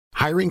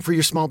Hiring for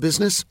your small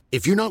business?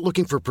 If you're not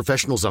looking for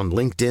professionals on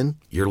LinkedIn,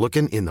 you're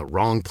looking in the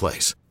wrong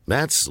place.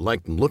 That's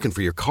like looking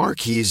for your car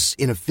keys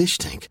in a fish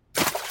tank.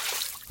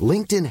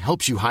 LinkedIn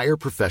helps you hire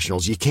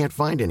professionals you can't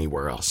find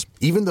anywhere else,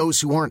 even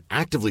those who aren't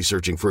actively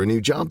searching for a new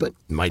job but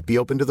might be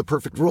open to the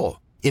perfect role.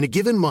 In a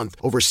given month,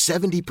 over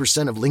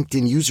 70% of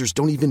LinkedIn users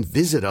don't even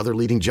visit other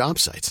leading job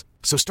sites.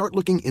 So start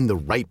looking in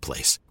the right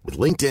place. With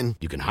LinkedIn,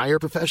 you can hire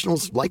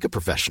professionals like a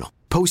professional.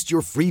 Post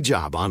your free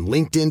job on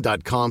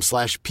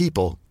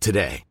linkedin.com/people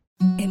today.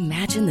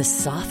 Imagine the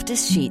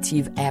softest sheets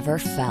you've ever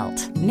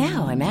felt.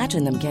 Now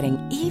imagine them getting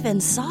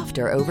even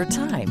softer over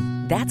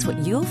time. That's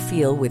what you'll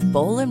feel with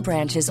Boll &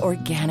 Branch's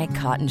organic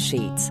cotton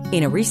sheets.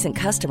 In a recent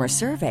customer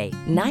survey,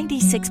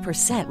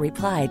 96%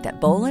 replied that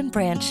Boll &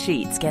 Branch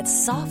sheets get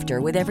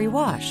softer with every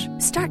wash.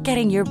 Start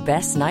getting your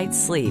best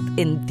night's sleep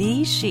in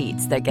these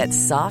sheets that get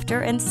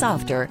softer and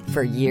softer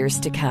for years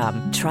to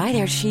come. Try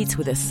their sheets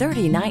with a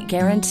 30-night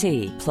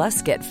guarantee.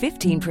 Plus, get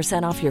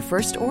 15% off your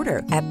first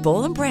order at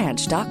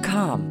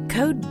bollandbranch.com.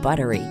 Code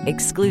BUTTERY.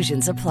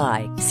 Exclusions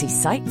apply. See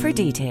site for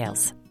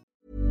details.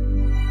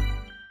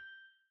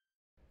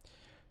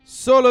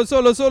 Solo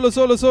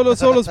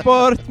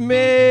sport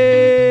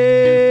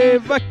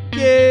med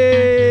Vacke!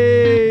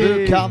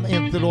 Du kan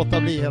inte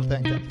låta bli helt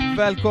enkelt.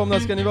 Välkomna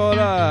ska ni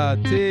vara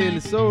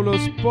till Solo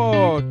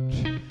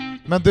Sport.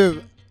 Men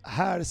du,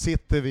 här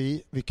sitter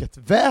vi. Vilket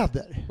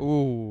väder!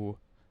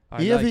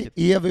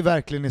 Är vi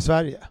verkligen i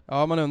Sverige?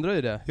 Ja, man undrar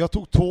ju det. Jag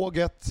tog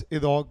tåget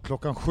idag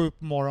klockan 7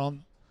 på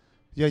morgonen.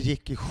 Jag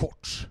gick i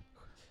shorts.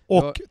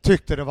 Och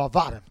tyckte det var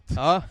varmt.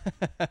 Ja.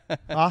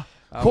 Ja.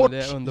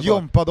 Shorts,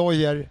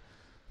 gympadojor.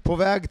 På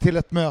väg till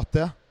ett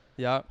möte.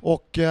 Ja.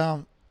 Och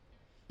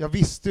jag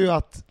visste ju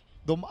att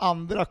de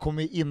andra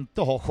kommer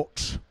inte ha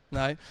shorts.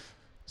 Nej.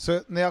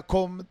 Så när jag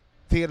kom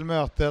till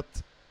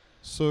mötet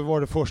så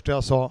var det första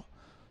jag sa: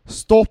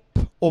 stopp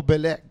och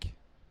belägg.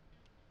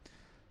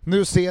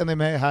 Nu ser ni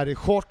mig här i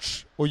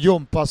shorts och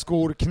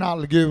gympaskor,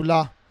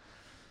 knallgula.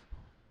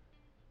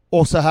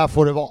 Och så här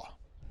får det vara.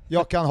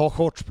 Jag kan ha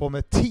shorts på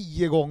mig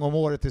 10 gånger om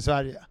året i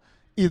Sverige.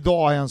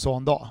 Idag är en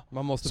sån dag.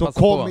 Man måste så passa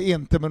kom på.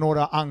 Inte med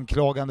några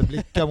anklagande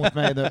blickar mot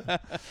mig nu.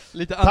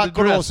 Lite tack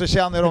och lov så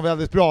känner de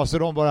väldigt bra, så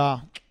de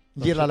bara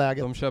gillar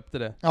läget. De köpte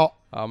det. Ja,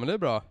 men det är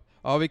bra.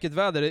 Ja, vilket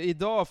väder.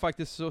 Idag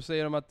faktiskt så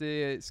säger de att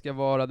det ska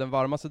vara den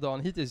varmaste dagen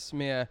hittills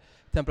med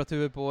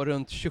temperaturer på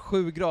runt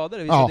 27 grader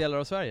i vissa delar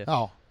av Sverige.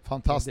 Ja,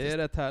 fantastiskt. Det är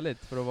rätt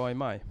härligt för att vara i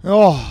maj.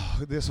 Ja,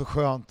 det är så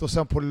skönt. Och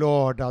sen på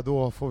lördag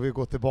då får vi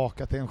gå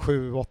tillbaka till en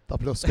 7-8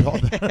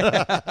 plusgrader.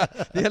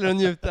 Det gäller att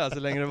njuta så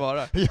länge det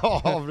varar.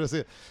 Ja,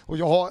 precis. Och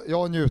jag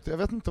har njutit. Jag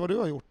vet inte vad du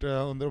har gjort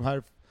under de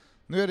här...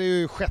 Nu är det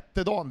ju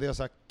 6:e dagen, det är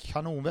så här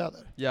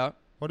kanonväder. Ja. Vad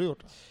har du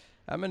gjort?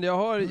 Ja, men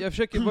jag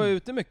försöker vara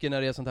ute mycket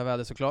när det är sånt här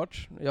väder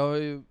såklart. Jag har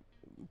ju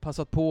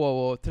passat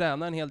på att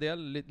träna en hel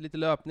del. Lite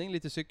löpning,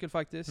 lite cykel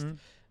faktiskt.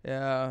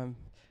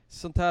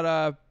 Sånt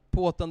här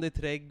påtande i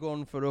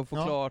trädgården för att få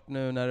klart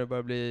nu när det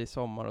börjar bli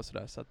sommar och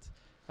sådär. Så att,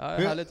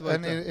 härligt att vara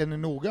ute. Är ni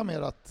noga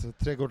med att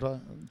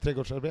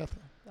trädgårdsarbete?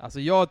 Alltså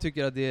jag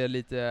tycker att det är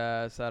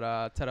lite så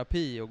här,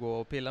 terapi att gå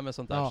och pilla med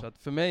sånt där. Så att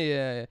för mig,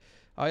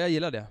 jag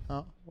gillar det.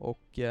 Ja.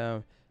 Och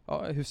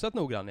hyfsat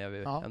noggrann är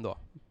vi ändå.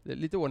 Det är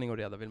lite ordning och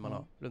reda vill man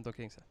ha runt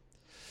omkring sig.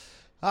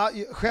 Ja,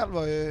 själv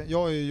har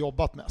jag ju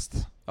jobbat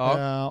mest.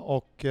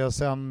 Och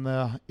sen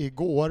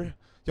igår,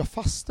 jag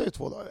fastar ju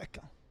 2 dagar i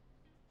veckan.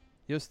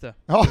 Just det,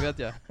 det vet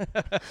jag.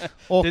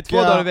 Och, det är 2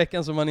 dagar i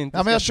veckan som man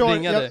inte ska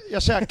springa det.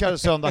 Jag käkar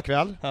söndag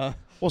kväll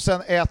och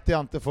sen äter jag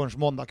inte förrän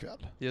måndag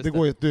kväll. Det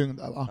går ju ett dygn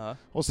där, va? Ja.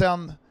 Och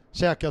sen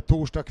käkar jag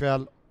torsdag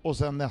kväll och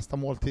sen nästa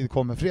måltid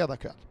kommer fredag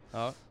kväll.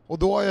 Ja. Och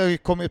då har jag ju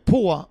kommit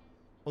på,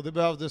 och det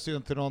behövdes ju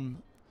inte någon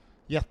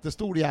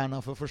jättestor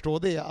hjärna för att förstå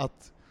det,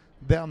 att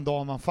den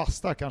dag man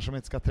fastar kanske man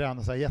inte ska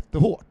träna sig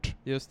jättehårt.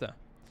 Just det.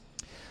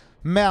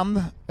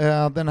 Men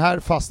den här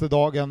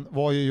fastedagen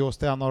var ju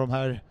just en av de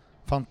här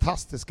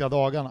fantastiska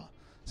dagarna.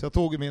 Så jag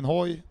tog min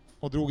hoj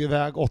och drog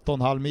iväg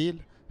 8,5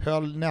 mil.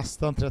 Höll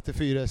nästan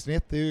 34 i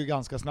snitt. Det är ju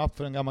ganska snabbt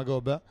för en gammal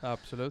gubbe.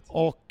 Absolut.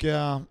 Och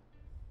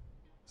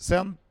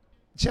sen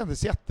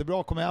kändes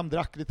jättebra. Kom hem,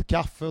 drack lite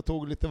kaffe och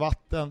tog lite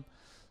vatten.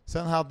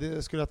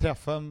 Sen skulle jag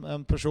träffa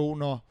en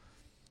person, och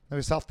när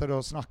vi satt där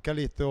och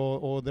snackade lite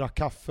och drack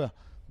kaffe,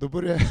 då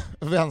började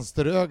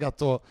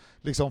vänsterögat och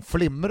liksom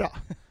flimra.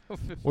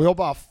 Och jag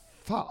bara,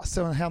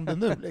 fasen, vad hände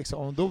nu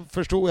liksom? Då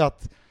förstod jag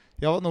att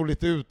jag var nog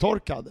lite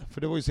uttorkad,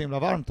 för det var ju så himla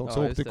varmt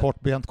också. Jag åkte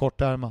kortbent,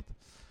 kortärmat.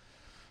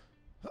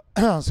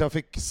 Så jag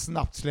fick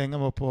snabbt slänga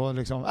mig upp och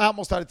liksom, jag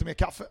måste ha lite mer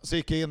kaffe. Så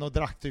gick jag in och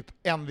drack typ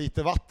 1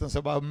 liter vatten, så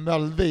jag bara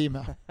möllde i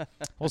mig.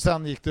 Och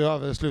sen gick det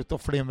över, slutade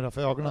att flimra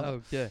för ögonen.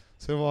 Okay.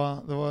 Så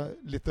det var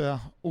lite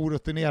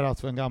orutinerat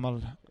för en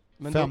gammal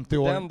 50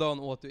 år. Den dagen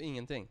åt du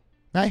ingenting?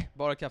 Nej.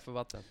 Bara kaffe och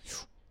vatten?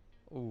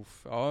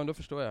 Ja, då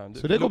förstår jag.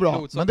 Så det går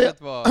bra.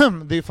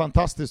 Men det är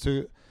fantastiskt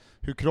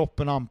hur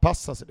kroppen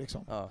anpassar sig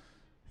liksom. Ja.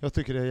 Jag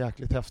tycker det är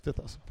jäkligt häftigt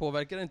alltså.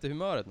 Påverkar det inte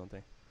humöret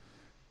någonting?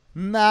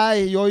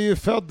 Nej, jag är ju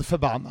född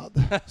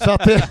förbannad. Så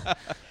att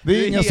det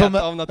är ingen som...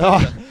 av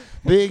naturen.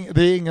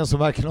 Det är ingen som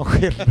verkar någon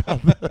skillnad.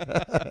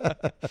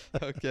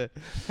 Okej.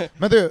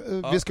 Men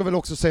du, vi ska väl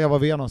också säga var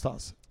vi är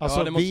någonstans.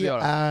 Alltså, det måste vi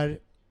göra.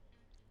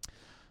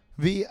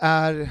 Vi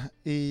är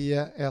i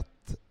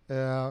ett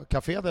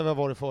café där vi har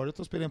varit förut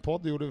och spelat in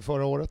podd. Det gjorde vi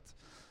förra året.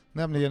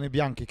 Nämligen i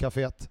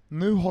Bianchi-caféet.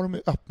 Nu har de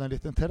ju öppnat en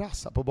liten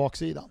terrass på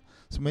baksidan.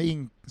 Som är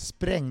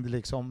insprängd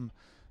liksom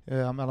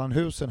mellan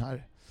husen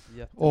här.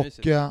 Och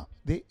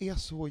det är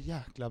så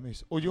jäkla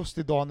mysigt. Och just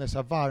idag när det är så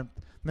här varmt,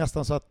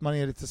 nästan så att man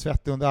är lite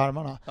svettig under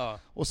armarna. Ja.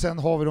 Och sen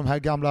har vi de här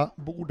gamla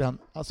borden,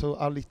 alltså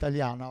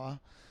all'italiana, va?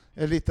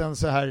 En liten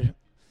så här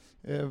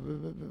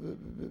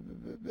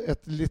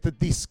ett litet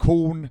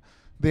diskhorn,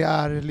 det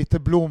är lite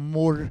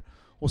blommor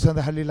och sen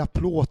det här lilla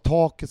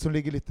plåttaket som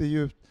ligger lite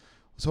djupt.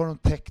 Och så har de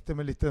täckt det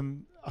med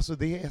liten, alltså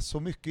det är så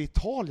mycket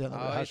Italien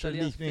över det här så det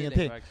liknar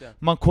ingenting. Verkligen.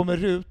 Man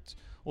kommer ut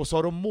och så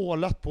har de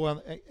målat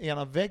på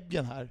ena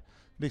väggen här.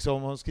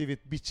 Liksom har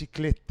skrivit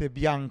biciclette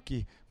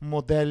bianchi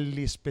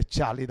modelli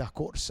speciali da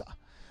corsa.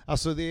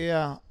 Alltså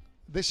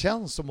det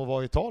känns som att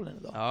vara i Italien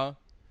idag. Ja,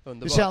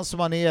 underbart. Det känns som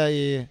man är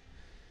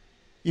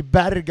i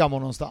Bergamo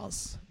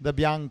någonstans. Där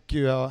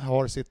Bianchi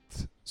har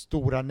sitt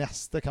stora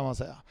näste kan man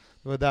säga.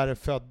 Det var där det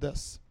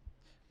föddes.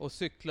 Och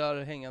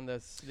cyklar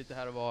hängandes lite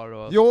här och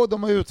var. Jo,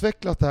 de har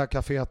utvecklat det här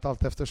caféet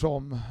allt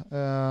eftersom.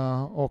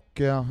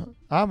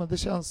 Men det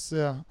känns...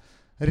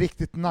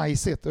 riktigt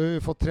najsigt. Jag har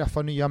ju fått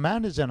träffa nya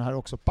managern här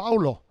också,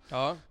 Paolo.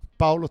 Ja.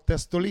 Paolo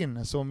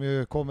Testolin som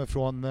ju kommer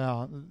från,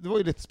 det var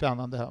ju lite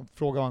spännande,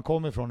 fråga var han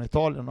kommer ifrån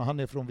Italien och han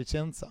är från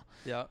Vicenza.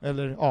 Ja.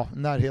 Eller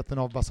närheten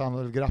av Bassano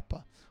del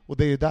Grappa. Och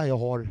det är ju där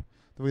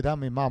det var ju där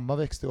min mamma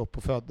växte upp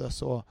och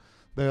föddes och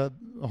där jag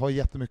har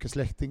jättemycket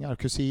släktingar,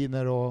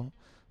 kusiner och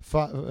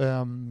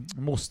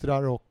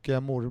mostrar och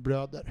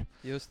morbröder.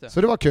 Just det.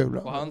 Så det var kul.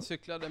 Och han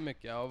cyklade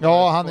mycket.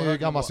 Ja, han är ju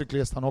gammal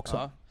cyklist han också.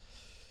 Ja.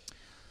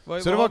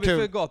 Vad det var har vi kul.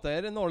 för gata?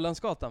 Är det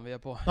Norrlandsgatan vi är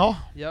på?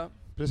 Ja,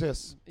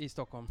 precis. I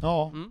Stockholm.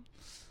 Ja. Mm.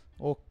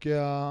 Och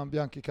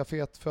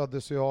Bianchi-caféet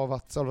föddes ju av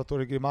att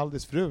Salvatore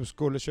Grimaldis fru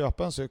skulle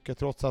köpa en cykel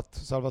trots att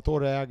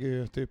Salvatore äger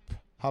ju typ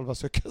halva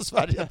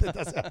Cykelsverige.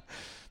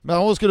 Men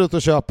hon skulle ut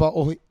och köpa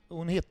och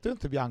hon hittade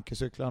inte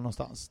Bianchi-cyklar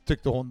någonstans,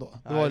 tyckte hon då.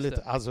 Det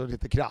var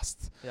lite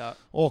krasst. Ja.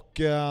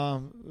 Och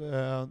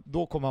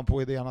då kom man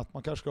på idén att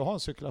man kanske skulle ha en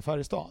cykelaffär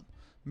i stan.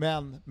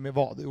 Men med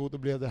vad? Jo, då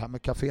blev det här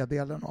med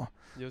kafédelen.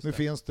 Nu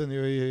finns den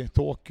ju i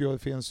Tokyo, det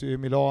finns ju i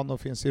Milano,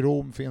 finns i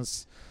Rom,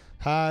 finns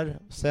här,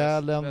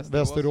 Sälen,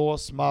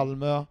 Västerås,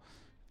 Malmö.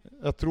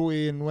 Jag tror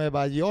i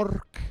Nueva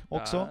York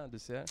också. Ja, du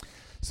ser.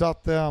 Så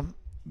att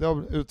det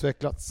har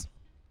utvecklats.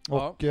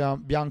 Ja. Och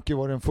Bianchi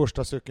var den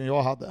första cykeln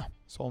jag hade.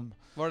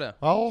 Var det?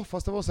 Ja,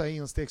 fast det var så här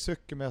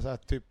instegscykel med så här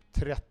typ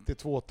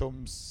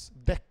 32-tums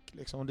däck.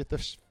 Liksom, lite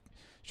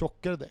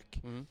tjockare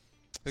däck. Mm.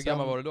 Hur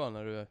gammal var du då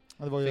när du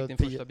det var fick ju din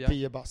första Bianchi?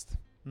 10 bast.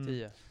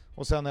 10.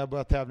 Och sen när jag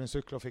började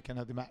tävlingscykla fick jag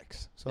en Eddie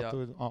Max. Så,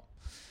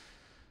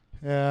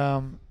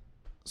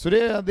 så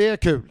det är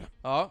kul.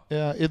 Ja.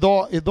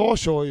 Idag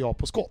kör jag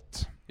på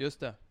skott. Just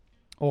det.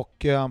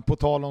 Och på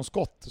tal om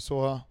skott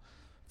så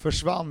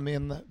försvann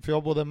för jag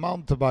har både en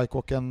mountainbike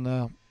och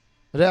en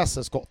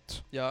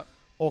racerskott. Ja.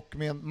 Och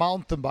min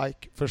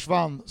mountainbike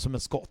försvann som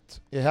ett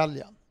skott i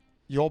helgen.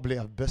 Jag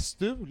blev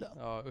bestulen.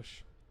 Ja,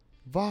 usch.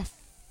 Vad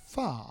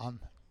fan?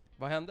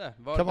 Vad hände?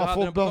 Kan man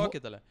hade den på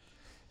taket eller?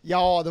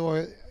 Ja, det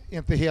var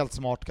inte helt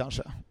smart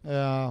kanske.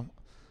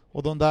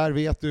 Och de där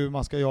vet du hur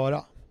man ska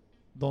göra.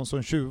 De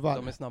som tjuvar.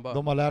 De är snabba.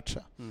 De har lärt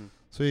sig. Mm.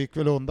 Så gick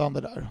väl undan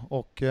det där.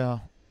 Och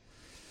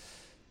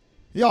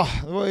ja,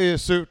 det var ju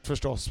surt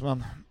förstås.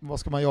 Men vad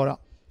ska man göra?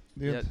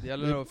 Det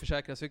gäller att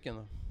försäkra cykeln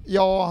då.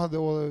 Ja,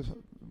 då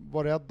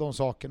var rädd om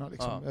sakerna.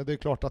 Liksom. Ja. Det är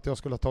klart att jag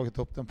skulle ha tagit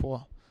upp den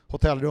på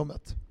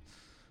hotellrummet.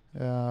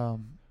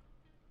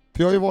 För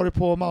jag har ju varit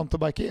på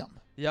mountainbike igen.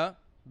 Ja,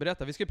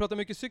 berätta. Vi ska prata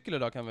mycket cykel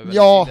idag kan vi väl?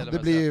 Ja, det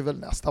blir väl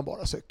nästan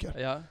bara cykel.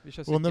 Ja, vi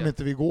kör cykel. Undrar om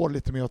inte vi går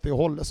lite mer åt det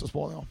hållet så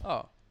småningom.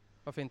 Ja,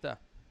 varför inte?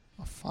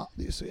 Vad fan,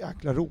 det är ju så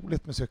jäkla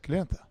roligt med cykel,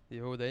 inte?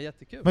 Jo, det är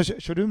jättekul. Men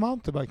kör du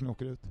mountainbike när du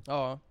åker ut?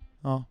 Ja.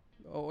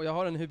 Och jag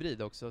har en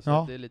hybrid också, så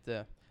att det är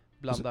lite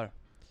blandar.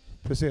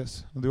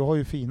 Precis. Du har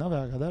ju fina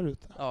vägar där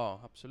ute.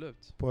 Ja,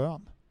 absolut. På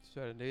ön. Så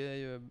är det. Det är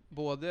ju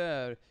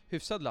både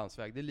hyfsad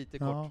landsväg, det är lite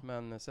kort,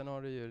 men sen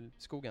har du ju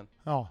skogen.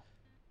 Ja.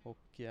 Och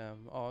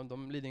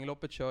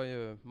Lidingöloppet kör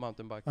ju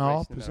mountainbike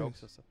race numera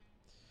också. Så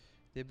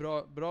det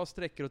är bra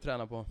sträckor att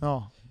träna på.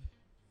 Ja.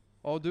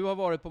 Och du har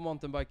varit på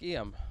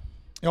mountainbike-EM.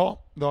 Ja,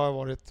 det har jag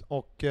varit.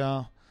 Och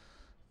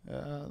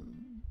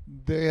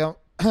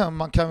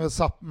man kan väl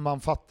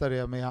sammanfatta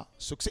det med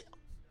succé.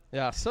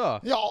 Jaså?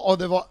 Ja, och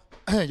det var...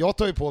 Jag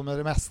tar ju på mig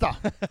det mesta.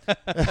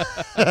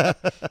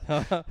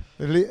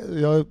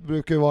 Jag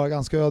brukar ju vara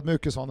ganska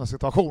ödmjuk i sådana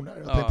situationer.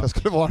 Jag tänkte jag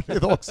skulle vara det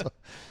idag också.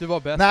 Du var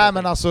bäst. Nej,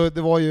 men alltså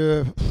det var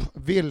ju...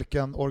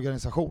 Vilken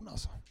organisation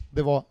alltså.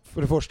 Det var,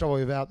 för det första var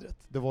ju vädret.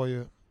 Det var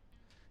ju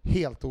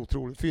helt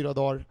otroligt. 4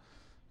 dagar,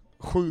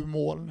 7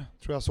 moln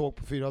tror jag såg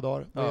på 4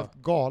 dagar. Det var helt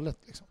galet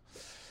liksom.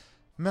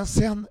 Men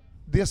sen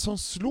det som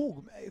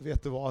slog mig,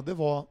 vet du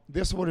vad,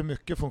 det så var det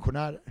mycket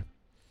funktionärer.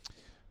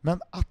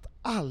 Men att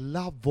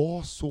alla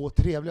var så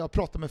trevliga. Jag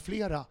pratade med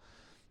flera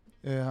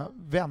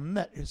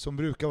vänner som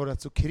brukar vara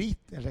rätt så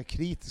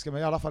kritiska,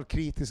 men i alla fall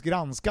kritiskt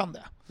granskande.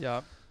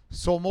 Ja.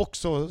 Som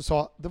också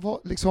sa, det var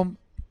liksom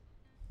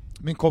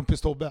min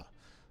kompis Tobbe.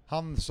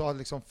 Han sa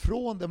liksom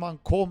från där man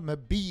kom med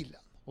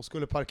bilen och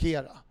skulle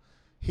parkera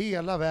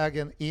hela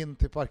vägen in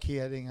till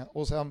parkeringen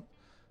och sen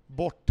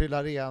bort till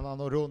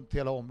arenan och runt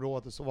hela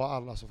området, så var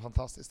alla så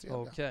fantastiskt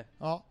trevliga. Okej.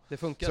 Ja. Det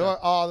funkade?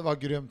 Ja, det var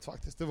grymt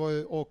faktiskt. Det var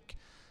ju, och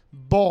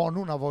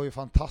banorna var ju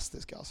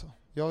fantastiska alltså.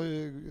 Jag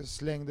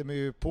slängde mig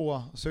ju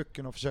på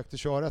cykeln och försökte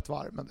köra ett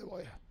varv, men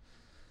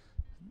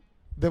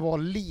det var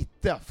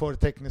lite för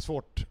tekniskt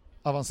svårt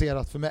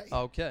avancerat för mig.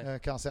 Okej.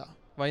 Kan jag säga.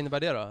 Vad innebär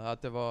det då?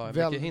 Att det var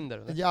mycket hinder?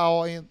 Eller?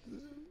 Ja,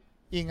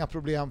 inga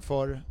problem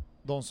för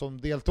de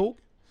som deltog.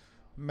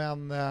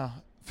 Men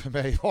för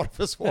mig var det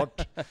för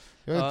svårt.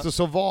 Jag är inte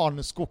så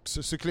van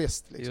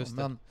skogscyklist.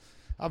 Liksom.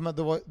 Men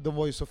de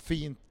var ju så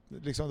fint,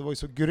 liksom, det var ju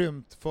så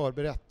grymt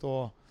förberett.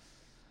 Och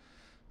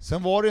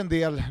sen var det en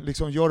del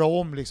liksom, göra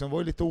om. Liksom. Det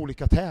var ju lite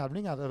olika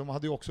tävlingar. De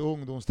hade ju också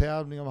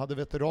ungdomstävlingar, de hade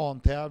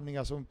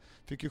veterantävlingar som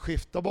fick ju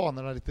skifta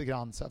banorna lite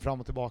grann så här, fram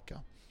och tillbaka.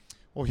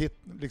 Och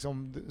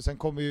liksom, sen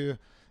kommer ju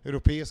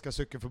Europeiska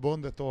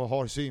cykelförbundet och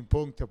har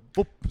synpunkter.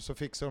 Så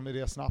fixar de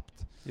det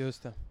snabbt.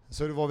 Just det.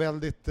 Så det var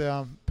väldigt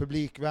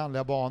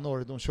publikvänliga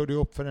banor. De körde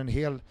upp för en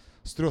hel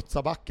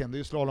Strutsabacken. Det är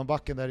ju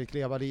slalombacken där i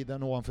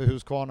Klevaliden ovanför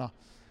Huskvarna.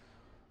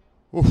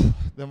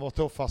 Den var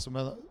tuff alltså,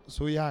 men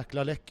så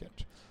jäkla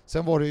läckert.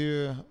 Sen var det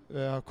ju,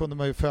 kunde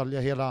man ju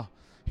följa hela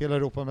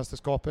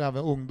Europamästerskapet,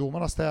 även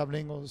ungdomarnas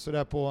tävling och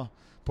sådär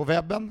på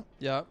webben.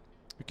 Ja.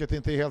 Vilket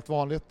inte är helt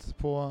vanligt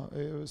på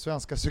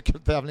svenska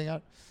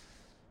cykeltävlingar.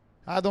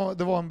 Nej,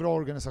 det var en bra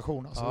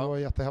organisation alltså. Det var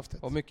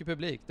jättehäftigt. Och mycket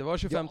publik. Det var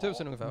 25 000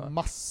 ungefär, va?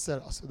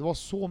 Massor alltså. Det var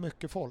så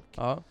mycket folk.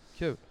 Ja,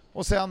 kul.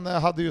 Och sen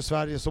hade ju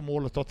Sverige som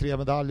mål att ta 3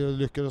 medaljer och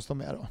lyckades de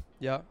med då.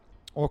 Ja.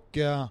 Och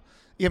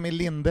Emil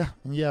Linde,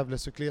 en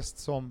Gävle-cyklist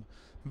som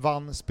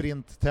vann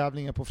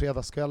sprinttävlingen på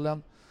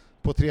fredagskvällen.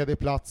 På 3:e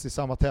plats i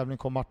samma tävling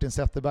kom Martin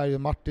Zetterberg.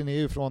 Martin är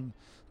ju från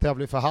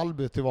tävling för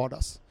Hallby till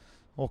vardags.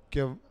 Och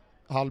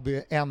Hallby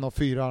är en av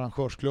 4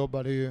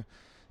 arrangörsklubbar. Det är ju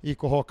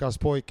IK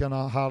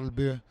Hakarspojkarna,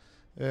 Hallby.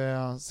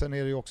 Sen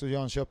är det ju också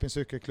Jönköpings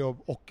cykelklubb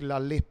och La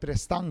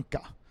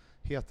Leprestanca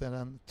heter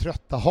den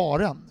trötta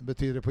haren,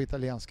 betyder det på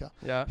italienska.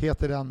 Ja.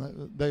 Heter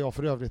den, där jag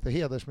för övrigt är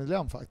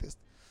hedersmedlem faktiskt.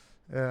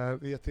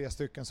 Vi är 3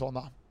 stycken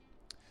sådana.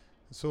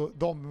 Så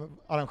de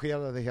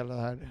arrangerade hela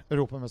det här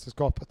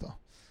Europamästerskapet då.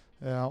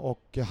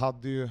 Och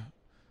hade ju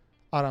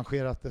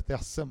arrangerat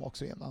ett SM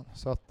också innan.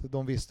 Så att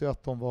de visste ju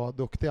att de var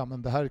duktiga,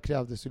 men det här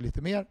krävdes ju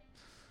lite mer.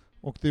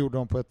 Och det gjorde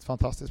de på ett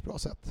fantastiskt bra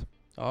sätt.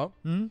 Ja.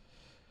 Mm.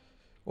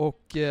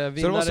 Och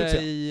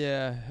vinnare i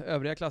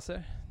övriga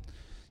klasser?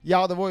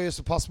 Ja, det var ju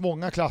så pass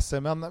många klasser,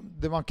 men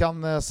det man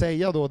kan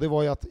säga då, det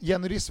var ju att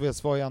Jenny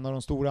Rissveds var en av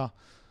de stora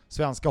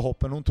svenska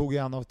hoppen. Hon tog ju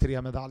en av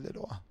 3 medaljer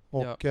då.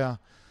 Och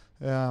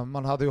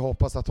man hade ju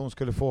hoppats att hon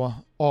skulle få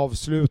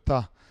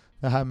avsluta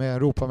det här med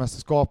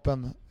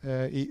Europamästerskapen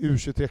i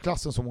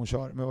U23-klassen som hon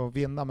kör med att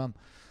vinna. Men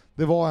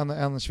det var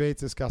en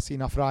schweiziska,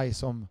 Sina Frey,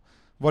 som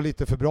var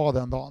lite för bra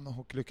den dagen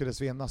och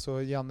lyckades vinna.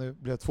 Så Jenny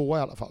blev 2 i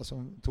alla fall,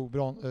 som tog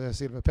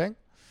silverpeng.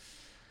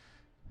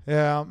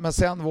 Men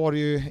sen var det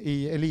ju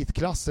i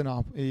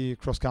elitklasserna i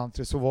cross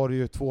country, så var det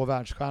ju 2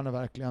 världsstjärnor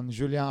verkligen.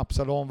 Julien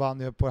Absalon vann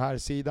ju på här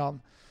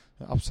sidan.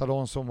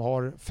 Absalon som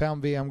har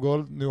 5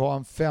 VM-guld, nu har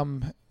han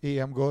 5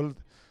 EM-guld,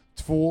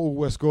 2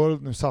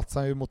 OS-guld. Nu satsar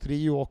han ju mot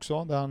Rio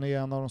också, där han är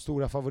en av de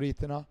stora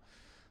favoriterna.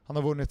 Han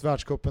har vunnit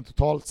världscupen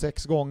totalt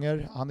 6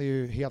 gånger. Han är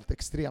ju helt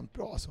extremt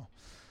bra alltså.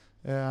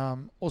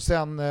 Och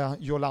sen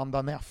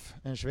Jolanda Neff,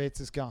 en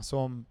schweiziska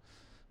som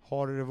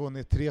har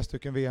vunnit 3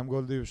 stycken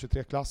VM-guld i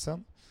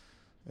U23-klassen.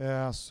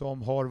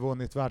 Som har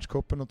vunnit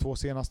världscupen de 2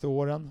 senaste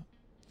åren.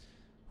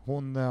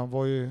 Hon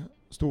var ju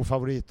stor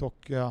favorit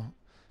och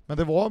men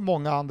det var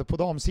många andra på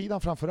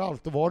damsidan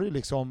framförallt. Då var det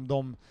liksom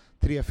de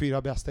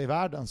 3-4 bästa i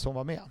världen som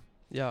var med.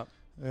 Ja.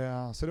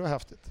 Så det var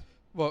häftigt.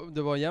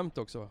 Det var jämnt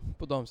också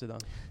på damsidan?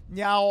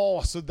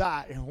 Ja, så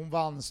där. Hon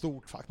vann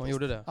stort faktiskt. Hon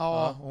gjorde det?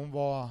 Ja, hon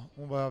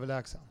var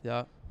överlägsen.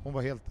 Ja. Hon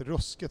var helt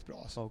ruskigt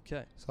bra.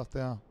 Okej. Så att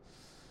det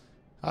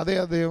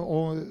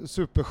är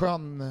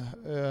superskön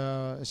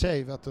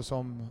tjej, vet du,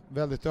 som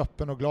väldigt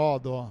öppen och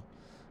glad och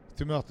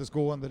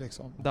tillmötesgående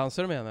liksom.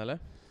 Dansar du med henne eller?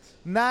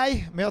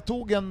 Nej, men jag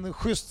tog en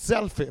schysst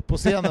selfie på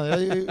scenen.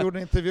 Jag gjorde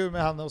en intervju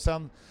med henne och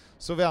sen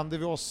så vände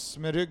vi oss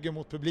med ryggen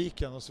mot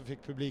publiken och så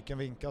fick publiken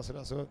vinka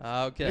sådär. Så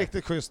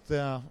riktigt schysst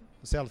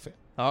selfie.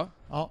 Ja.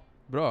 Ja,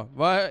 bra.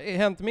 Vad har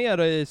hänt mer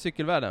då i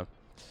cykelvärlden?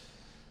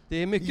 Det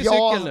är mycket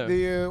cykel nu. Ja,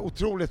 det är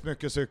otroligt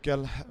mycket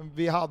cykel.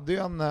 Vi hade ju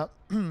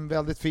en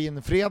väldigt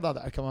fin fredag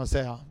där kan man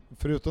säga.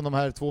 Förutom de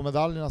här 2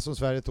 medaljerna som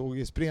Sverige tog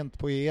i sprint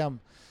på EM,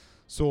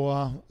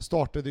 så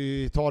startade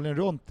ju Italien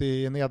runt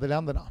i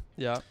Nederländerna.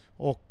 Ja.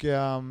 Och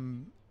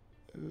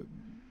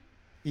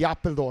i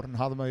Apeldoorn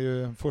hade man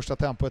ju första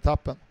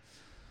tempoetappen.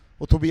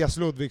 Och Tobias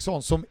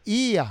Ludvigsson som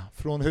är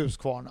från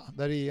Huskvarna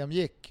där EM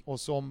gick och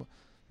som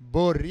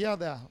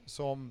började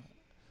som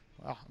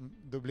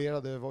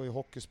dubblerade, var ju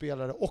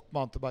hockeyspelare och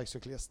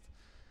mountainbikecyklist.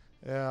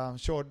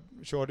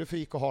 Körde för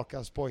IK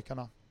Harkas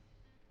pojkarna.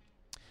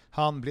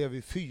 Han blev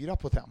ju 4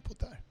 på tempot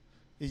där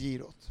i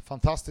girot.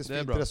 Fantastiskt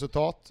fint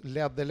resultat,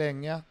 ledde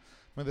länge,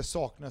 men det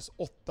saknades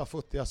 8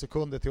 futtiga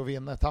sekunder till att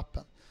vinna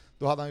etappen.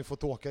 Då hade han ju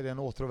fått åka i den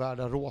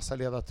åtråvärda rosa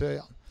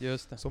ledartröjan.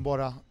 Just det. Som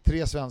bara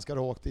 3 svenskar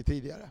har åkt i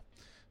tidigare.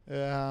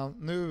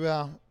 Nu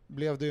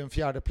blev det ju en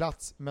 4:e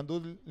plats, men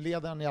då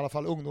leder han i alla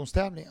fall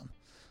ungdomstävlingen.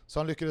 Så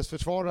han lyckades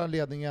försvara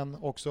ledningen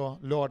också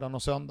lördagen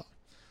och söndag.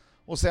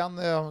 Och sen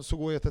så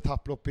går ett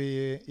etapplopp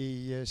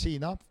i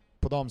Kina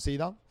på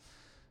damsidan.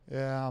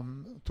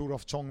 Tour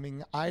of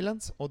Chongming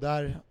Islands, och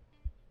där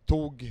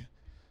tog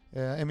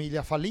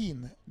Emilia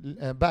Fahlin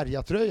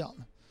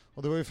bergatröjan.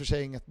 Och det var ju för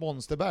sig inget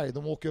monsterberg.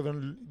 De åker över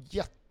en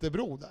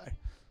jättebro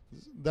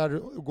där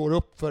går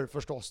upp för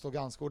förstås då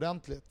ganska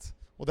ordentligt.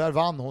 Och där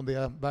vann hon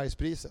det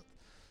bergspriset.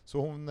 Så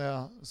hon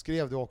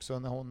skrev det också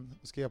när hon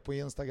skrev på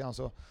Instagram,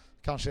 så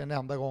kanske den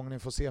enda gången ni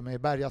får se mig i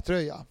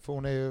bergatröja. För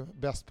hon är ju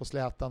bäst på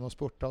slätan och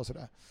spurta och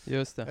sådär.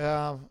 Just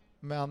det.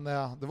 Men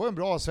det var en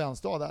bra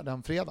svensk dag där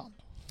den fredagen.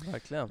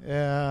 Verkligen.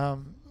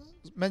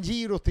 Men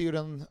girot är ju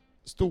den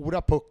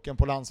stora pucken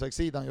på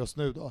landsvägssidan just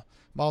nu då.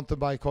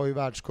 Mountainbike har ju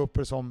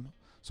världscuper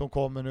som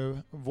kommer nu.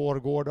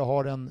 Vårgårda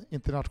har en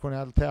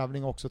internationell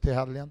tävling också till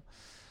helgen.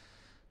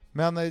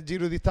 Men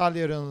Giro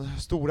d'Italia är den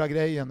stora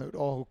grejen nu då,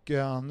 och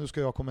nu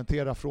ska jag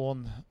kommentera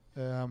från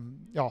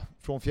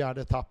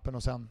 4:e etappen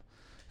och sen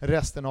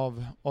resten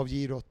av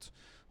girot.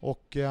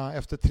 Och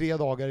efter 3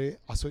 dagar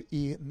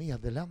i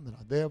Nederländerna,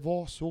 det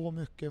var så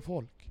mycket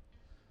folk.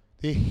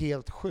 Det är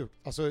helt sjukt.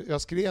 Alltså,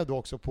 jag skrev då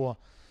också på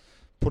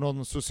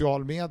någon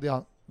social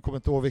media, jag kommer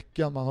inte ihåg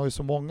vilken, man har ju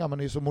så många, man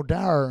är ju så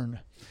modern.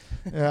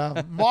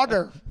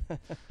 Modern!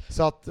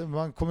 Så att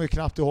man kommer ju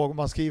knappt ihåg om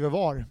man skriver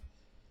var.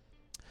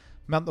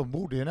 Men de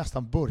borde ju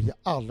nästan börja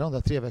alla de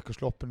där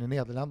 3-veckorsloppen i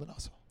Nederländerna.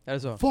 Alltså. Är det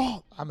så?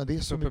 Vad? Ja, men det är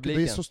så mycket,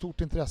 det är så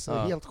stort intresse, det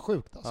är helt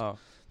sjukt alltså. Ja.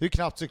 Det är ju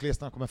knappt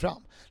cyklisterna kommer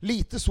fram.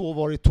 Lite så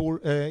var det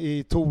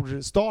i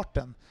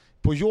Tour-starten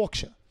på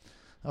Yorkshire,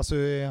 alltså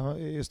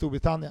i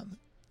Storbritannien.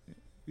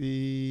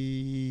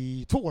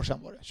 I 2 år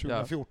sedan var det,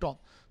 2014.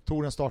 Ja.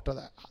 Touren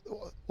startade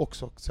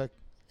också så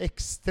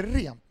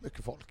extremt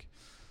mycket folk.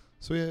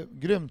 Så det är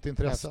grymt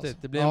intresse. Alltså.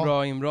 Det blir en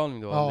bra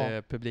inramning då, det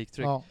är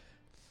publiktryck. Ja.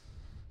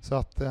 Så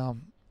att,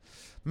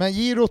 men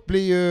girot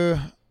blir ju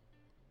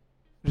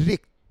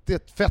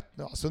riktigt fett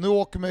nu. Alltså, nu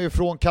åker man ju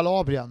från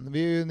Kalabrien. Vi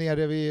är ju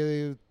nere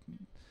vid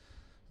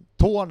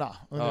tårna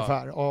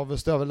ungefär av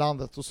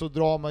Stövellandet. Och så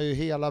drar man ju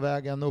hela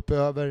vägen upp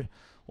över.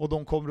 Och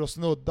de kommer att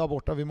snudda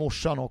borta vid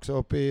Morsan också,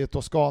 uppe i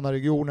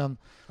Toscana-regionen.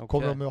 Okay.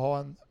 Kommer de att ha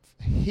en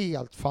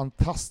helt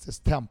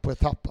fantastisk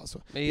tempoetapp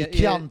alltså.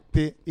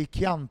 I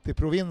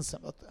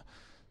Chianti-provinsen, vet du.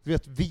 Du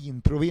vet,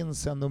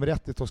 Vinprovinsen nummer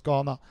 1 i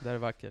Toscana. Det är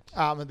vackert.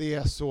 Ja, men det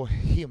är så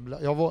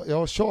himla... Jag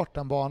har kört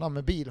den banan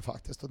med bil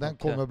faktiskt, och den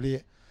kommer att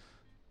bli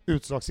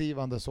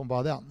utslagsgivande som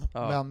bara den.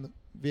 Ja. Men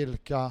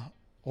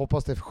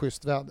hoppas det är för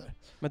schysst väder.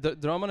 Men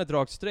drar man ett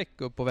rakt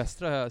streck upp på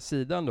västra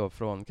sidan då,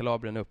 från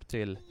Kalabrien upp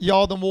till...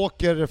 Ja, de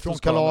åker från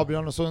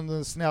Kalabrien och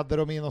så snäddar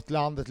de inåt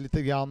landet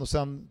lite grann och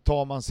sen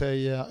tar man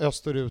sig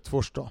österut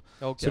först då.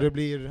 Okay. Så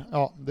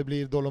det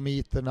blir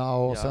Dolomiterna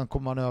och sen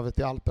kommer man över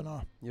till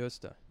Alperna.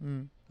 Just det.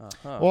 Mm.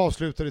 Och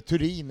avslutar i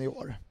Turin i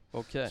år.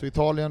 Okay. Så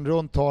Italien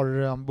runt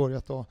har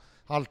börjat att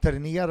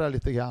alternera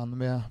lite grann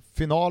med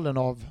finalen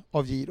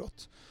av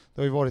girot.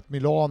 Det har ju varit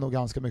Milano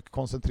ganska mycket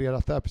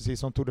koncentrerat där, precis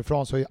som Tour de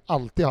France har ju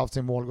alltid haft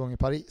sin målgång i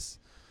Paris.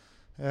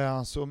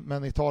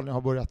 Men Italien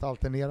har börjat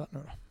alternera nu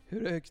då.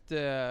 Hur högt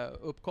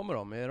uppkommer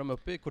de? Är de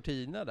uppe i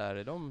Cortina där?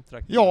 Är de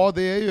trakterna? Ja,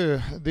 det är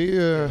ju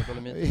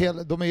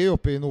de är ju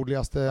uppe i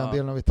nordligaste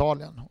delen av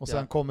Italien. Och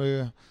sen kommer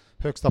ju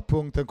högsta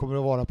punkten kommer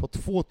att vara på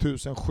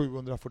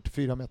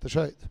 2744 meters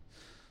höjd.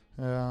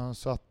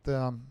 Så att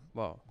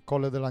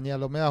Colle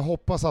dell'Agnello. Men jag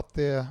hoppas att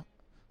det är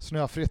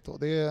snöfritt då.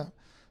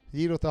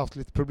 Girot har haft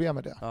lite problem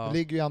med det. Ja. Det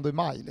ligger ju ändå i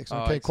maj liksom.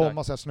 Det kan ju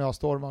komma så här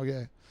snöstormar och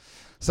grejer.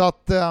 Så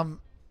att det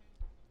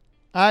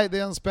är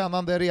en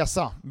spännande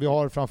resa vi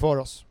har framför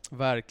oss.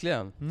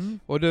 Verkligen. Mm.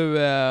 Och du,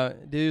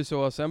 det är ju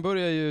så, sen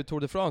börjar ju Tour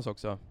de France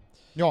också.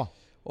 Ja.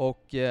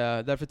 Och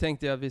därför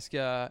tänkte jag att vi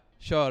ska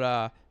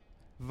köra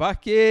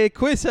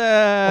Vacki-quizet!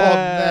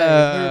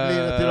 Nej, nu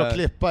blir det till att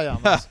klippa igen.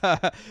 Alltså.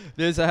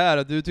 Det är så här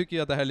att du tycker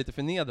ju att det här är lite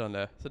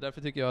förnedrande. Så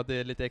därför tycker jag att det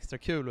är lite extra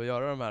kul att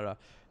göra de här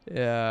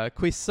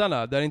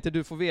quizarna där inte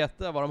du får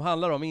veta vad de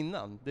handlar om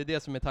innan. Det är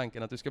det som är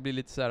tanken, att du ska bli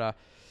lite så här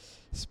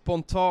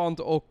spontant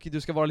och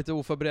du ska vara lite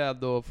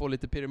oförberedd och få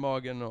lite pirr i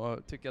magen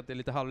och tycka att det är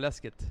lite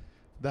halvläskigt.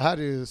 Det här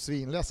är ju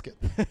svinläskigt.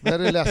 Det här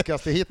är det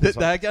läskigaste hittills.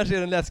 Det här kanske är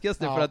den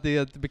läskigaste för att det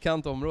är ett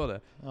bekant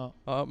område. Ja.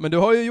 Ja, men du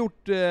har ju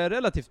gjort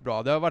relativt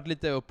bra. Det har varit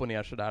lite upp och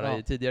ner sådär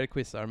i tidigare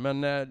quizar.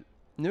 Men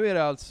nu är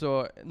det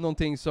alltså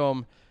någonting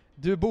som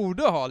du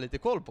borde ha lite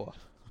koll på.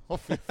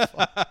 Fy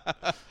fan.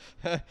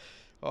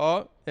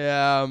 Ja,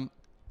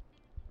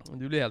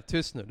 du blir helt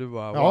tyst nu. Du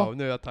bara, wow,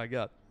 nu är jag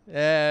taggad.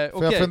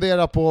 För jag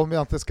funderar på om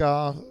jag inte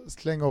ska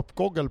slänga upp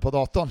Google på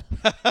datorn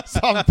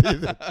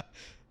samtidigt.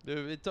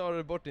 Du, vi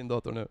tar bort din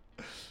dator nu.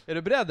 Är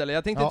du beredd eller?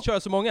 Jag tänkte inte köra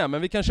så många,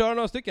 men vi kan köra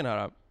några stycken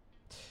här.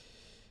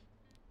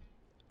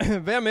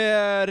 Vem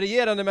är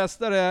regerande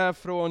mästare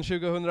från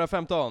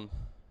 2015?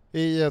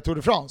 I Tour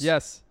de France?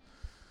 Yes.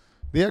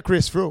 Det är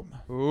Chris Froome.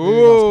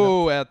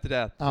 Ett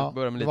rätt. Ja,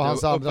 börjar med det lite var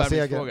hans andra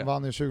seger. fråga.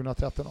 Vann ju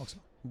 2013 också.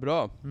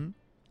 Bra.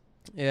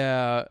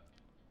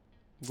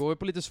 Går vi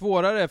på lite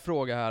svårare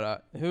fråga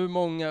här. Hur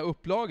många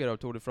upplagor av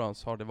Tour de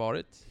France har det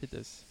varit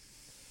hittills?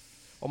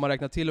 Om man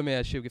räknar till och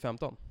med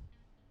 2015.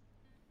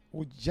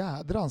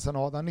 Jädrans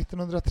Adam.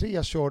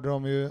 1903 körde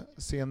de ju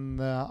sin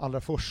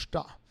allra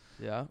första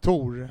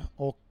Tour.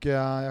 Och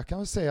jag kan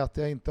väl säga att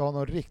jag inte har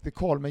någon riktig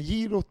koll. Men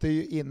Girot är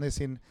ju inne i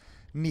sin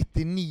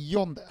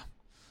 99:e.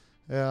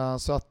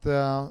 Så att,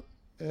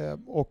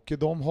 och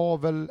de har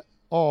väl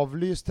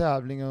avlyst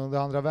tävlingen under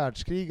andra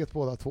världskriget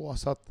båda två.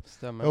 Så att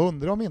jag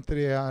undrar om inte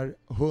det är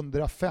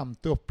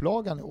 150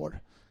 upplagan i år.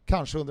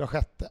 Kanske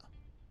 106.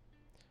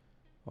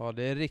 Ja,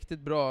 det är riktigt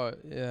bra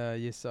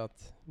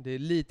gissat. Det är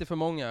lite för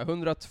många.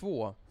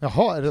 102.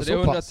 Jaha, är det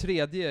så pass? Det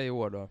är 103 i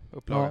år då,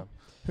 upplagan. Ja.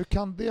 Hur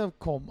kan det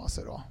komma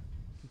sig då?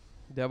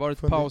 Det har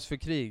varit paus för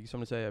krig, som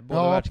du säger.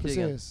 Båda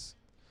världskrigen. Precis.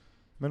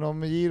 Men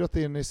om Girot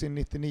är inne i sin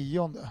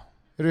 99:e.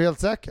 Är du helt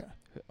säker?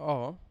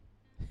 Ja.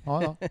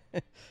 Ja.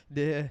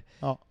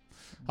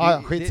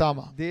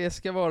 Skitsamma. Det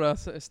ska vara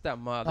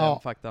stämma, den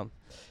faktan.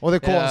 Och det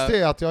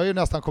konstiga är att jag har ju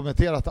nästan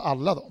kommenterat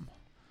alla dem.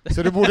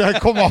 Så det borde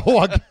jag komma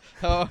ihåg.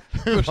 Ja,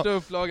 första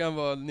upplagan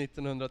var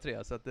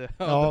 1903. Så att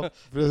ja,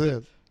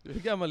 precis. Hur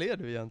gammal är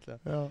du egentligen?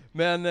 Ja.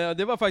 Men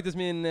det var faktiskt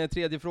min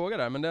tredje fråga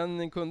där, men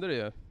den kunde du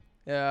ju.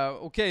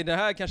 Okej, det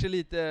här kanske är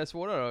lite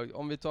svårare då,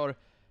 om vi tar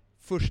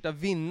första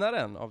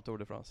vinnaren av Tour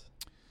de France.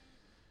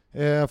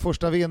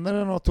 Första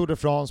vinnaren av Tour de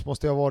France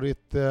måste ha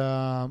varit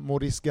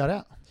Maurice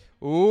Garin.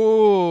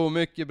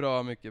 Mycket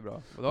bra, mycket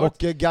bra. Och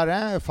Garin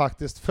är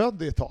faktiskt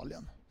född i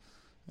Italien.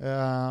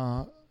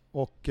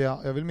 Och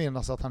jag vill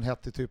minnas att han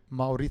hette typ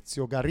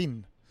Maurizio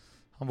Garin.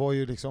 Han var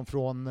ju liksom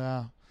från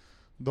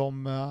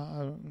de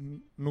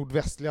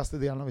nordvästligaste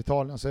delarna av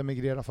Italien, så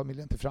emigrerade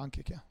familjen till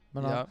Frankrike.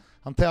 Men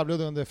han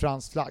tävlade under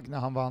fransk flagg när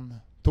han vann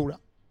touren.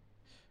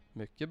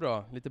 Mycket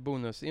bra, lite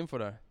bonusinfo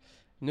där.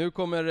 Nu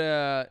kommer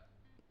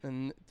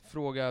en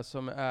fråga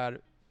som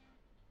är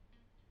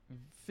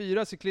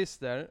 4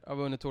 cyklister har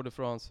vunnit Tour de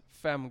France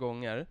 5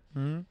 gånger.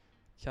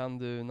 Kan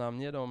du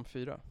namnge de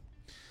 4?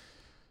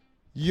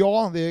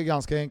 Ja, det är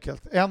ganska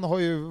enkelt. En har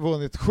ju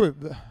vunnit 7,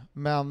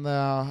 men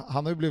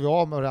han har ju blivit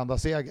av med varenda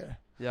seger.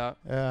 Ja.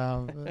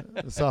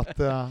 Så att,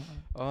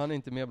 han är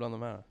inte med bland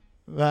de här.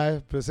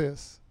 Nej,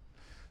 precis.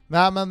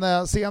 Nej,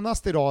 men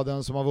senast i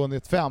raden som har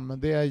vunnit 5,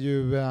 det är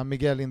ju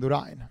Miguel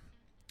Indurain.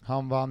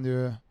 Han vann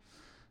ju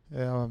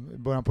i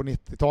början på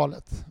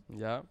 90-talet.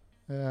 Ja.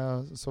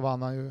 Så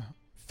vann han ju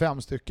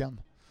 5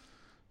 stycken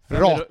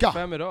raka.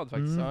 5 i rad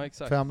faktiskt, ja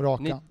exakt. 5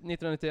 raka.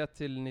 1991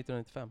 till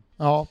 1995.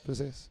 Ja,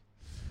 precis.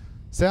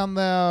 Sen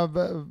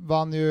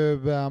vann ju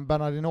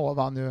Bernardino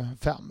vann ju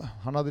 5.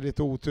 Han hade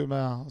lite otur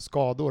med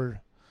skador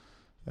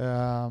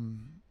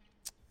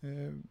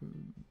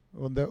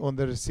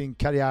under sin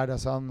karriär där,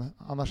 så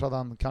annars hade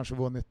han kanske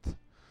vunnit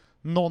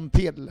någon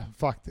till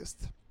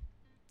faktiskt.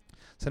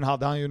 Sen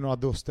hade han ju några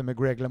duster med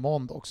Greg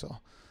LeMond också.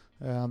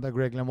 Där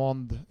Greg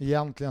LeMond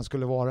egentligen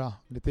skulle vara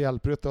lite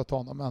hjälpryttare åt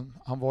honom, men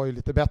han var ju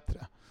lite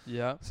bättre.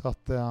 Ja. Så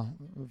att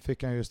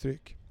fick han ju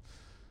stryk.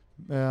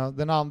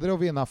 Den andra att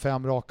vinna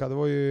 5 raka, det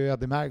var ju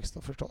Eddie Merckx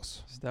då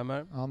förstås.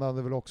 Stämmer. Han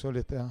hade väl också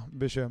lite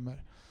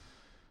bekymmer.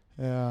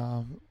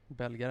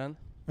 Belgaren.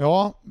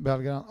 Ja,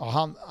 belgaren.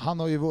 Ja, han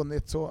har ju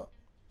vunnit så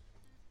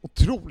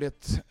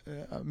otroligt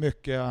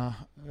mycket,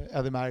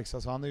 Eddie Merckx.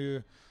 Alltså han är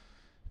ju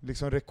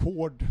liksom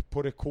rekord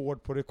på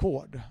rekord på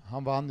rekord.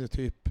 Han vann ju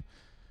typ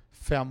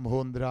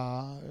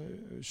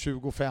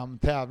 525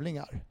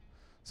 tävlingar.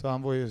 Så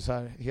han var ju så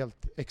här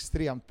helt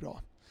extremt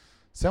bra.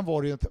 Sen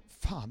var det ju inte...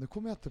 Fan, nu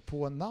kommer jag inte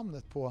på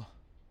namnet på...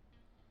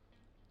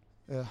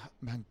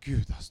 men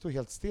gud, jag står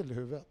helt still i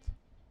huvudet.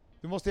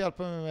 Du måste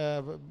hjälpa mig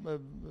med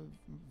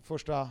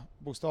första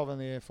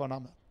bokstaven i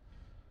förnamnet.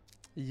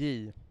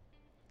 J.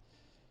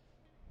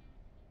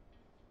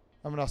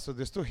 Ja, men alltså,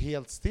 det står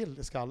helt still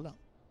i skallen.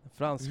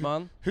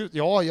 Fransman.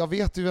 Ja, jag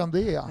vet ju vem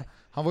det är.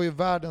 Han var ju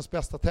världens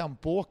bästa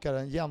tempoåkare.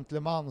 En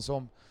gentleman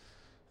som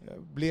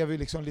blev ju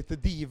liksom lite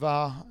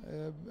diva...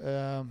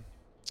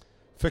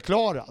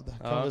 förklarad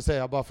kan man väl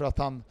säga, bara för att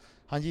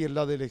han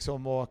gillade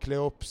liksom att klä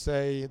upp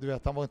sig, du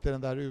vet, han var inte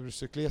den där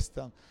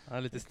urcyklisten.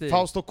 Lite stil.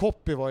 Fausto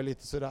Coppi var ju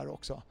lite sådär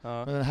också.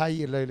 Ja. Men den här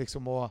gillar ju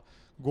liksom att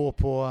gå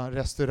på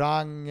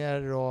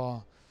restauranger och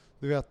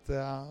du vet,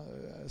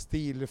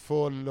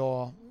 stilfull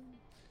och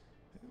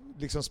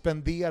liksom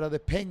spenderade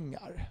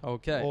pengar.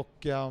 Okej.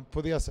 Och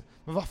på det sättet.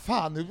 Men vad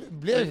fan, nu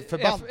blev det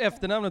förbannat.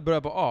 Efternamnet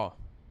börjar på A.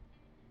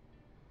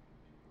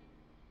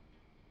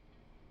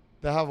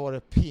 Det här var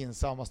det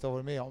pinsammaste jag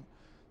varit med om.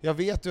 Jag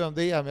vet ju vem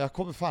det är, men jag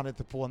kommer fan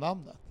inte på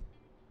namnet.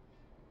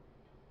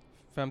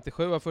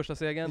 57 var första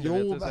segern, jo,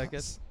 det vet du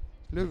säkert.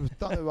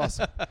 Sluta nu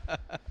alltså.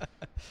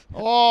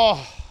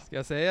 Ska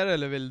jag säga det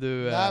eller vill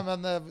du? Nej,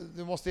 men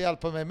du måste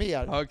hjälpa mig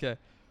mer. Okej.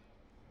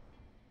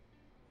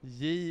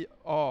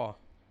 J.A.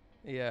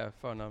 är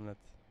förnamnet.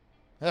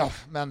 Ja,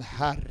 men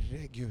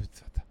herregud.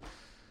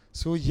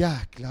 Så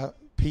jäkla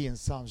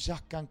pinsam.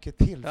 Jack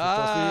Anquetil.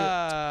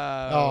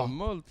 Ja.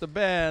 Molto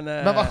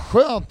bene. Men vad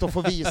skönt att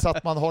få visa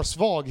att man har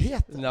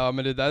svagheter. Ja,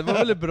 men det där var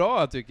väldigt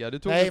bra tycker jag. Du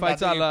tog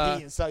faktiskt alla...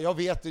 Pinsam. Jag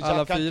vet ju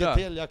Jack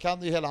Anquetil. Jag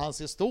kan ju hela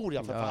hans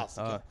historia för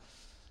fasiken. Ja.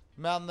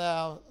 Men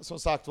som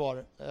sagt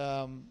var,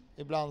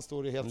 ibland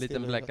står det helt still.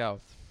 En liten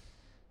blackout.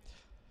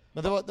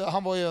 Men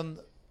han var ju en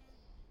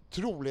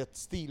otroligt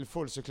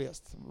stilfull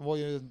cyklist. Var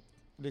ju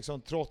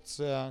liksom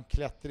trots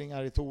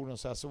klättringar i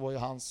touren så var ju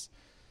hans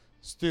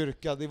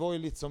styrka, det var ju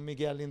lite som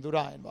Miguel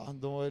Indurain, va?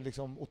 De var ju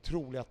liksom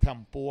otroliga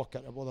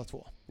tempoåkare båda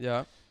två.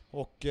 Ja.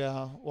 Och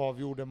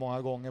avgjorde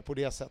många gånger på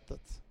det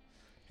sättet.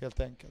 Helt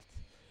enkelt.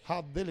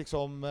 Hade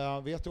liksom,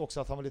 vet ju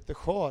också att han var lite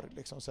skör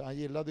liksom, så han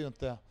gillade ju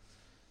inte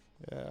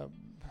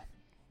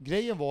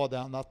grejen var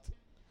den att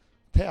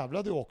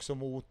tävlade också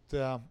mot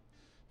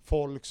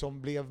folk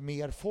som blev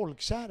mer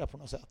folkkära på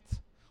något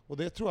sätt. Och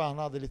det tror jag han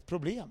hade lite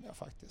problem med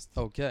faktiskt.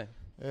 Okej.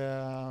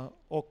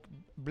 Och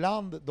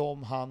bland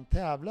de han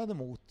tävlade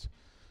mot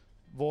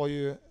var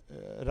ju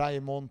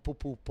Raymond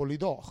Popo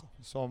Polidor,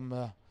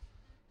 som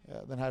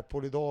den här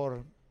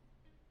Polidor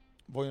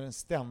var ju den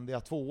ständiga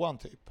tvåan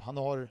typ. Han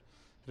har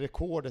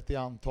rekordet i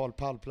antal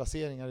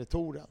pallplaceringar i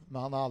touren,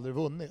 men han har aldrig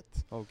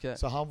vunnit. Okay.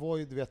 Så han var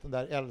ju, du vet, den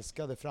där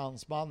älskade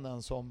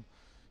fransmannen som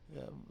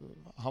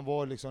han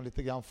var liksom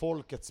lite grann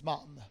folkets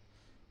man.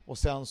 Och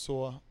sen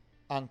så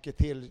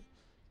Anquetil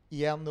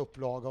i en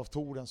upplaga av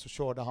touren så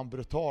körde han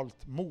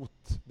brutalt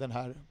mot den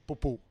här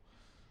Popo.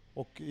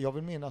 Och jag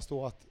vill minnas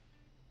då att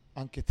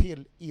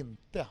Anquetil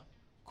inte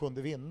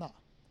kunde vinna.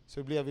 Så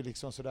det blev ju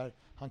liksom sådär,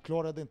 han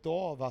klarade inte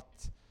av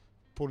att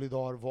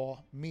Polidor var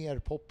mer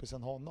poppis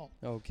än honom.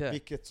 Okay.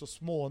 Vilket så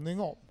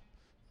småningom,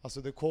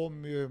 alltså det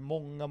kom ju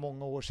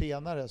många år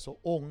senare, så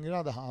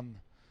ångrade han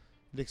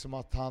liksom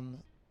att han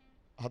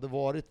hade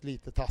varit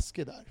lite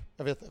taskig där.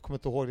 Jag kommer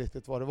inte ihåg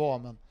riktigt vad det var,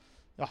 men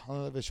ja, han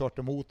hade väl kört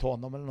emot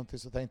honom eller någonting,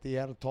 så att han inte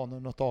hjälpt honom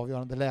i något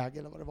avgörande läge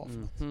eller vad det var för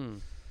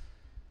något.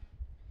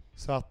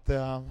 Så att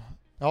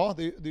ja,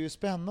 det är ju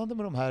spännande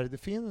med de här. Det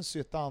finns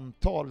ju ett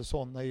antal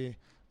sådana i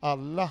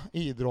alla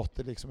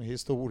idrotter liksom i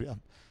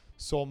historien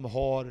som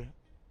har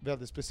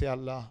väldigt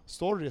speciella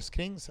stories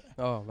kring sig.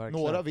 Ja,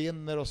 några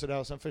vinner och sådär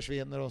och sen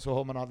försvinner och så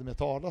har man aldrig mer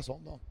talas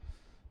om dem.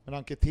 Men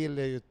Anquetil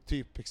är ju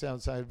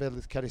typexempel så här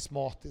väldigt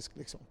karismatisk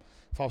liksom.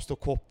 Fausto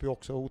Coppi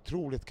också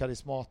otroligt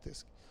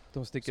karismatisk.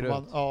 De sticker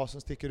ut. Ja,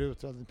 som sticker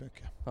ut väldigt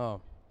mycket. Ja.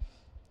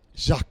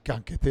 Jack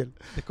Anquetil.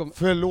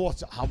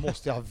 Förlåt, han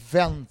måste ha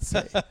vänt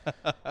sig.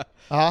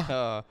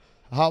 Ja.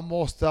 Han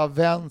måste ha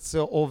vänt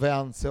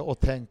sig och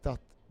tänkt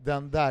att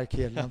den där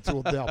killen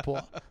trodde jag på.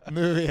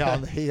 Nu är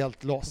han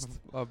helt lost.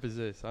 Ja,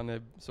 precis. Han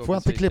är så får jag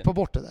inte klippa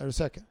bort det där, är du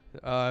säker?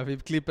 Ja, vi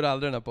klipper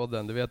aldrig den här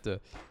podden, det vet du.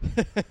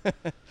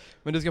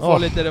 Men du ska få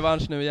lite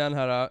revansch nu igen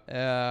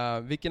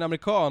här. Vilken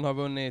amerikan har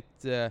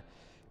vunnit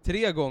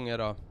 3 gånger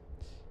då?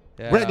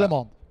 Greg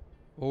LeMond.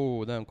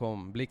 Den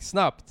kom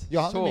blixtsnabbt.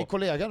 Ja, han är min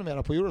kollega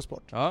numera på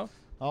Eurosport. Ja,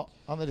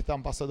 han är lite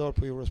ambassadör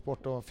på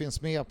Eurosport och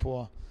finns med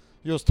på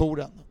just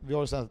touren. Vi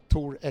har ett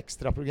Tour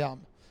extra-program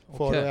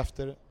före och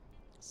efter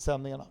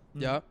sändningarna.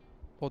 Ja,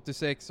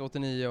 86,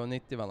 89 och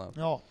 90 vann han.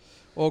 Ja,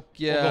 och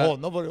med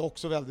honom var det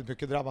också väldigt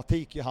mycket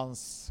dramatik i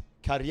hans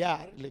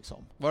karriär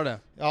liksom. Var det?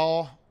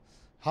 Ja,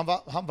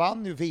 han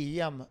vann ju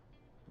VM.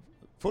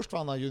 Först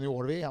vann han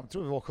junior-VM,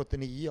 tror vi var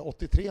 79.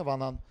 83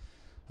 vann han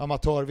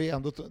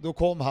amatör-VM. Då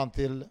kom han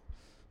till,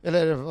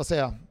 eller vad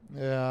säger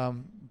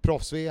jag,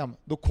 proffs-VM.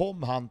 Då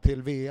kom han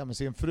till VM med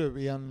sin fru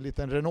i en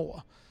liten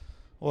Renault.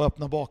 Och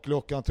öppnade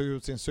bakluckan, tog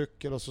ut sin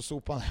cykel och så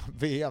sopade han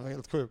VM,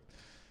 helt sjukt.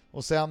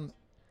 Och sen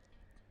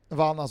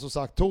vann han som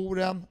sagt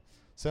touren.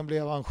 Sen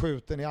blev han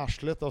skjuten i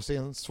arslet av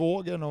sin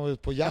svåger när han var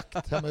ute på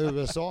jakt hemma i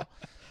USA.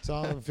 Så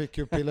han fick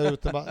ju pilla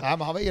ut den. Nej,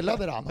 men han var illa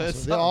där han.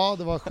 Alltså.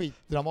 Det var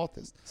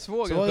skitdramatiskt.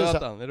 Svåger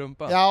sköt han i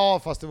rumpan? Ja,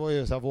 fast det var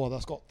ju så här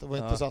vådaskott. Det var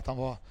inte så att han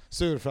var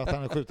sur för att han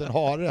hade skjutit en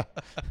hare.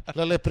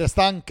 Eller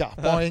prestanka.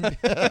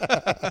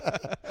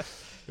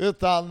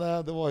 Utan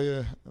det var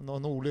ju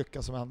någon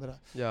olycka som hände där.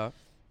 Ja.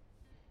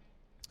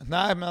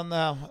 Nej, men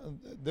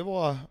det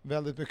var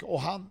väldigt mycket.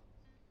 Och han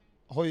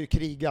har ju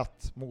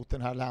krigat mot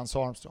den här Lance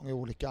Armstrong i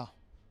olika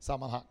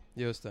sammanhang.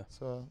 Just det.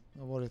 Så det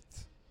har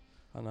varit...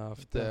 Han har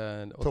haft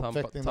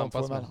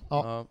tampas med.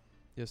 Ja,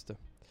 just det.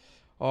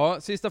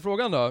 Ja, sista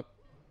frågan då.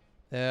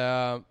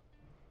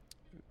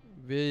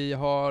 Vi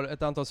har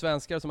ett antal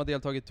svenskar som har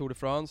deltagit i Tour de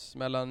France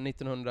mellan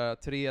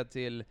 1903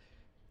 till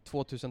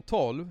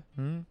 2012.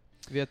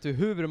 Vet du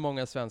hur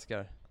många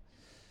svenskar?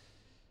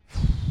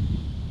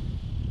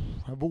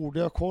 Jag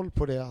borde ha koll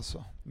på det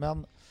alltså.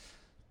 Men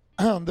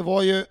det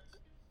var ju...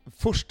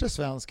 Första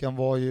svenskan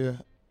var ju...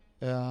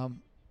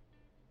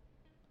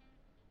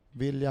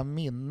 vill jag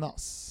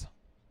minnas...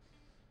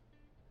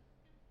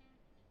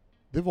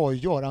 Det var ju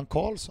Göran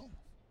Karlsson.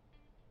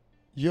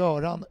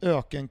 Göran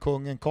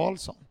Ökenkungen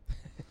Karlsson.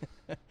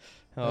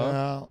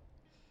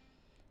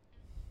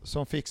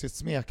 som fick sitt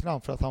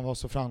smeknamn för att han var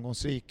så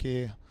framgångsrik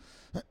i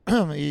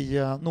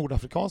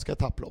nordafrikanska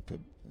etapplopp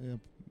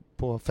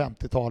på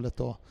 50-talet.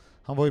 Och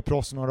han var ju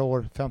proffs några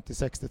år,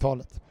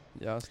 50-60-talet.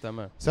 Ja,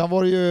 stämmer. Sen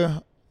var det ju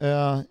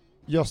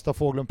Gösta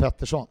Fåglund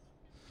Pettersson.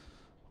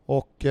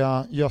 Och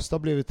Gösta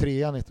blev ju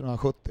 3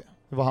 1970.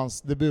 Det var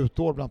hans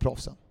debutår bland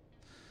proffsen.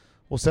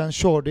 Och sen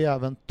körde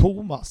även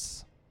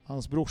Thomas,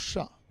 hans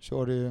brorsa,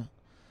 körde ju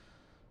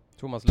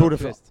Thomas Tour de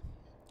Löfqvist.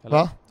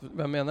 Va?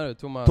 Vem menar du?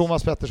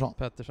 Thomas Pettersson.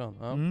 Pettersson,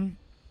 ja.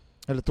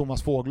 Eller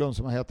Thomas Fåglund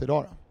som han heter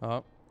idag då.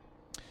 Ja.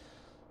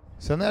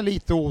 Sen är jag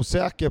lite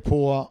osäker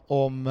på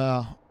om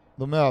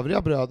de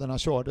övriga bröderna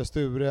körde,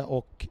 Sture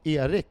och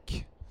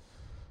Erik.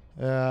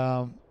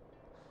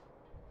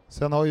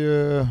 Sen har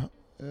ju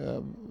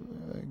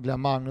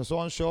Glenn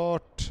Magnusson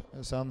kört.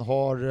 Sen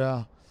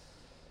har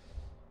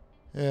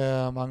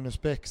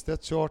Magnus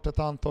Bäckstedt kört ett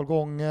antal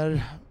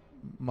gånger.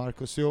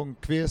 Marcus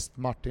Ljungqvist,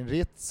 Martin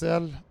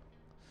Ritzel,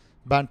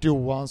 Bernt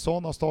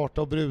Johansson har startat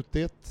och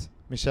brutit.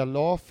 Michel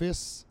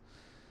Lafis,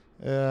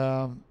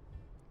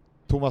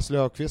 Thomas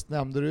Löfqvist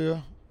nämnde du ju.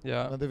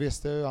 Ja. Men det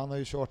visste jag ju, han har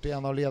ju kört i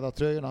en av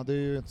ledartröjorna. Det är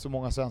ju inte så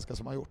många svenskar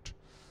som har gjort.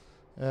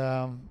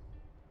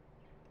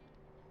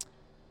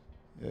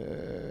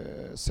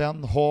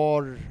 Sen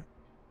har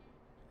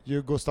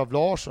ju Gustav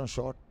Larsson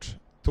kört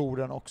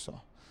touren också.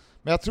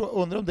 Men jag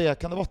undrar om det,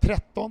 kan det vara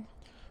 13?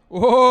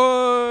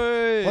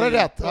 Oj! Var det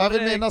rätt? Jag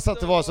vill minnas att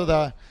det var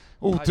sådär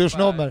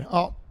otursnummer.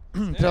 Ja,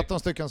 13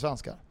 stycken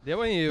svenskar. Det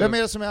var ju... Vem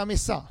är det som jag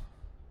missade?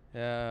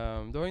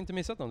 Du har inte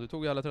missat någon, du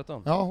tog ju alla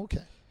 13. Ja,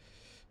 okej.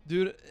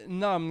 Du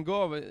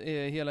namngav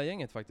hela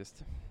gänget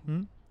faktiskt.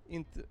 Mm.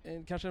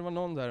 Kanske det var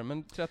någon där,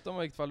 men 13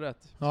 var i vilket fall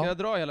rätt. Ska Ja. jag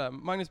dra hela?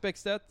 Magnus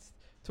Bäckstedt,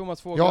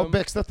 Thomas Fåglund. Ja,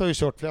 Bäckstedt har ju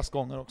kört flest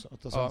gånger också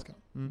utav svenskar.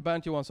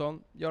 Bernt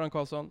Johansson, Göran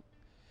Karlsson,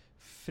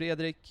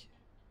 Fredrik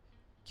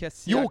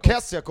Kessiakov. Jo,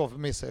 Kessiakov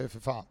missar jag ju för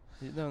fan.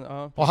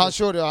 Ja, och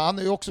han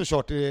har ju också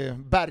kört i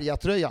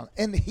Bergatröjan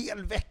en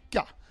hel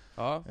vecka.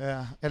 Ja.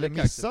 Eller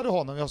missade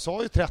honom. Jag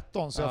sa ju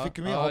 13 så jag fick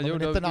ju med honom,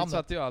 men inte namnet.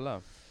 Satt ju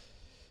alla.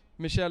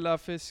 Michel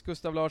Lafis,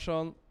 Gustav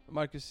Larsson,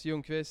 Marcus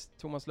Ljungqvist,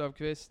 Thomas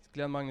Löfqvist,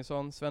 Glenn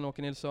Magnusson,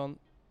 Sven-Åke Nilsson,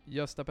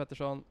 Gösta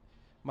Pettersson,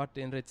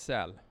 Martin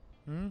Ritzel.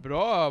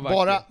 Bra,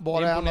 verkligen.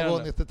 Bara en har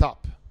vunnit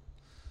etapp.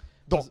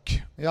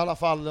 Dock, i alla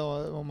fall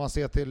om man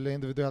ser till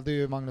individuellt, det är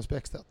ju Magnus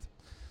Bäckstedt.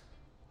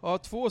 Ja,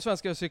 2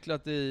 svenskar har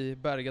cyklat i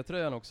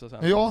Bergatröjan också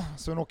sen. Ja,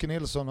 Sven-Åke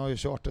Nilsson har ju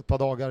kört ett par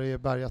dagar i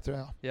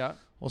Bergatröja. Ja.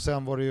 Och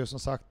sen var det ju som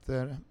sagt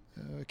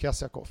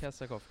Kessiakov.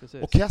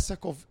 Precis. Och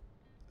Kessiakov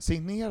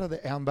signerade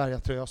en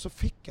Bergatröja, så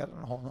fick jag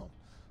den honom.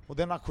 Och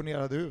den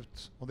auktionerade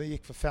ut. Och det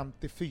gick för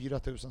 54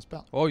 000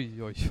 spänn.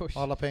 Oj.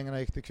 Alla pengarna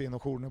gick till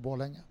kvinnojouren i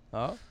Borlänge.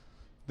 Ja.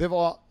 Det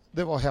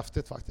var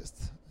häftigt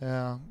faktiskt.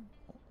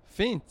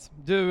 Fint.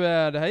 Du,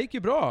 det här gick ju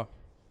bra.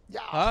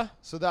 Ja,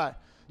 sådär.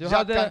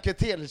 Jack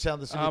Anquetil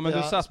kändes ju lite men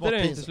du satte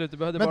den inte till slut. Du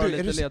behövde bara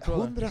lite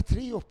ledtrådar.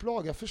 103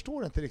 upplag, jag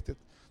förstår inte riktigt.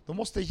 Då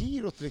måste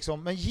Girot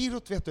liksom, men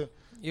Girot vet du,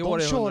 i år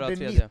de körde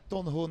 103.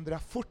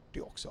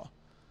 1940 också.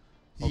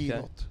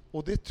 Girot. Okay.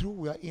 Och det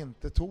tror jag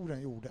inte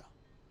touren gjorde.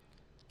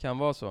 Kan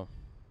vara så.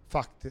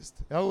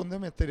 Faktiskt. Jag undrar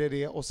om inte det är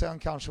det. Och sen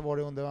kanske var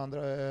det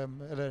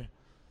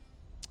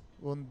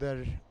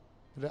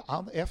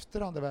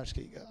efter andra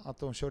världskriget att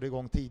de körde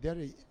igång tidigare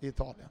i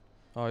Italien.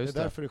 Ja, just det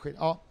är därför det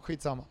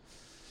skitsamma.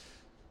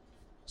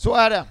 Så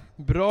är det.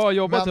 Bra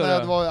jobbat. Men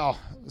det var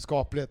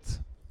skapligt.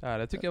 Ja,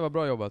 det tycker jag var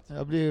bra jobbat.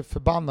 Jag blir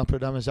förbannad på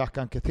det där med Jack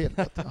Anquetil.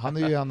 Han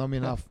är ju en av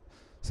mina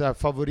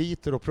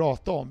favoriter att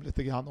prata om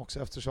lite grann också,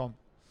 eftersom...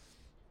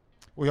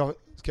 Och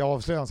ska jag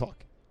avslöja en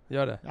sak?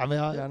 Gör det. Ja, men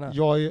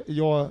jag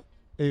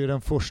är ju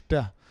den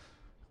första,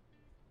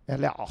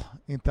 eller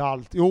inte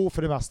allt. Jo,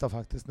 för det mesta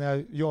faktiskt. När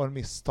jag gör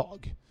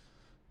misstag,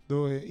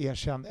 då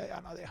erkänner jag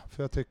gärna det.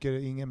 För jag tycker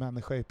ingen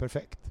människa är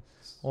perfekt.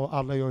 Och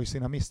alla gör ju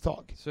sina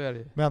misstag. Så är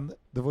det. Men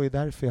det var ju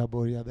därför jag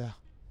började,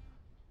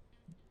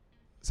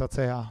 så att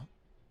säga,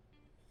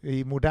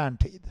 i modern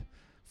tid.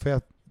 För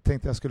jag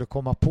tänkte jag skulle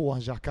komma på en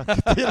Jack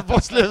Anquetil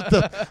på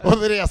slutet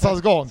under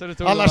resans gång.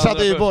 Annars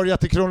hade jag ju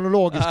börjat i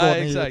kronologisk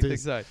ordning givetvis.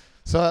 Exakt.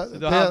 Så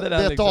det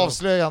är ett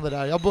avslöjande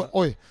där.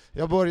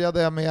 Jag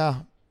började med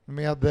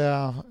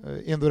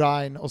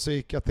Indurain och så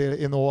gick jag till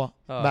Inno,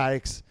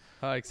 Merckx.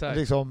 Ja, exakt.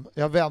 Liksom,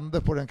 jag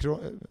vände på den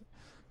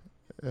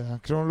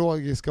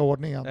kronologiska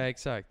ordningen. Ja,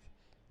 exakt.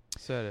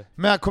 Så är det.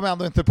 Men jag kom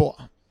ändå inte på.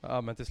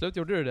 Ja, men till slut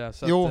gjorde du det.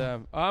 Så jo,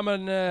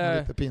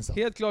 lite pinsamt.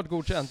 Helt klart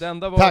godkänt. Det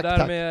enda var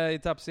tack. Med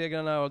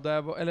etappsegrarna och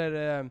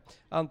där,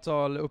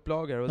 antal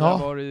upplagor. Och där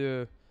var det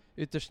ju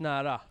ytterst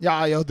nära.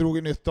 Ja, jag drog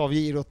ju nytta av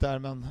girot där,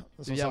 men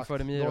som sagt, då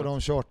har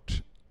de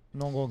kört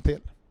någon gång till.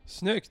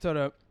 Snyggt,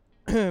 hörru.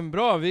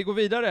 Bra, vi går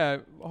vidare.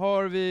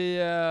 Har vi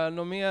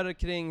något mer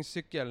kring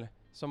cykel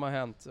som har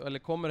hänt, eller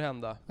kommer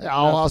hända?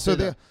 Ja, alltså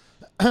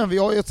vi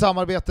har ju ett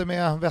samarbete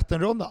med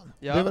Vätternrundan.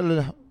 Ja. Det är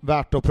väl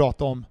värt att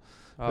prata om.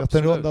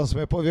 Vätternrundan som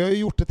är på. Vi har ju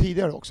gjort det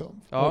tidigare också.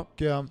 Ja.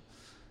 Och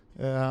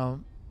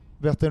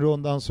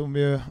Vätternrundan som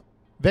ju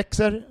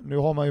växer. Nu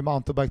har man ju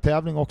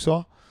mountainbike-tävling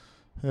också.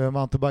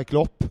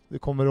 Mountainbike-lopp. Det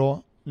kommer att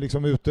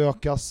liksom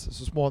utökas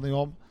så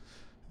småningom.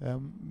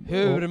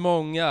 Hur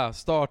många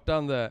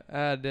startande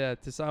är det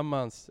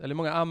tillsammans, eller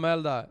många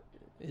anmälda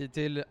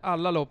till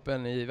alla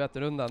loppen i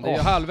Vätternrundan? Det är ju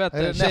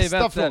halvvätten,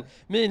 Tjejvättern,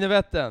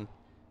 Minivättern.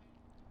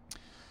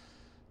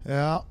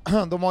 Ja,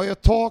 de har ju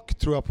ett tak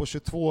tror jag på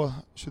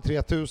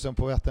 22-23 000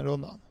 på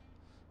Vätternrundan.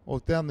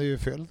 Och den är ju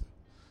fylld.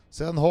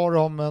 Sen har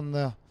de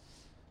en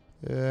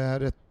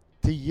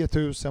 10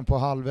 000 på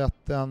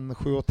halvvätten,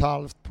 7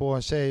 500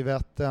 på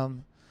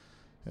Tjejvättern.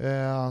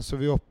 Så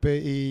vi är uppe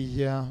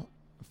i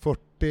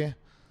 40.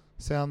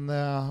 Sen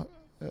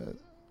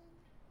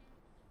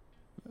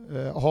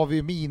har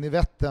vi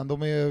Minivättern,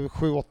 de är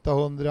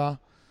 700-800.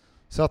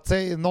 Så att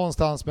säga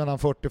någonstans mellan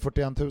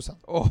 40-41 000.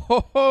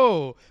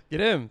 Ohoho!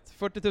 Grymt!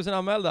 40 000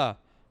 anmälda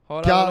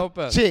har alla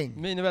loppen.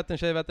 Minivättern,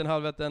 Tjejvättern,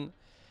 halvvättern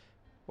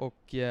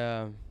och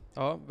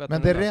ja,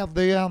 men det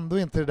räddar ju ändå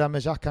inte det där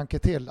med Jack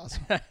Anquetil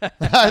alltså.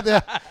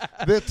 Nej,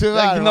 det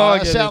tyvärr.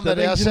 Jag känner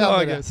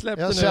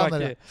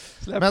det.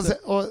 Men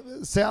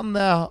sen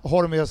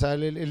har de ju så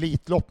här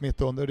elitlopp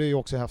mitt under, det är ju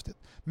också häftigt.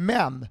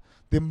 Men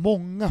det är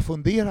många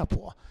funderar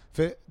på,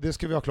 för det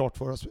ska vi ha klart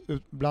för oss,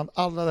 bland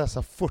alla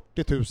dessa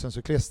 40 000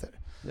 cyklister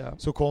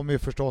så kommer ju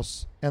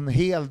förstås en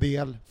hel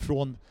del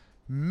från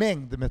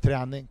mängd med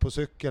träning på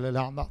cykel eller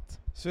annat.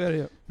 Så är det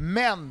ju.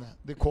 Men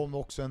det kommer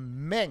också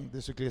en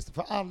mängd cyklister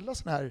för alla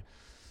såna här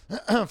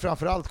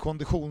framförallt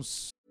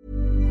konditions.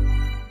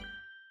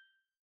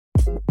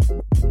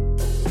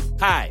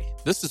 Hi,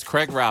 this is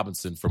Craig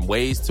Robinson from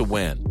Ways to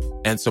Win,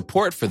 and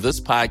support for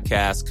this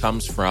podcast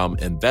comes from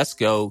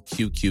Invesco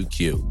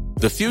QQQ.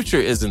 The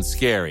future isn't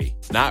scary.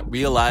 Not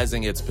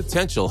realizing its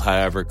potential,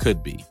 however,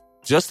 could be.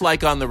 Just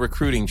like on the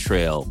recruiting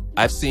trail,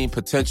 I've seen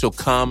potential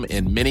come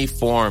in many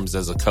forms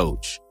as a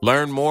coach.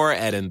 Learn more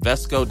at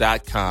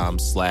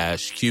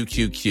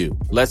Invesco.com/QQQ.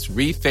 Let's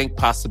rethink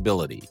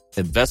possibility.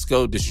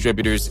 Invesco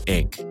Distributors,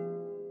 Inc.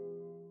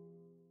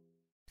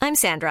 I'm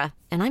Sandra,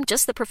 and I'm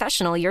just the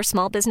professional your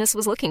small business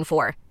was looking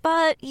for.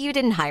 But you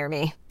didn't hire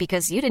me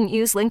because you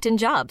didn't use LinkedIn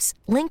Jobs.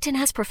 LinkedIn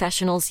has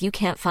professionals you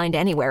can't find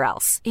anywhere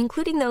else,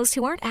 including those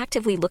who aren't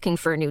actively looking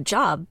for a new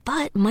job,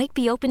 but might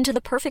be open to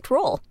the perfect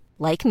role,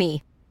 like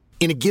me.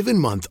 In a given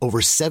month, over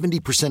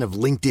 70% of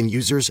LinkedIn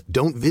users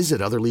don't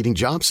visit other leading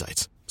job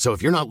sites. So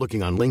if you're not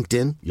looking on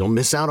LinkedIn, you'll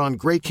miss out on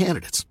great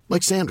candidates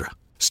like Sandra.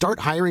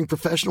 Start hiring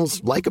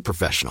professionals like a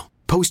professional.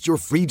 Post your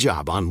free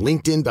job on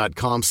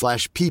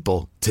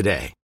linkedin.com/people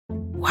today.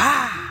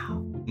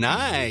 Wow.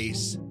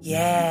 Nice.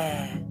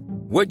 Yeah.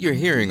 What you're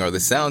hearing are the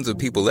sounds of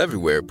people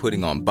everywhere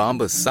putting on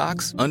Bombas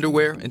socks,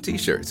 underwear, and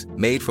T-shirts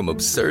made from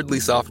absurdly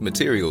soft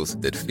materials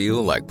that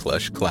feel like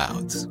plush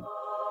clouds.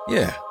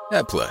 Yeah,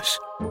 that plush.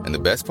 And the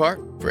best part?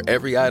 For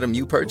every item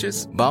you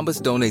purchase,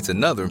 Bombas donates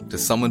another to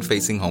someone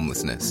facing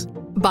homelessness.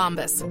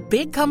 Bombas.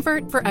 Big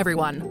comfort for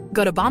everyone.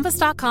 Go to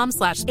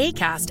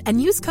bombas.com/ACAST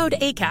and use code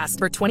ACAST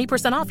for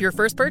 20% off your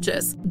first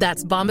purchase.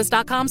 That's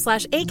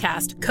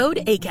bombas.com/ACAST.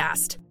 Code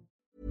ACAST.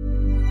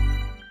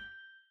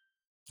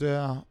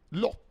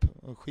 Lopp,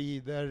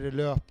 skidor,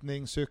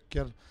 löpning,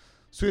 cykel,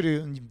 så är det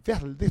ju en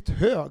väldigt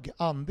hög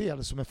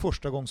andel som är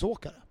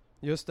förstagångsåkare.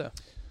 Just det.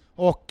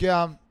 Och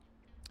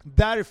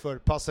därför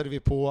passade vi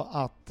på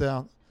att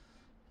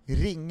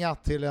ringa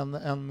till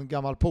en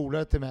gammal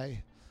polare till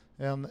mig.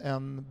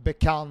 En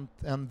bekant,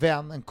 en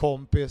vän, en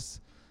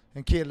kompis.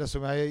 En kille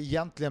som jag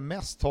egentligen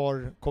mest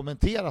har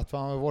kommenterat, för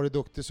han har varit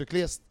duktig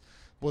cyklist.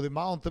 Både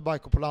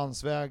mountainbike och på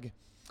landsväg.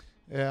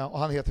 Och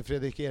han heter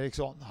Fredrik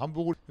Eriksson. Han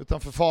bor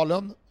utanför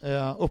Falun,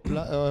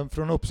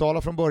 från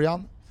Uppsala från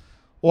början.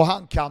 Och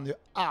han kan ju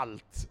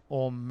allt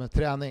om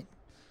träning.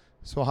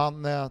 Så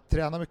han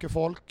tränar mycket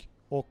folk.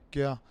 Och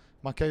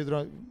man kan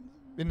ju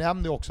vi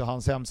nämnde också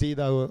hans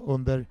hemsida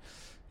under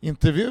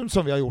intervjun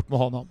som vi har gjort med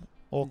honom.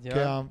 Och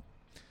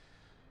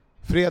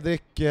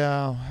Fredrik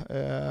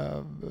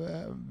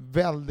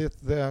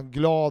väldigt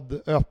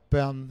glad,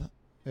 öppen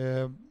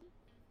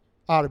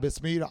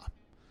arbetsmyra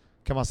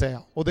kan man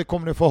säga. Och det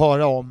kommer ni få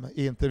höra om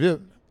i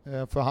intervjun.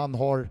 För han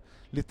har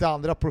lite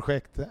andra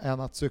projekt än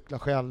att cykla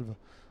själv.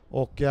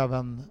 Och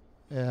även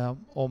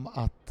om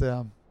att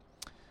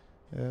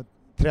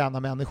träna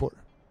människor.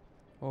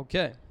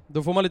 Okej.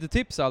 Då får man lite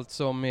tips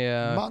alltså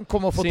med man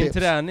kommer att få sin tips.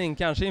 Träning,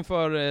 kanske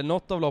inför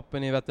något av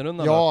loppen i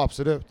Vätternrundan. Ja, då?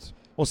 Absolut.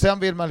 Och sen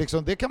vill man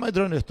liksom, det kan man ju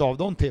dra nytta av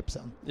de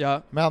tipsen.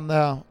 Ja. Men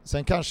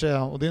sen kanske,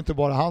 och det är inte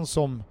bara han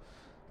som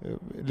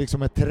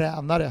liksom är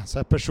tränare, så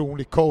här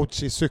personlig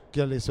coach i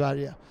cykel i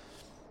Sverige.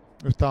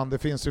 Utan det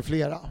finns ju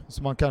flera.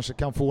 Så man kanske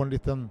kan få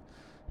en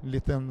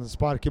liten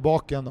spark i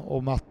baken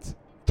om att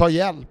ta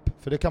hjälp,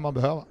 för det kan man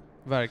behöva.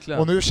 Verkligen.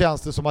 Och nu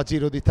känns det som att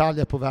Giro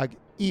d'Italia är på väg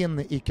in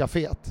i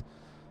kaféet.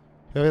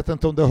 Jag vet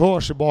inte om det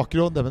hörs i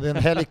bakgrunden, men det är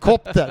en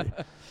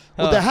helikopter.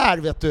 Och det här,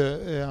 vet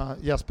du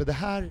Jesper, det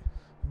här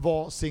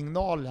var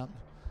signalen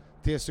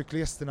till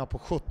cyklisterna på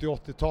 70-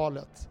 och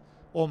 80-talet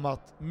om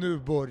att nu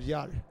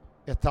börjar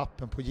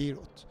etappen på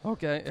girot.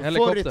 Okej,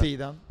 förr i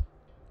tiden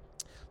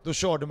då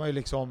körde man ju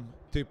liksom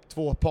typ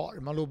 2 par.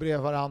 Man låg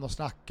bredvid varandra och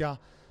snacka,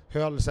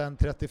 höll sen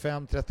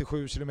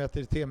 35-37 km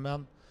i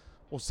timmen.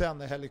 Och sen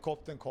när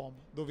helikoptern kom,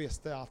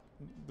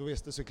 då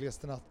visste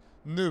cyklisterna att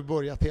nu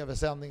börjar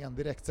tv-sändningen,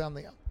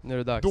 direktsändningen. Nu är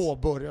det dags. Då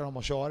börjar de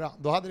att köra.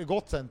 Då hade det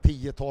gått sen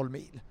 10-12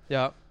 mil.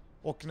 Ja.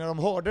 Och när de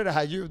hörde det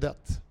här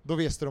ljudet, då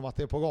visste de att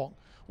det är på gång.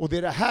 Och det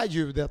är det här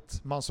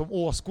ljudet man som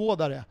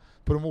åskådare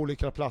på de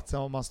olika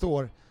platserna man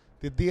står,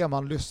 det är det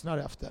man lyssnar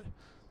efter.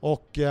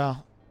 Och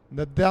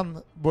när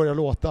den börjar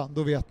låta,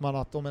 då vet man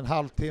att om en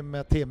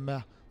halvtimme,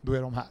 timme, då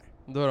är de här.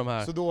 Då är de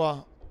här. Så då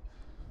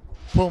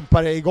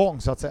pumpar det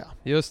igång så att säga.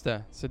 Just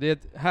det. Så det är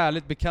ett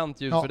härligt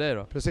bekant ljud för dig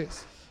då.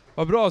 Precis.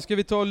 Vad bra, ska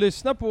vi ta och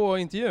lyssna på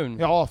intervjun?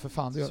 Ja, för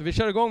fan. Så vi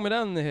kör igång med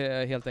den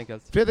helt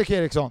enkelt. Fredrik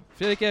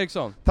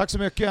Eriksson. Tack så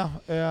mycket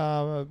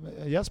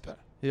Jesper.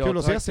 Ja, kul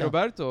att ses igen.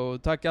 Roberto,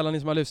 och tack alla ni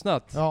som har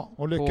lyssnat. Ja,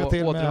 och lycka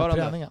till med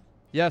träningen.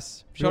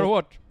 Yes, kör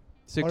hårt.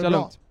 Cykla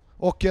lugnt.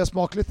 Och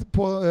smakligt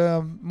på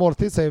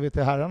måltid säger vi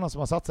till herrarna som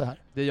har satt sig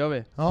här. Det gör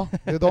vi. Ja,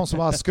 det är de som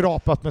har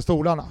skrapat med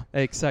stolarna.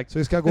 Exakt. Så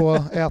vi ska gå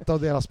och äta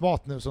av deras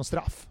mat nu som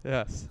straff.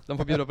 Yes, de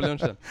får bjuda på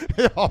lunchen.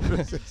 Ja,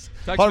 precis.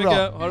 Tack så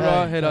mycket, ha det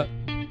bra, hej då.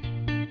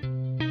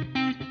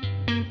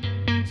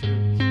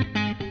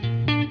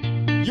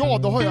 Ja,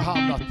 då har jag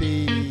hamnat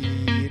i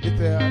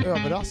lite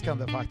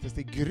överraskande faktiskt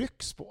i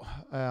Grycksbo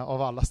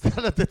av alla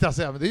ställen,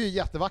 men det är ju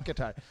jättevackert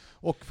här.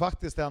 Och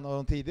faktiskt en av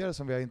de tidigare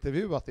som vi har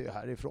intervjuat är ju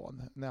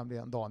härifrån,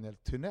 nämligen Daniel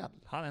Thunell.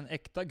 Han är en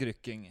äkta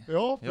grycking.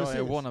 Ja, precis.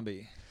 Jag är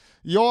wannabe.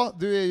 Ja,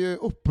 du är ju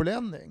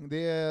upplänning.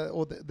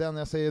 Och den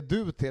jag säger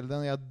du till,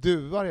 den jag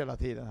duar hela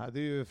tiden här, det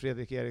är ju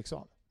Fredrik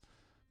Eriksson.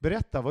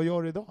 Berätta, vad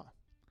gör du idag?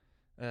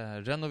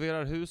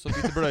 Renoverar hus och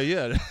byter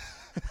blöjor.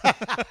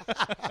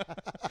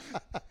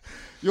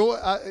 Jo,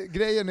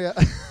 grejen är,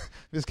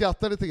 vi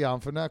skrattar lite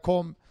grann, för när jag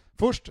kom,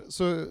 först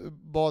så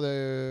bad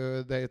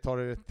jag dig ta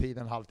dig tid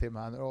en halvtimme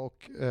här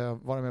och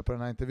vara med på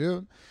den här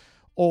intervjun.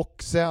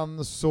 Och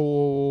sen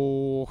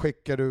så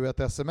skickade du ett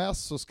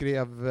sms och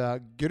skrev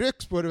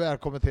Grycksbo är du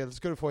välkommen till, så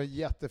ska du få en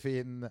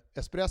jättefin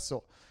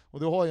espresso. Och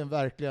du har ju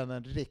verkligen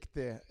en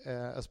riktig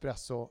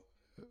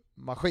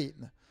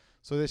espresso-maskin.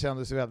 Så det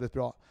kändes ju väldigt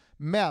bra.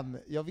 Men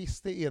jag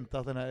visste inte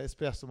att den här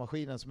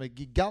espressomaskinen som är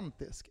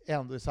gigantisk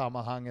ändå i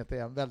sammanhanget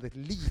är en väldigt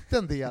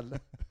liten del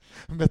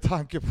med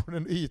tanke på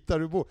den yta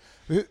du bor.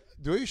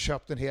 Du har ju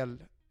köpt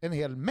en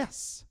hel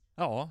mäss.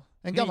 Ja,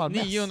 en gammal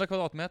 900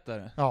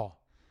 kvadratmeter. Ja.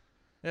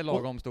 Det är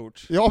lagom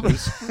stort. Ja,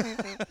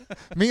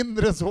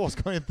 mindre än så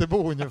ska man inte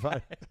bo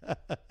ungefär.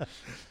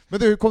 Men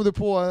du, hur kom du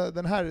på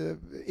den här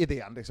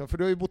idén liksom? För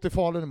du har ju bott i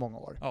Falun i många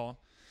år. Ja.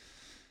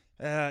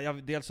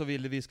 Dels så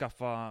ville vi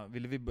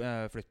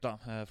flytta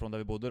från där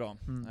vi bodde då.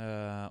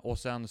 Och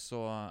sen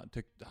så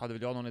hade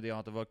väl jag någon idé om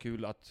att det var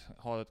kul att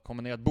ha ett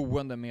kombinerat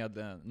boende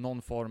med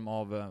någon form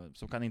av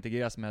som kan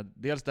integreras med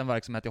dels den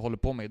verksamhet jag håller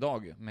på med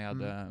idag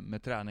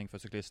med träning för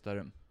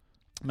cyklister,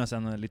 men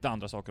sen lite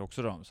andra saker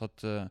också då. Så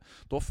att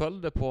då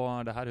föll det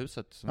på det här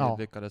huset som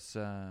vi lyckades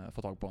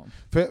få tag på.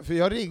 För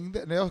jag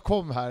ringde när jag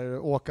kom här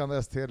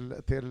åkandes till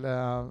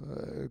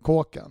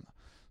kåken,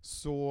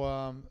 så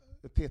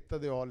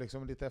tittade jag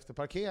liksom lite efter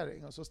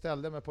parkering och så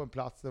ställde jag mig på en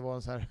plats, det var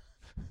en så här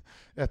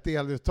ett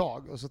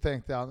eluttag, och så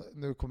tänkte jag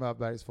nu kommer jag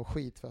bergs få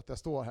skit för att jag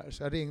står här.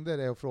 Så jag ringde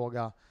dig och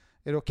frågade,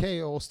 är det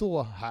okej att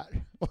stå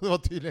här? Och det var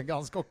tydligen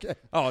ganska okej.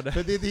 Ja,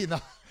 för det är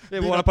det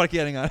är våra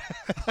parkeringar.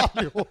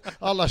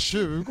 alla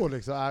 20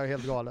 liksom, är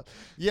helt galet.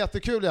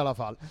 Jättekul i alla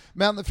fall.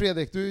 Men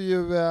Fredrik, du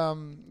är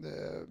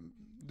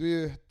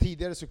ju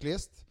tidigare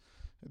cyklist.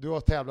 Du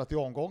har tävlat i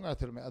omgångar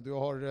till och med. Du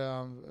har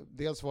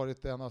dels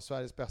varit en av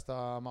Sveriges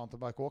bästa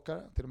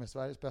mountainbikeåkare, till och med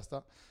Sveriges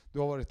bästa. Du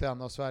har varit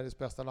en av Sveriges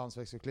bästa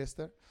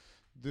landsvägscyklister.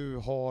 Du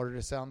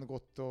har sen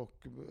gått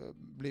och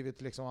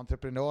blivit liksom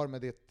entreprenör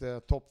med ditt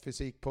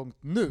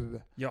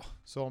toppfysik.nu,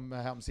 som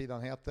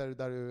hemsidan heter,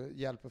 där du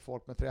hjälper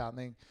folk med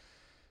träning.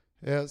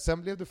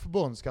 Sen blev du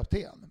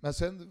förbundskapten, men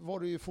sen var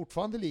du ju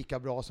fortfarande lika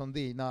bra som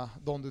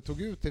de du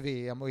tog ut till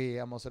VM och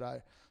EM och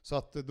sådär. Så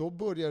att då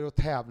börjar du att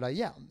tävla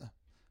igen.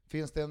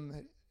 Finns det en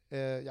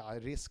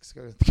risk ska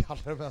jag inte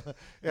kalla det,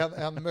 men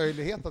en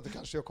möjlighet att du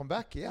kanske gör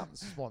comeback igen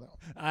så småningom?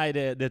 Nej,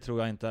 det tror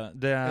jag inte.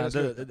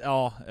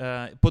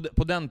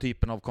 På den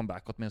typen av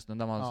comeback åtminstone,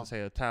 där man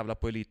säger tävla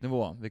på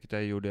elitnivå, vilket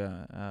jag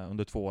gjorde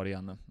under 2 år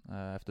igen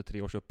efter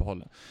 3 års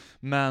uppehåll.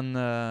 Men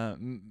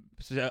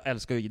så jag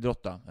älskar ju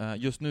idrotta.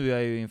 Just nu är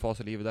jag ju i en fas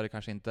i livet där det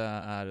kanske inte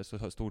är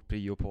så stort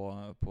prio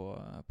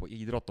på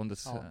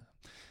idrottandes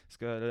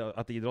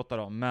att idrotta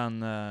då.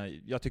 Men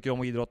jag tycker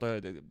om att idrotta.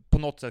 På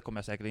något sätt kommer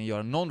jag säkert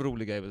göra någon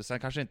rolig grej. Sen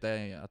kanske inte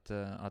är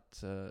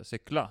att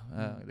cykla.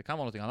 Det kan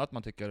vara något annat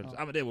man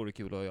tycker men det vore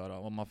kul att göra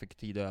om man fick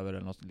tid över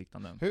eller något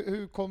liknande.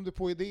 Hur kom du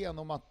på idén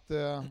om att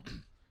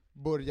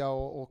börja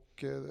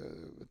och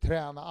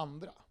träna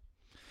andra?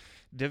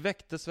 Det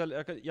väcktes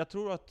väl, jag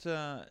tror att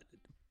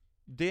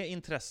det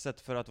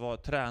intresset för att vara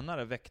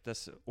tränare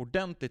väcktes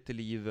ordentligt till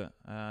liv.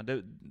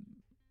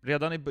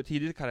 Redan i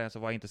tidigt karriär så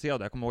var jag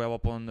intresserad. Jag kommer ihåg jag var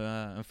på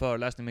en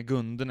föreläsning med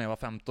Gunde när jag var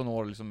 15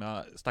 år.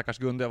 Liksom stackars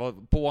Gunde, jag var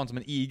på honom som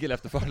en igel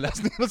efter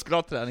föreläsningen och skulle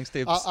ha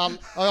träningstips.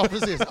 Ja,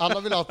 precis. Alla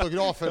vill ha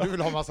autografer, du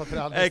vill ha massa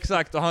träningstips.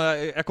 Exakt, och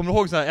jag kommer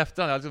ihåg så här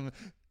efterhand, jag liksom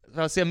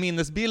jag ser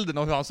minnesbilden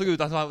av hur han såg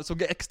ut. Han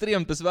såg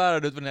extremt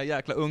besvärad ut för den här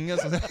jäkla ungen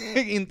som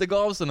inte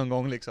gav sig någon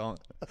gång liksom.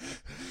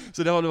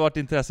 Så det har varit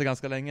intresse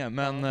ganska länge.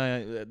 Men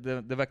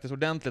det väcktes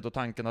ordentligt, och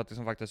tanken att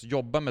liksom faktiskt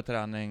jobba med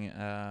träning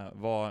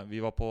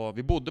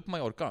vi bodde på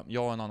Mallorca,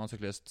 jag och en annan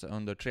cyklist,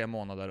 under 3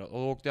 månader. Och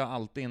då åkte jag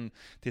alltid in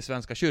till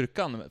Svenska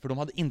kyrkan, för de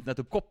hade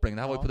internetuppkoppling.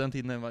 Det här var ju på den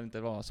tiden det inte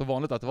var så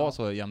vanligt att det var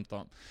så jämnt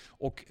då.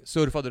 Och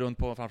surfade runt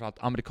på framförallt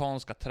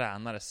amerikanska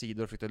tränares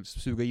sidor och försökte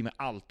suga i mig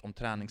allt om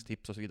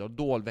träningstips och så vidare. Och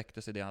då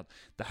väcktes idén att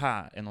det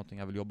här är någonting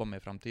jag vill jobba med i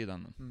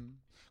framtiden.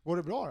 Går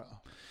det bra då?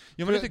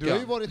 Ja, men det tycker du har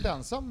ju varit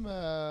ensam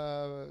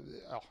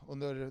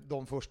under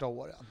de första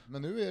åren.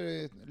 Men nu är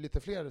det lite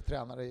fler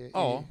tränare i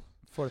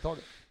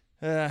företaget.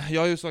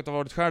 Jag har ju sagt att jag har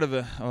varit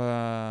själv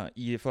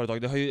i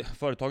företaget.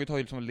 Företaget har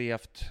ju liksom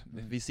levt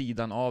vid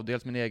sidan av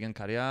dels min egen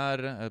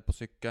karriär på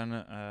cykeln,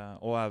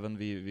 och även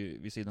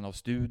vid sidan av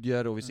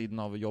studier och vid sidan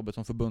av jobbet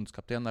som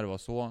förbundskapten när det var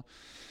så.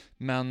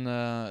 Men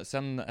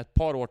sen ett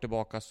par år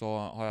tillbaka så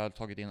har jag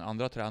tagit in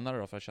andra tränare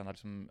då, för att känna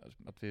liksom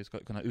att vi ska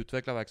kunna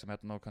utveckla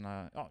verksamheten och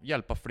kunna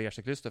hjälpa fler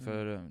cyklister,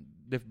 för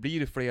det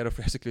blir fler och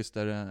fler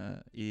cyklister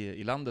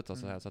i landet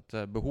så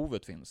att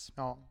behovet finns.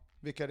 Ja.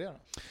 Vilka är det då?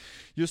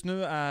 Just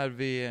nu är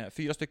vi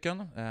 4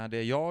 stycken. Det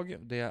är jag,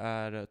 det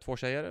är 2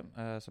 tjejer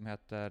som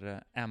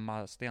heter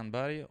Emma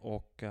Stenberg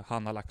och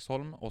Hanna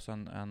Laxholm, och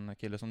sen en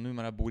kille som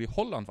numera bor i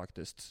Holland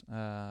faktiskt,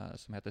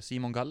 som heter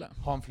Simon Galle.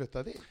 Har han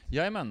flyttat dit?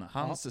 Jajamän,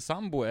 hans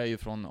sambo är ju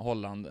från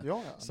Holland.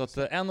 Ja, så att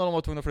en av dem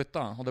var tvungen att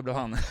flytta, och det blev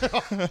han.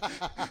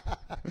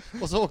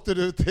 Och så åkte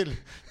du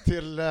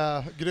till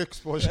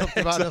Grycksbo och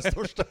köpte världens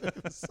största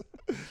hus.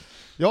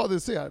 Ja, du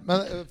ser.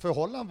 Men för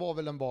Holland var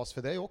väl en bas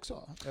för dig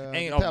också?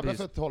 Tävla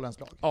för ett holländskt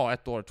lag? Ja,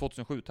 ett år.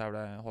 2007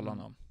 tävlade jag i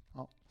Holland.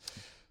 Ja.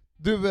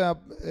 Du,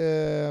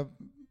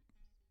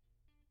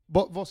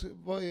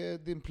 vad är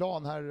din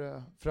plan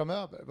här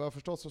framöver? Vad jag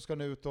förstått så ska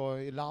ni ut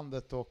i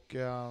landet och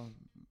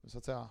så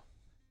att säga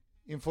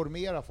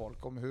informera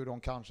folk om hur de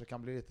kanske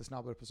kan bli lite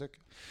snabbare på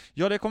cykeln.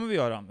 Ja, det kommer vi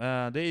göra.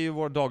 Det är ju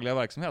vår dagliga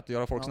verksamhet att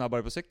göra folk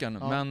snabbare på cykeln.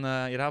 Ja.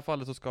 Men i det här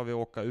fallet så ska vi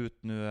åka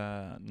ut nu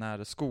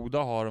när Skoda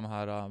har de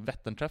här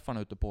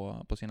Vättern-träffarna ute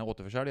på sina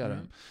återförsäljare.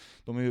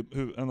 De är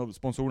ju en av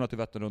sponsorerna till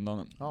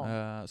Vätternrundan.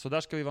 Ja. Så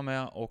där ska vi vara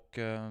med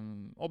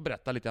och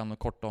berätta lite grann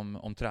kort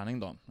om träning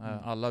då.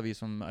 Alla vi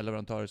som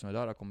leverantörer som är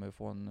där kommer ju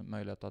få en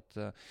möjlighet att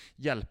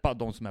hjälpa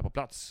de som är på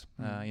plats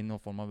i någon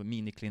form av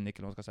miniklinik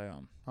eller vad man ska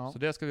säga. Ja. Så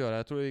det ska vi göra.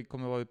 Jag tror vi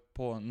kommer vara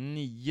på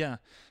 9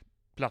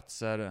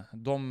 platser.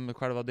 De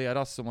själva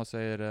deras, som man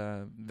säger,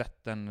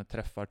 Vättern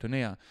träffar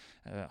turné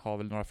har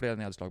väl några fler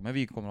nedslag, men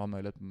vi kommer ha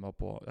möjlighet att vara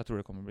på, jag tror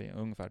det kommer bli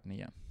ungefär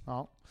 9.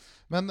 Ja.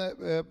 Men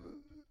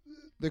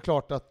det är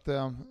klart att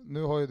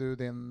nu har ju du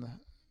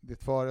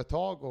ditt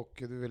företag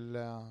och du vill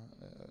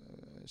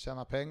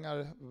tjäna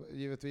pengar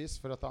givetvis,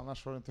 för att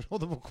annars har du inte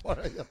råd att bo kvar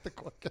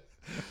jättekorkat.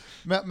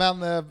 Men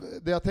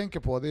det jag tänker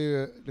på, det är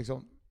ju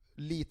liksom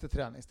lite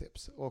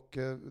träningstips, och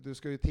du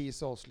ska ju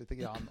tisa oss lite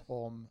grann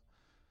om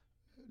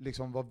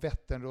liksom vad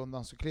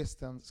Vätternrundan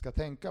cyklisten ska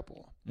tänka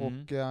på.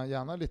 Och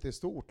gärna lite i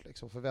stort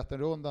liksom, för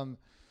Vätternrundan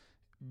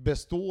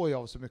består ju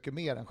av så mycket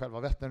mer än själva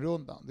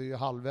Vätternrundan. Det är ju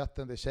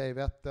halvvätten, det är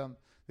tjejvätten,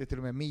 det är till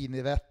och med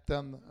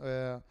minivätten.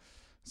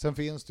 Sen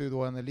finns det ju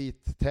då en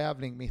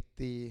elittävling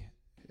mitt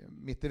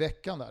i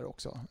veckan där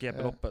också.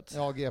 GP-loppet.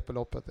 Ja,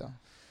 GP-loppet, ja.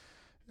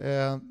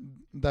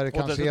 Där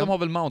det och dessutom har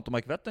väl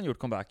mountainbike-vätten gjort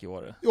comeback i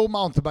år? Jo,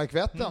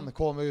 mountainbike-vätten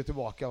kommer ju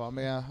tillbaka, va,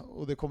 med,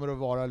 och det kommer att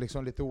vara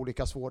liksom lite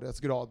olika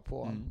svårighetsgrad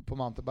på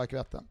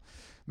mountainbike-vätten.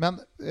 Men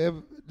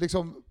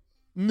liksom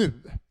nu,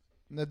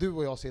 när du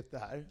och jag sitter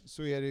här,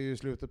 så är det ju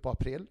slutet på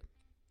april.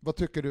 Vad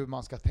tycker du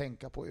man ska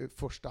tänka på i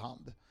första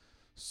hand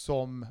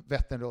som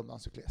Vätternrundan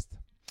cyklist?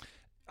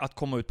 Att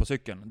komma ut på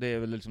cykeln, det är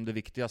väl liksom det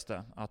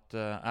viktigaste. Att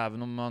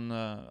även om man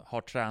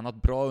har tränat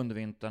bra under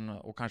vintern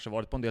och kanske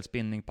varit på en del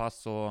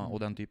spinningpass och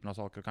den typen av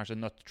saker, kanske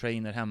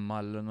nöttrainer hemma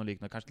eller något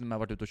liknande, kanske till och med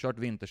varit ute och kört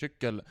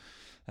vintercykel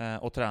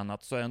och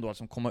tränat, så är det ändå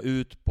liksom komma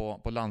ut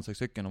på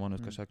landsvägscykeln, om man nu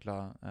ska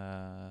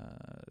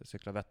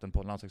cykla Vättern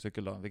på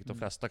landsvägscykel då, vilket de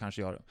flesta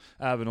kanske gör.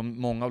 Även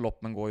om många av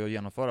loppen går ju att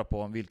genomföra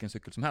på vilken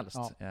cykel som helst.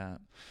 Ja.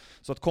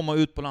 Så att komma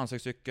ut på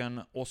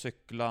landsvägscykeln och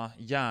cykla,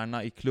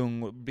 gärna i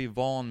klung, och bli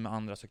van med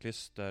andra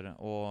cyklister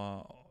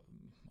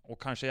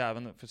och kanske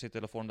även för sitt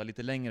få de där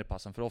lite längre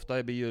passen, för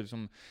ofta blir ju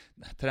liksom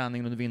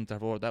träningen under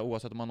vinterhalvåret, där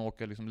oavsett om man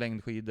åker liksom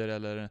längdskidor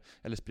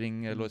eller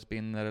springer eller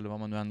spinner eller vad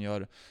man nu än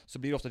gör, så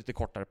blir det ofta lite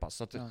kortare pass.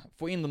 Så att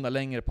få in de där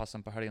längre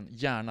passen på helgen,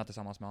 gärna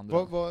tillsammans med andra.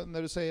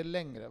 När du säger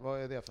längre,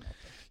 vad är det för något?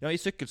 Ja, i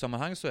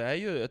cykelsammanhang så är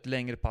ju ett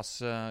längre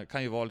pass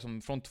kan ju vara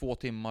liksom från 2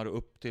 timmar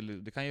upp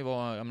till, det kan ju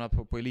vara, jag menar,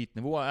 på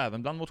elitnivå,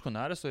 även bland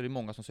motionärer så är det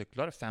många som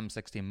cyklar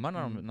 5-6 timmar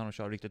när de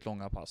kör riktigt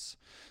långa pass.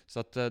 Så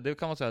att det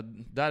kan man säga,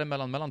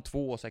 däremellan mellan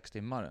 2 och 6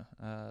 timmar.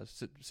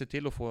 Se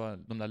till att få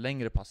de där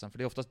längre passen, för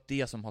det är oftast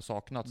det som har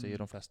saknats i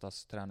de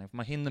flestas träning. För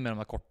man hinner med de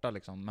där korta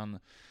liksom, men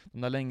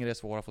de där längre är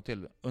svåra att få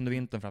till under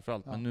vintern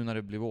framförallt, men nu när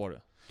det blir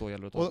vår, då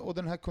gäller det att och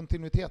den här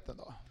kontinuiteten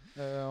då,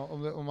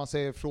 om man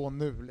säger från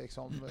nu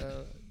liksom,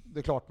 det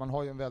är klart man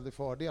har ju en väldig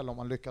fördel om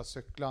man lyckas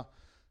cykla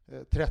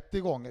 30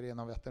 gånger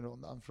inom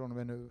Vätternrundan från och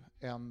med nu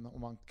än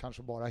om man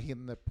kanske bara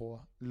hinner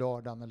på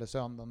lördagen eller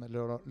söndagen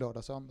eller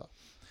lördag-söndag.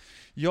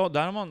 Ja,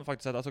 där har man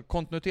faktiskt sett, alltså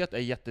kontinuitet är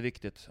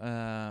jätteviktigt.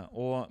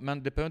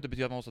 Men det behöver inte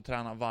betyda att man måste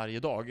träna varje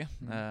dag.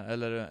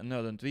 Eller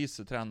nödvändigtvis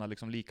träna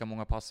liksom lika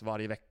många pass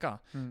varje vecka.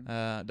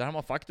 Där har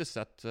man faktiskt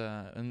sett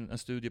en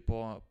studie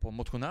på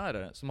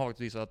motionärer som har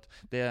faktiskt visat att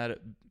det är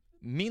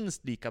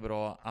minst lika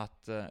bra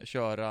att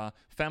köra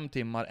 5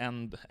 timmar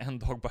en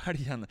dag på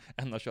helgen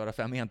än att köra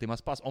 5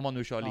 1-timmarspass. Om man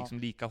nu kör liksom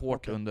lika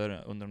hårt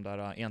under de där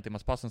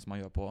 1-timmarspassen som man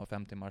gör på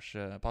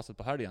 5-timmarspasset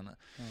på helgen.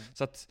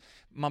 Så att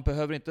man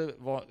behöver inte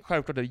vara...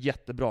 Självklart är det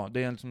jättebra.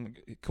 Det är liksom,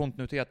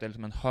 kontinuitet är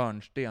liksom en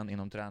hörnsten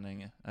inom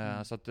träning.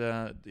 Så att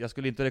jag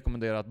skulle inte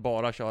rekommendera att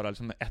bara köra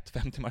liksom 1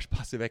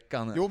 5-timmarspass i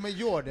veckan. Jo, men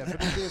gör det, för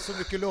det är så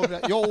mycket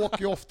lugnare. Jag åker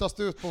ju oftast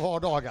ut på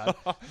vardagar.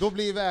 Då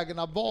blir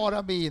vägarna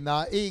bara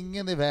mina,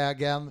 ingen i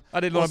vägen.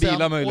 Ja, det är några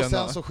bilar möjligen. Och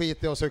sen så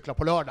skiter jag och cyklar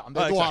på lördagen. Det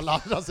är då alla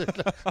andra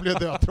cyklar blir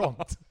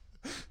dödtrångt.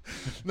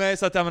 Nej,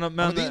 så att jag menar,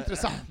 men det är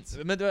intressant.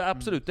 Men det,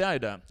 absolut, det är ju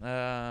det.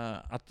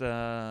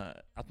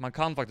 Att man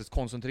kan faktiskt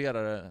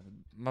koncentrera det.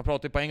 Man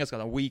pratar ju på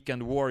engelska om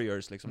weekend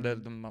warriors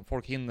liksom.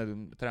 Folk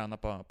hinner träna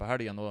på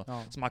helgen och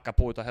smacka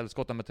på utav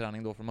helskotten med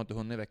träning då, för de har inte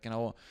hunnit i veckorna.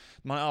 Och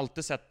man har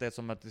alltid sett det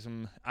som att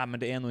liksom, men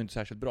det är nog inte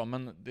särskilt bra.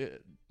 Men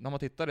när man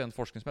tittar rent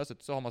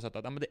forskningsmässigt så har man sett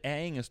att men det är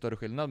ingen större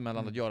skillnad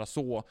mellan att göra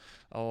så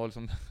och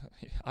liksom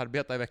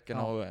arbeta i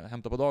veckorna och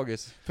hämta på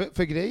dagis.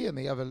 För grejen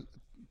är väl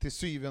till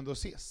syvende och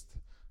sist,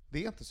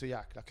 det är inte så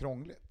jäkla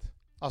krångligt.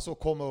 Alltså att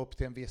komma upp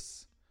till en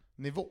viss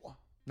nivå.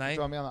 Nej.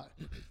 Vad jag menar.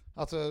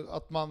 Alltså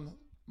att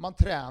man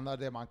tränar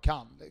det man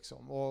kan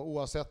liksom. Och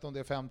oavsett om det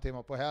är 5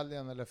 timmar på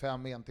helgen eller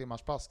 5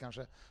 1-timmarspass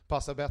kanske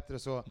passar bättre,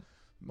 så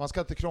man ska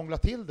inte krångla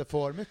till det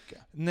för mycket.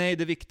 Nej,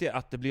 det viktiga är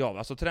att det blir av.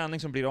 Alltså träning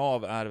som blir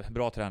av är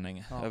bra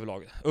träning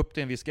överlag. Upp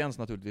till en viss gräns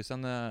naturligtvis.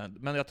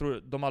 Men jag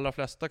tror de allra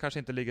flesta kanske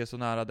inte ligger så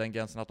nära den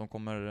gränsen att de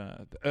kommer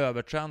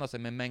överträna sig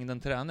med mängden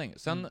träning.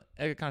 Sen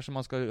kanske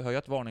man ska höja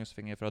ett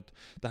varningsfinger för att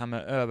det här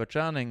med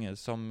överträning,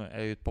 som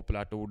är ju ett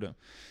populärt ord,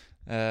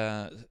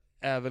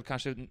 är väl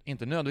kanske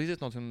inte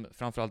nödvändigtvis något som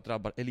framförallt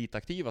drabbar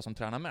elitaktiva som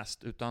tränar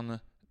mest, utan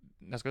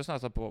jag skulle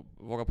nästan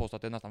våga påstå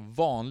att det är nästan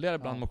vanligare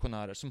bland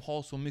motionärer som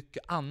har så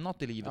mycket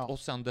annat i livet och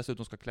sen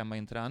dessutom ska klämma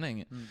in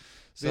träning.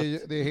 Så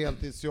det är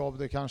heltidsjobb,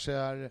 det kanske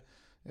är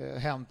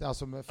hämt,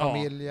 alltså med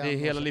familjen. Ja, det är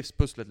hela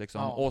livspusslet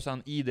liksom. Och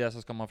sen i det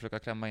så ska man försöka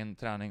klämma in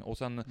träning. Och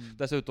sen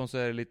dessutom så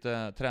är det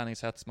lite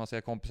träningshets. Man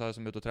ser kompisar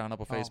som är ute och tränar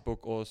på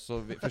Facebook och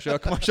så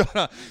försöker man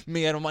köra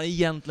mer om man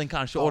egentligen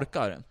kanske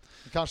orkar.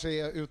 Kanske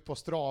är ut på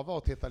Strava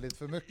och titta lite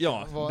för mycket.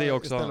 Ja, det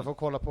också. Istället för att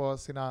kolla på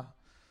sina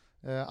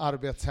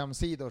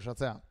arbetshemsidor så att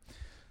säga.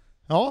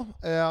 Ja,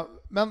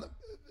 men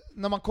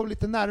när man kommer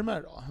lite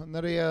närmare då,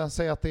 när det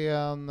säger att det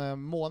är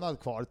en månad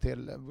kvar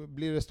till,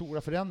 blir det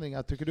stora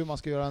förändringar? Tycker du man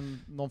ska göra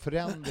någon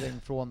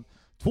förändring från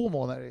 2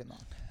 månader innan?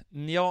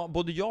 Ja,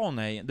 både ja och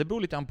nej. Det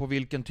beror lite an på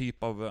vilken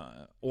typ av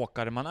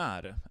åkare man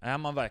är. Är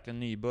man verkligen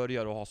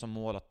nybörjare och har som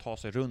mål att ta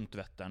sig runt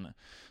Vättern,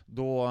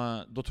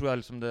 då tror jag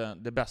liksom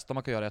det bästa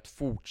man kan göra är att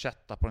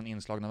fortsätta på den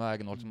inslagna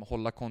vägen och liksom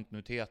hålla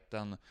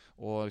kontinuiteten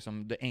och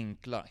liksom det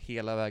enkla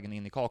hela vägen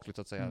in i kaklet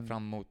så att säga,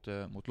 fram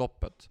mot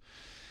loppet.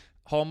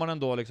 Har man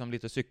ändå liksom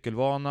lite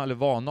cykelvana eller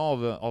vana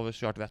av att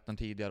kört Vättern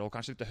tidigare och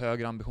kanske lite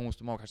högre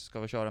ambitionsnivå, kanske ska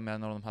vi köra med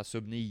en av de här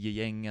sub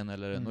 9-gängen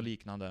eller något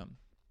liknande,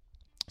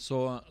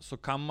 så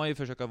kan man ju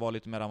försöka vara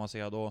lite mer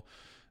avancerad, och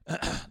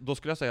då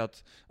skulle jag säga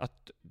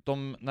att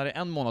när det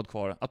är 1 månad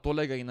kvar, att då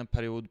lägga in en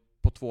period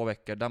på 2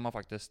 veckor där man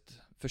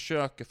faktiskt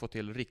försöker få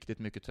till riktigt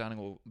mycket träning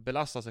och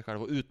belasta sig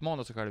själv och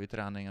utmana sig själv i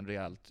träningen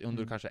rejält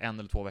under kanske 1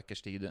 eller 2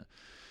 veckors tid.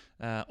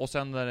 Och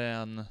sen när det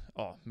är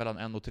mellan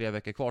 1 och 3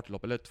 veckor kvar till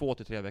loppet, eller 2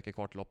 till 3 veckor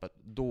kvar till loppet,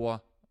 då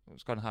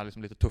ska den här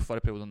liksom lite tuffare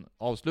perioden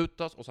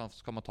avslutas och sen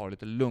ska man ta det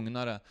lite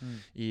lugnare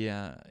i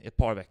ett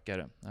par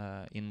veckor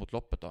in mot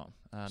loppet då.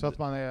 Så att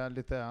man är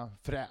lite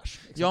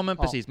fräsch. Liksom. Ja, men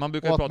precis. Man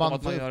brukar prata om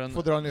att man gör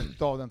får dra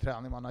nytta av den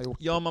träning man har gjort.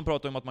 Ja, man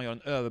pratar om att man gör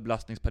en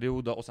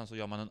överbelastningsperiod och sen så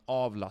gör man en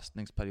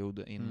avlastningsperiod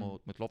in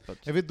mot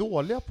loppet. Är vi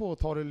dåliga på att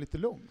ta det lite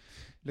lugnt?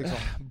 Liksom?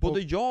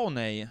 Både ja och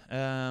nej.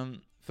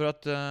 För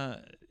att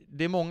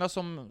det är många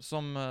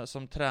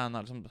som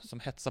tränar, som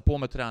hetsar på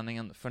med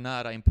träningen för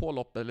nära in på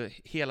loppet, eller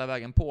hela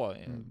vägen på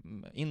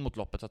in mot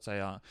loppet så att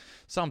säga.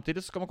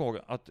 Samtidigt ska man komma ihåg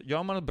att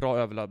gör man en bra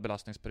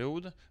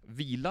överbelastningsperiod,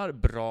 vilar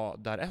bra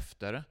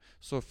därefter,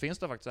 så finns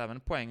det faktiskt även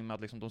en poäng med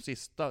att liksom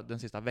den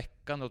sista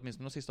veckan,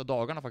 åtminstone de sista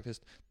dagarna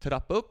faktiskt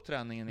trappa upp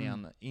träningen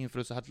igen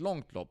inför så här ett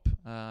långt lopp.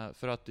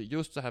 För att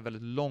just så här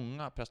väldigt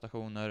långa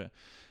prestationer,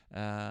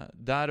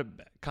 där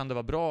kan det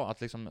vara bra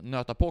att liksom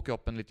nöta på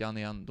kroppen lite grann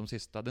igen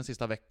den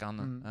sista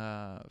veckan.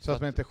 Så att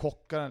man inte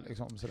chockar den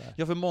liksom sådär.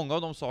 Ja, för många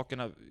av de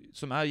sakerna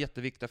som är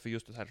jätteviktiga för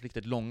just det här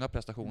riktigt långa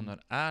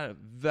prestationer är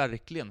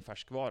verkligen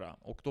färskvara.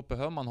 Och då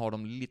behöver man ha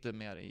dem lite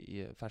mer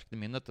i färskt i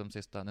minnet den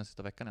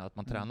sista veckan, att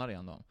man tränar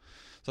igen då.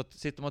 Så att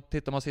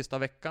tittar man sista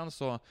veckan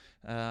så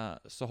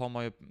har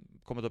man ju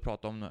kommit att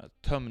prata om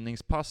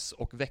tömningspass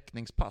och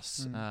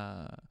väckningspass.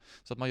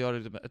 Så att man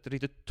gör ett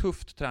riktigt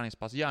tufft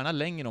träningspass, gärna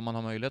längre om man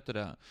har möjlighet till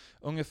det.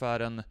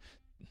 Ungefär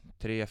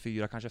 3,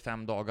 4, kanske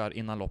 5 dagar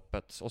innan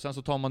loppet. Och sen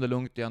så tar man det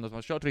lugnt igen. Man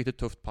har kört ett riktigt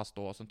tufft pass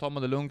då. Sen tar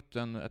man det lugnt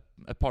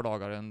ett par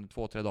dagar,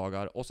 2-3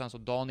 dagar. Och sen så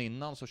dagen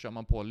innan så kör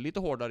man på lite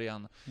hårdare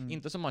igen.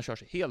 Inte som man kör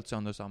sig helt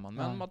sönder samman,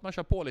 men att man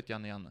kör på lite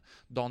igen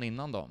dagen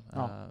innan då.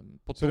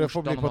 På så det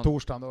får bli på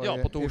torsdagen då? Ja,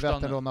 på torsdagen.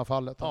 I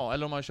Vätternrundan-fallet. Ja,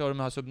 eller om man kör de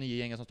här sub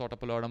 9-gängen som startar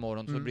på lördag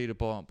morgon, så blir det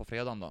på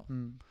fredagen då.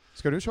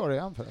 Ska du köra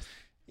igen förresten?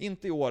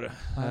 Inte i år.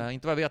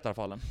 Inte vad jag vet i alla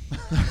fall.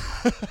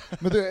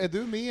 Men du, är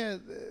du med?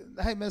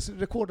 Nej, men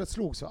rekordet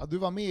slogs va? Du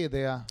var med i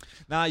det?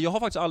 Nej, jag har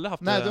faktiskt aldrig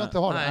haft Nej, det. Du inte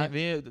har det?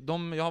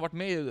 Nej, jag har varit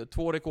med i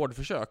 2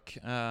 rekordförsök.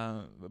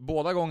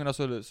 Båda gångerna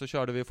så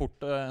körde vi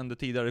fortare än det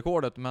tidigare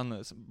rekordet,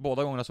 men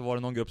båda gångerna så var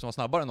det någon grupp som var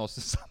snabbare än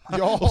oss.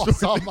 Ja,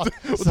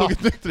 och tog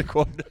ett nytt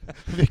rekord.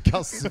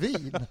 Vilka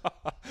svin!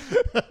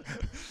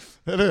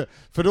 Eller hur?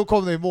 För då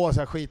kom de i mål så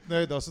här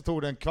skitnöjda, och så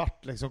tog det en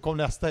kvart liksom, kom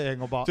nästa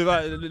gäng och bara...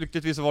 Tyvärr,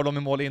 lyckligtvis var de i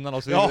mål innan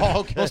oss.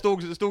 Okay.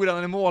 De stod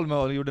redan i mål med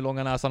och gjorde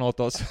långa näsan åt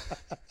oss.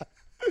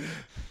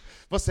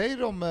 Vad säger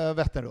du om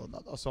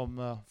Vätternrundan då,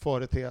 som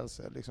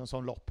företeelse, liksom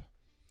som lopp?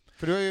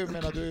 För du har ju,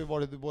 du har ju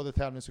varit både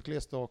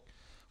tävlingscyklist och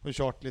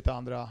kört lite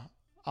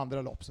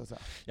andra lopp så att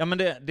säga. Ja, men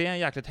det är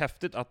jäkligt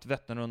häftigt att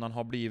Vätternrundan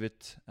har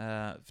blivit...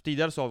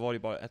 tidigare så var det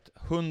bara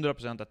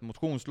 100% ett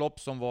motionslopp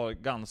som var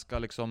ganska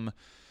liksom...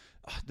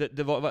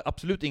 Det var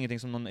absolut ingenting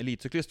som någon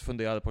elitcyklist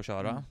funderade på att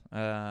köra.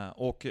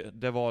 Och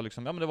det var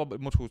liksom, det var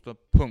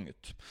motionslopp,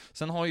 punkt.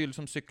 Sen har ju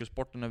liksom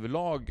cykelsporten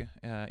överlag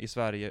i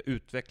Sverige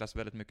utvecklats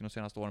väldigt mycket de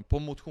senaste åren på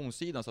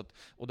motionssidan. Så att,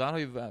 och där har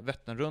ju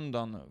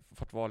Vätternrundan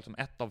fått vara liksom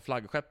ett av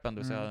flaggskeppen,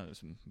 det vill säga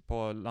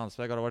på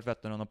landsvägar har varit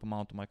Vätternrundan, på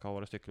mountainbike har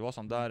varit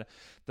Cykelvasan. Där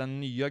den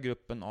nya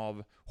gruppen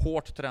av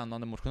hårt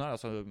tränande motionärer,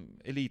 alltså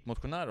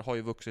elitmotionärer, har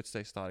ju vuxit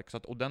sig stark. Så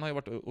att, och den har ju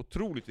varit en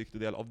otroligt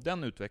viktig del av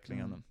den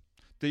utvecklingen.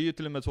 Det är ju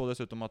till och med så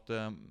dessutom att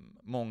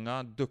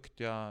många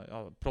duktiga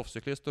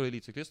proffscyklister och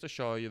elitcyklister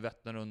kör ju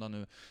Vätternrundan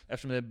nu,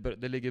 eftersom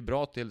det ligger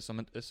bra till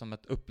som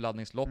ett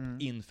uppladdningslopp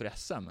inför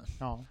SM.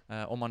 Ja.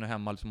 Om man är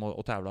hemma liksom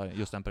och tävlar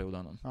just den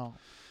perioden. Ja.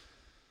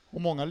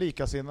 Och många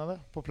likasinnade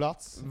på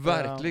plats.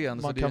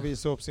 Verkligen. Man kan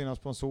visa upp sina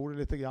sponsorer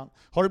lite grann.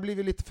 Har det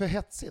blivit lite för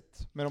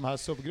hetsigt med de här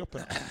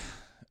subgrupperna?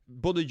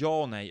 Både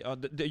ja och nej.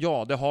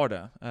 Ja, det har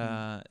det.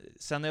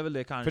 Sen är väl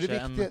det kanske...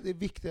 För det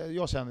viktiga,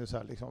 jag känner ju så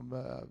här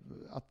liksom,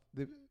 att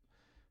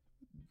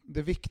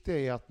det viktiga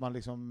är att man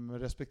liksom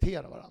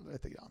respekterar varandra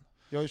lite grann.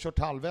 Jag har ju kört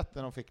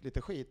Halvvättern och fick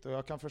lite skit, och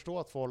jag kan förstå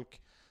att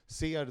folk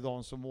ser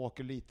de som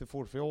åker lite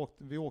fort, för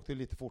vi åkte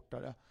lite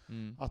fortare.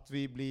 Att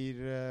vi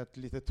blir ett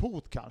litet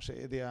hot kanske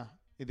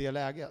i det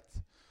läget.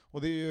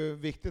 Och det är ju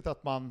viktigt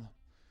att man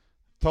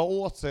tar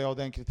åt sig av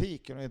den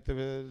kritiken och inte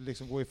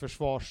liksom gå i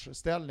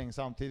försvarsställning,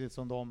 samtidigt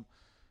som de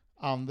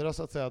andra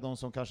så att säga, de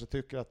som kanske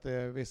tycker att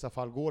det i vissa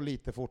fall går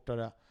lite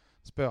fortare,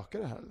 spökar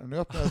det här. Nu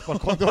öppnar jag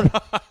balkongdörren.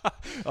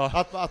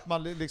 Att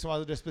man liksom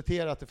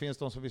respekterar att det finns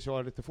de som vill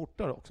köra lite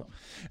fortare också.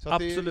 Så att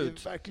det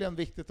är verkligen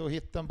viktigt att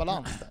hitta en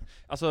balans där.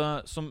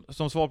 Alltså,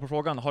 som svar på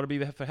frågan, har det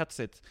blivit för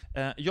hetsigt?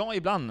 Ja,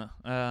 ibland.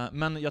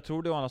 Men jag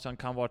tror det å andra sidan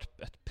kan vara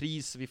ett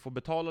pris vi får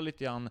betala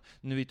lite grann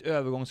nu i ett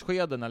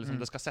övergångsskede, när liksom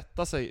det ska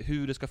sätta sig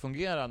hur det ska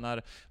fungera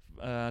när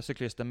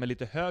cyklister med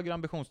lite högre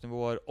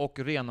ambitionsnivåer och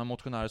rena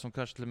motionärer som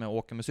kanske till och med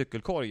åker med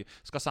cykelkorg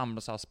ska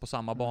samlas på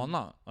samma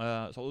bana.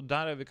 Och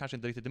där är vi kanske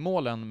inte riktigt i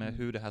målen med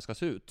hur det här ska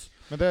se ut.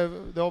 Men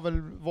det har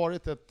väl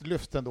varit ett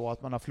lyft ändå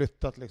att man har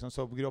flyttat liksom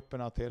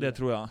subgrupperna till, det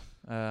tror jag.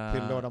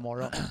 Till lördag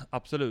morgon.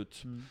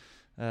 Absolut.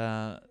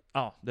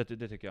 Ja, det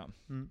tycker jag.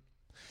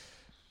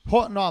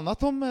 Något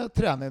annat om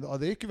träning då?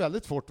 Det gick ju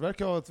väldigt fort. Det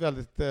verkar ha ett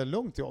väldigt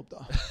lugnt jobb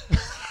då.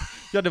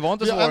 Ja, det var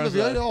inte svårare.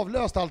 Vi har ju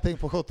avlöst allting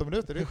på 17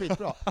 minuter, det är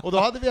skitbra. Och då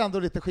hade vi ändå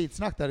lite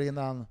skitsnack där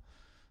innan,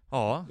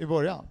 i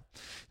början.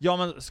 Ja,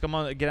 men ska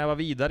man gräva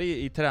vidare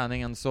i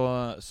träningen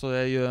så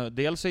är ju,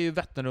 dels är ju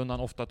Vätternrundan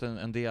ofta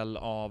en del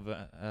av,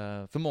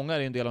 för många är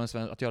det en del av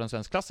att göra en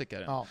svensk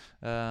klassiker. Ja.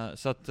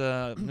 Så att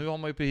nu har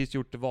man ju precis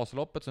gjort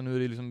Vasaloppet, så nu är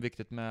det liksom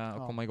viktigt med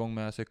att komma igång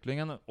med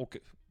cyklingen. Och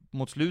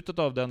mot slutet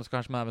av den så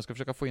kanske man även ska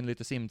försöka få in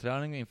lite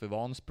simträning inför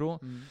Vansbro.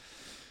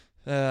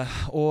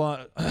 Och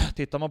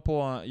tittar man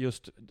på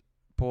just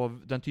på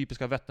den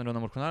typiska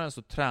Vätternrundan-motionären,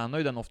 så tränar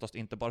ju den oftast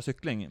inte bara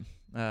cykling.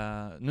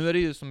 Nu är det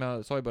ju, som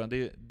jag sa i början,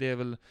 det är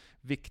väl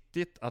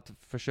viktigt att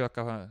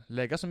försöka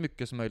lägga så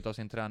mycket som möjligt av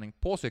sin träning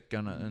på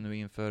cykeln nu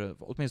inför,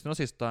 åtminstone de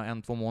sista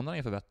 1-2 månaderna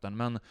inför Vättern.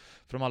 Men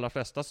för de allra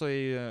flesta så är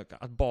ju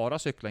att bara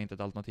cykla inte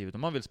ett alternativ.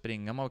 Om man vill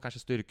springa, man vill kanske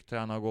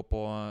styrketräna och gå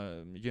på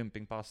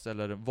gympingpass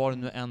eller vad det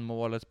nu än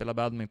må, eller spela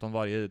badminton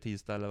varje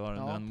tisdag eller vad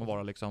det nu än må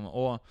vara liksom.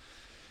 Och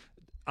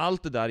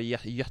allt det där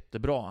är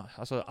jättebra.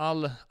 Alltså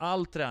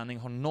all träning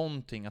har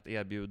någonting att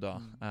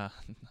erbjuda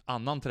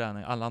annan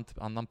träning,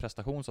 annan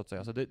prestation så att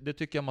säga. Så det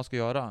tycker jag man ska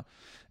göra.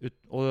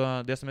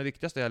 Och det som är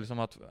viktigast är liksom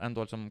att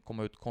ändå liksom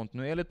komma ut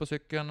kontinuerligt på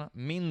cykeln,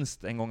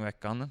 minst en gång i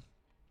veckan.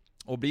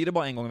 Och blir det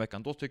bara en gång i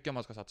veckan, då tycker jag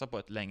man ska satsa på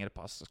ett längre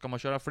pass. Ska man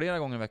köra flera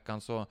gånger i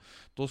veckan, så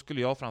då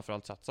skulle jag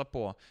framförallt satsa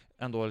på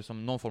ändå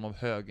liksom någon form av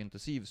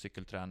högintensiv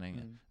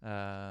cykelträning.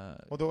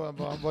 Och då,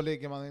 vad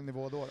ligger man i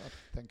nivå då,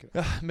 tänker du?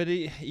 Ja, men det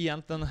är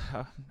egentligen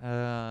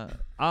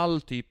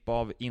all typ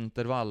av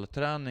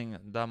intervallträning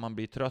där man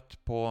blir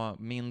trött på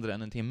mindre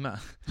än en timme.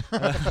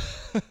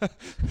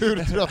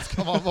 Hur trött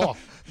ska man vara?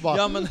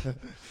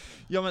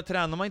 Ja, men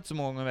tränar man inte så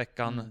många gånger i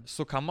veckan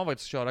så kan man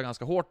faktiskt köra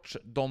ganska hårt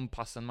de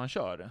passen man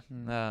kör.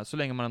 Så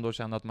länge man ändå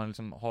känner att man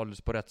liksom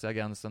håller på rätt sida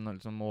gränsen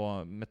liksom,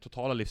 och med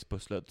totala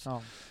livspusslet.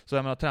 Ja. Så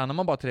jag menar, tränar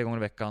man bara 3 gånger i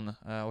veckan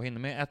och hinner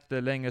med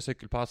ett längre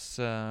cykelpass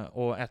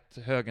och ett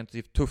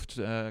högintensivt tufft,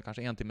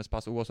 kanske 1 timmes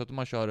pass, oavsett om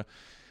man kör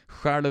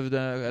själv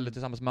eller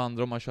tillsammans med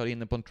andra, om man kör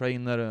inne på en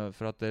trainer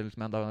för att det är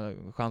liksom enda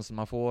chansen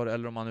man får,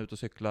 eller om man är ute och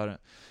cyklar.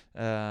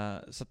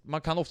 Så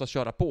man kan oftast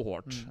köra på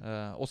hårt.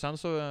 Och sen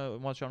så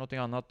om man kör något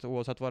annat,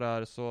 oavsett vad det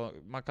är, så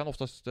man kan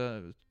oftast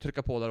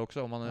trycka på där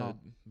också. Om man är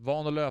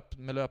van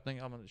med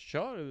löpning,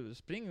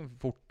 spring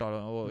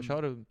fortare och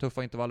kör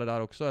tuffa intervaller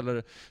där också.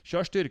 Eller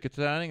kör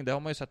styrketräning. Det har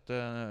man ju sett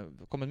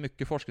kommit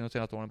mycket forskning de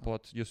senaste åren på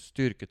att just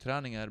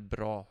styrketräning är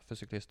bra för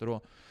cyklister.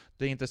 Och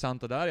det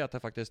intressanta där är att det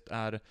faktiskt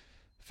är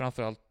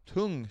framförallt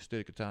tung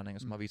styrketräning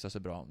som har visat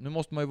sig bra. Nu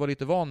måste man ju vara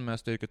lite van med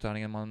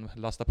styrketräningen, man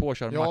lastar på och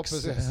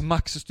kör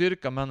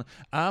maxstyrka, men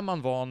är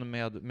man van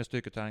med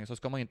styrketräning så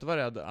ska man inte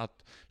vara rädd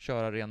att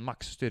köra ren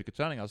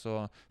maxstyrketräning,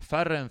 alltså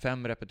färre än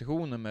 5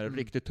 repetitioner med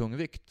riktigt tung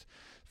vikt.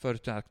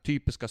 För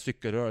typiska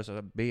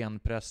cykelrörelser,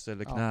 benpress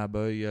eller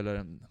knäböj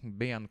eller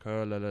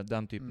bencurl eller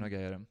den typen av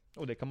grejer.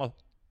 Och det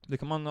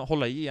kan man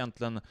hålla i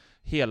egentligen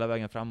hela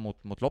vägen fram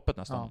mot loppet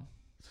nästan. Ja.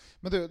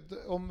 Men du,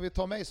 om vi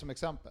tar mig som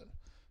exempel.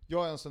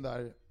 Jag är en sån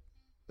där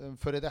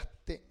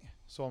föredetting.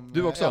 Som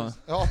du också?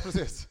 Ja,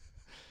 precis.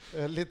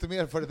 Lite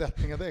mer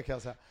föredetting än det kan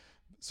jag säga.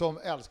 Som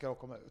älskar att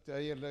komma ut.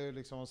 Jag gillar ju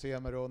liksom att se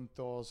mig runt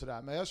och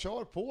sådär. Men jag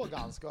kör på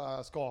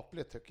ganska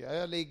skapligt tycker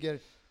jag.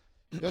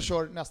 Jag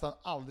kör nästan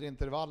aldrig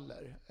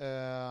intervaller.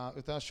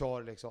 Utan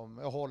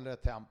jag håller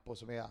ett tempo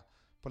som är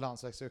på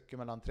landsvägscykel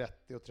mellan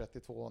 30 och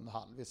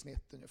 32,5 i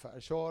snitt ungefär.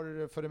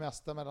 Kör för det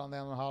mesta mellan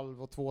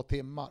 1,5 och 2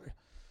 timmar.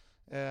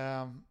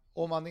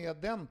 Om man är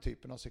den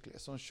typen av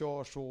cyklist som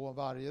kör så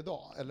varje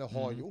dag eller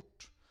har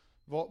gjort,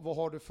 vad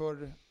har du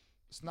för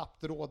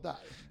snabbt råd där?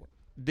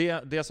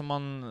 Det som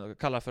man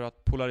kallar för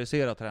att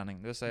polarisera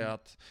träning, det vill säga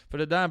att, för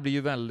det där blir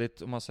ju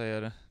väldigt, om man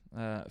säger,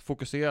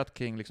 fokuserat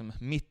kring liksom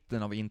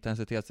mitten av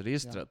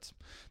intensitetsregistret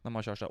när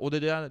man kör så. Och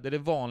det är det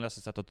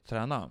vanligaste sättet att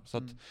träna. Så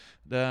att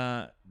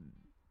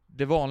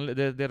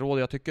det råd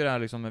jag tycker är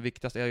liksom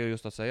viktigast är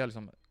just att säga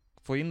liksom,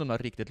 få in de där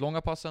riktigt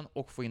långa passen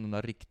och få in de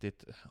där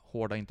riktigt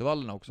hårda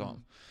intervallerna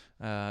också.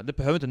 Det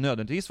behöver inte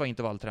nödvändigtvis vara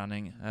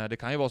intervallträning. Det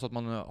kan ju vara så att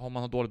man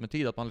har dåligt med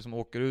tid, att man liksom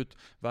åker ut,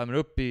 värmer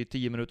upp i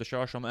 10 minuter,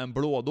 kör som en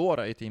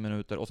blådåra i 10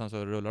 minuter och sen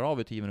så rullar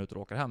av i 10 minuter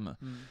och åker hem.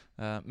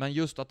 Men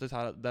just att det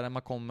här där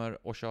man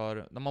kommer och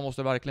kör, där man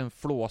måste verkligen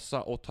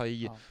flåsa och ta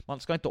i. Man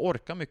ska inte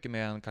orka mycket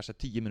mer än kanske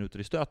 10 minuter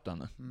i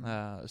stöten.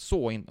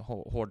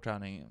 Hård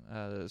träning,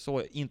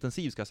 så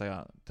intensiv ska jag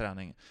säga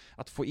träning.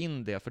 Att få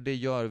in det, för det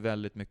gör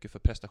väldigt mycket för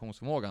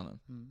prestationsförmågan.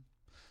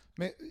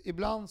 Men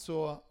ibland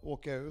så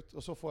åker jag ut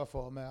och så får jag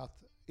för mig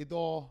att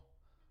idag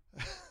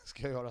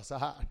ska jag göra så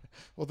här.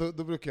 Och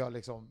då brukar jag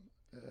liksom,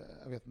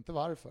 jag vet inte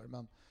varför,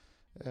 men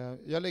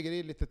jag lägger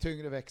i lite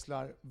tyngre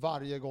växlar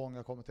varje gång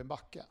jag kommer till en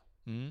backe.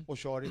 Och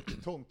kör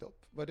riktigt tungt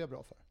upp. Vad är det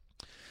bra för?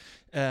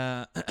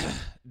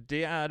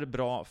 Det är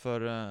bra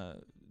för...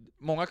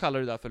 Många kallar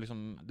det där för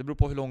liksom, det beror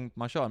på hur långt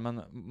man kör,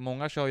 men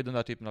många kör ju den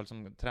där typen av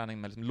liksom,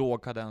 träning med liksom,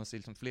 låg kadens i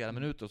liksom, flera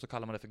minuter, och så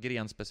kallar man det för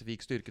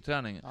grenspecifik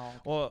styrketräning.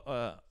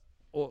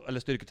 Eller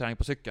styrketräning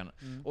på cykeln.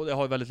 Och det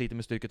har ju väldigt lite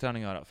med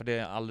styrketräning att göra, för det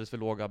är alldeles för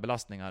låga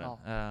belastningar.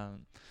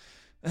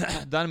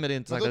 Därmed är det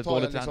inte säkert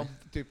dålig träning.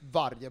 Liksom typ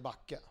varje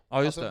backe.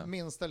 Ja, just alltså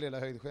minsta lilla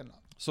höjdskillnad.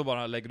 Så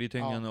bara lägger du i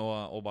tyngden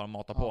och bara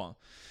matar på.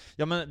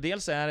 Ja, men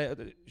dels är det,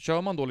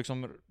 kör man då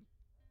liksom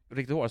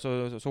riktigt hårt,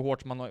 så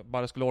hårt som man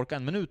bara skulle orka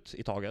 1 minut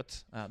i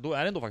taget, då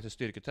är det ändå faktiskt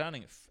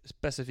styrketräning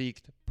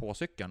specifikt på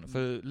cykeln.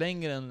 För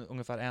längre än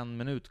ungefär 1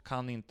 minut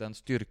kan inte en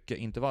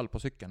styrkeintervall på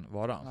cykeln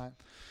vara.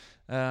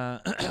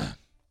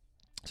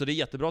 Så det är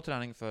jättebra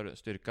träning för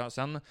styrka.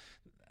 Sen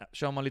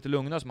kör man lite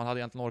lugnare, så man hade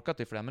egentligen orkat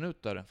i flera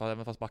minuter,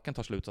 även fast backen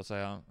tar slut så att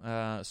säga,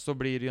 så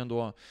blir det ju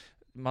ändå,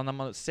 när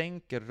man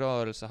sänker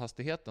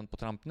rörelsehastigheten på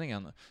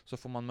trampningen, så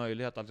får man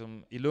möjlighet att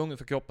liksom,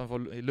 för kroppen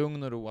får i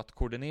lugn och ro att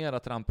koordinera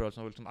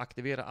tramprörelsen och liksom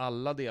aktivera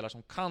alla delar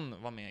som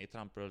kan vara med i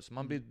tramprörelsen.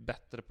 Man blir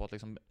bättre på att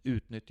liksom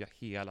utnyttja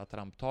hela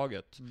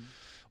tramptaget.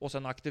 Och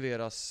sen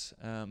aktiveras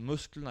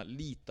musklerna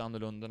lite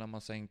annorlunda när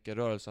man sänker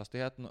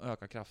rörelsehastigheten och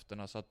ökar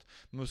krafterna, så att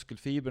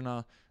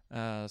muskelfibrerna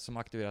som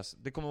aktiveras,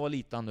 det kommer vara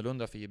lite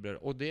annorlunda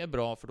fibrer, och det är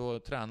bra, för då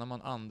tränar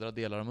man andra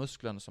delar av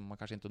muskeln som man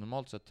kanske inte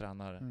normalt sett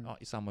tränar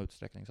i samma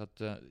utsträckning. Så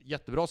att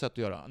jättebra sätt att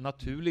göra.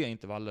 Naturliga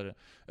intervaller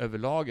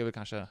överlag är väl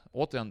kanske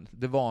återigen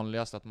det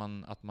vanligaste att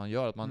man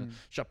gör, att man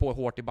kör på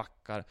hårt i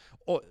backar.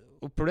 Och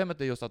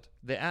problemet är just att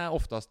det är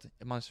oftast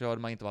man kör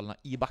de här intervallerna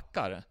i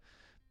backar.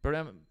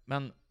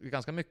 Men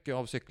ganska mycket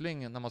av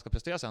cykling när man ska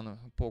prestera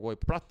sen pågår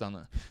på platten.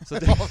 Så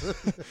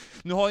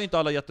nu har ju inte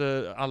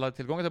alla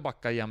tillgångar till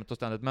backa jämt och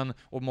ständigt,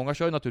 och många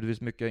kör ju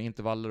naturligtvis mycket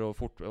intervaller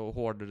och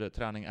hårdare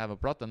träning även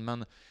på platten,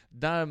 men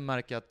där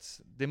märker jag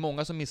att det är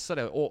många som missar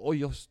det, och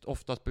just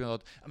oftast på grund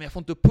av att jag får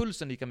inte upp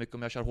pulsen lika mycket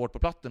om jag kör hårt på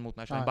platten mot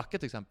när jag kör en backe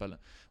till exempel.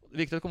 Det är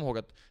viktigt att komma ihåg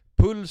att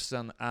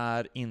pulsen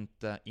är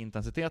inte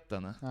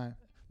intensiteten. Nej.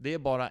 Det är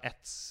bara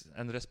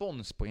en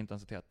respons på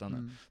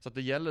intensiteten. Så att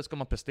det gäller, ska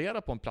man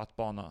prestera på en platt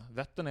bana,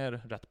 Vättern är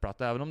rätt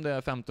platt, även om det är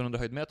 1500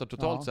 höjdmeter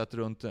totalt sett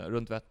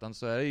runt Vättern,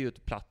 så är det ju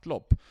ett platt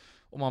lopp.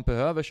 Och man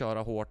behöver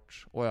köra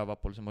hårt och öva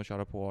på liksom att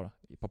köra på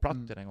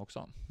platt terräng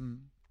också.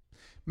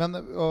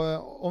 Men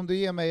om du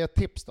ger mig ett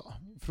tips då,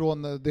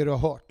 från det du har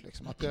hört,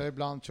 liksom, att jag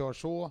ibland kör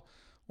så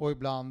och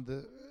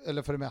ibland,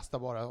 eller för det mesta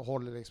bara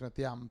håller liksom ett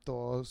jämnt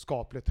och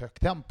skapligt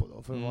högt tempo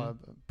då, för att vara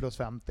plus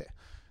 50.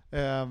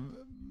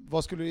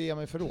 Vad skulle du ge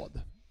mig för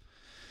råd?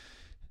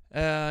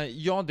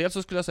 Ja, dels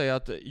så skulle jag säga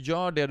att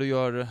gör det du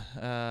gör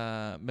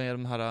med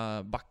de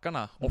här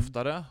backarna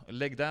oftare.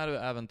 Lägg där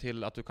även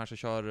till att du kanske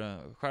kör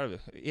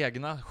själv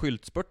egna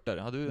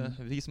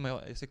skyltspurter. Vi som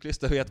är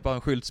cyklister vet bara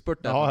en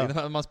skyltspurt.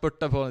 Man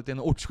spurtar till en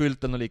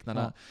ortsskylt eller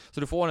liknande. Så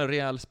du får en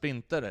rejäl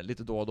sprinter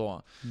lite då och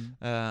då.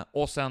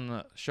 Och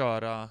sen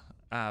köra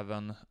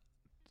även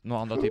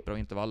några andra typer av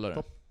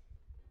intervaller.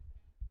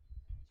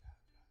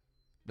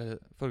 Blev det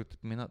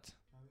fullt på minnet?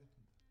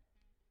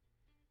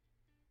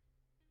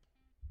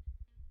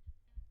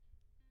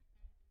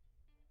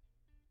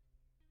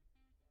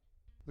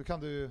 Då kan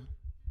du...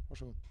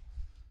 Varsågod.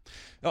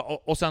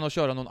 Ja, och sen att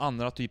köra någon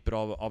andra typer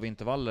av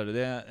intervaller.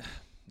 Det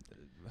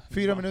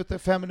 4 minuter,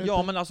 5 minuter.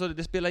 Ja, men alltså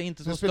det spelar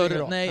inte så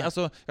större. Nej,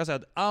 alltså jag säger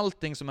att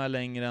allting som är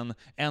längre än 1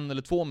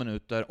 eller 2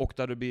 minuter och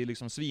där du blir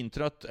liksom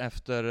svintrött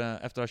efter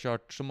att ha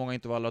kört så många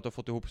intervaller att du har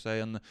fått ihop sig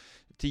en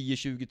 10,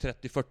 20,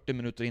 30, 40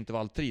 minuter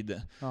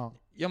intervalltid.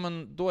 Ja,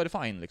 men då är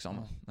det fine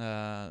liksom.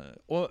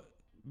 Och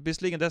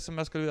visserligen det som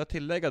jag skulle vilja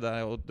tillägga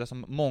där, och det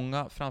som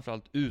många,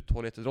 framförallt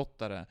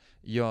uthållighetsidrottare,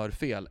 gör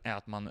fel, är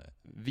att man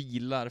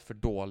vilar för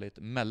dåligt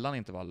mellan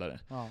intervaller.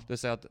 Det vill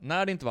säga att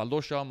när det är intervall,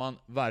 då kör man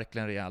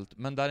verkligen rejält,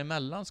 men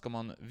däremellan ska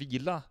man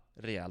vila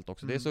rejält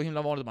också. Det är så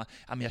himla vanligt att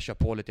man, jag kör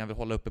på lite, jag vill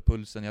hålla uppe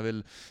pulsen, jag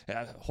vill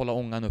hålla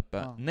ångan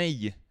uppe.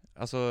 Nej!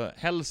 Alltså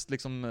helst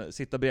liksom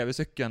sitta bredvid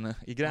cykeln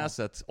i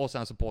gräset och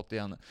sen så på det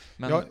igen.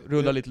 Men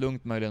rulla lite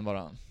lugnt möjligen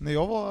bara. När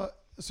jag var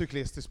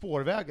cyklist i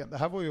spårvägen, det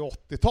här var ju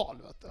 80-tal,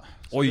 vet du.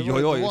 Oj,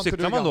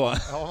 cyklar man då?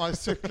 Ja, man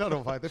cyklade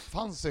då faktiskt. Det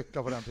fanns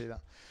cyklar på den tiden.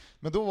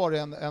 Men då var det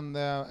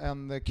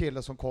en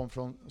kille som kom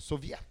från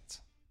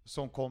Sovjet,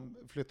 som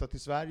flyttade till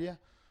Sverige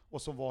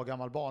och som var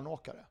gammal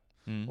banåkare.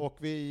 Och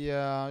vi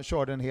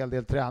körde en hel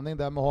del träning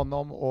där med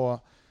honom,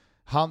 och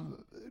han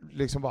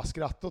liksom bara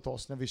skrattade åt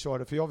oss när vi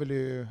körde, för jag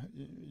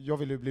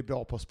ville ju bli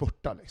bra på att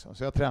spurta liksom.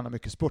 Så jag tränade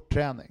mycket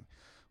spurtträning.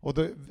 Och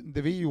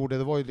det vi gjorde,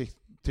 det var ju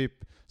typ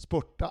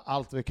spurta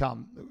allt vi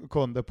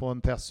kunde på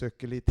en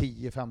testcykel i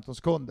 10-15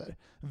 sekunder.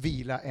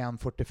 Vila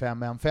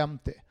 1.45,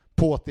 1.50.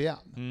 På det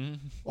igen.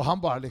 Och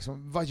han bara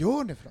liksom, vad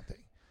gör ni för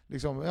någonting?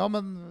 Liksom, ja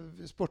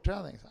men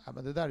spurtträning. Ja,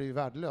 men det där är ju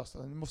värdelöst.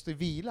 Ni måste ju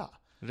vila.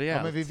 Rejält.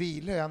 Ja, men vi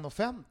vilar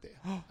 1.50.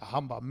 Ja,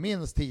 han bara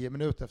minst 10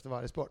 minuter efter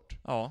varje spurt.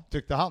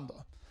 Tyckte han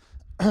då.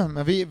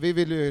 Men vi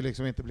vill ju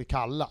liksom inte bli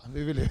kalla.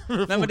 Vi vill ju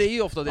nej, men det är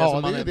ju ofta det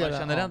som man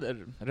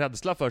känner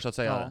rädsla för, så att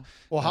säga.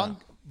 Och han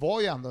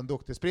var ju ändå en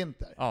duktig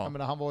sprinter. Jag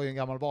menar, han var ju en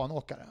gammal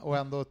banåkare. Och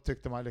ändå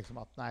tyckte man liksom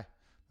att nej,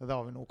 det där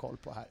har vi nog koll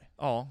på här.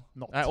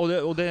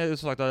 Och det är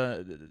så sagt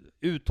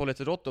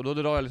uthållighetsidrott, och då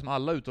drar jag liksom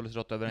alla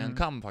uthållighetsidrotter över en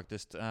kam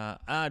faktiskt,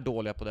 är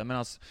dåliga på det.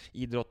 Medan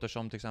idrotter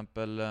som till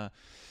exempel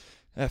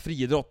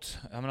friidrott.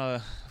 Jag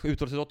menar,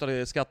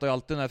 uthållighetsidrottare skrattar ju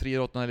alltid när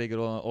friidrottarna ligger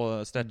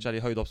och stretchar i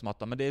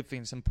höjdhoppsmattan, men det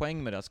finns en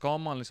poäng med det. Ska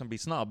man liksom bli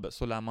snabb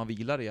så lär man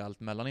vila rejält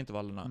mellan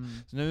intervallerna.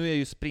 Så nu är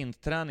ju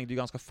sprintträning, det är ju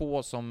ganska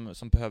få som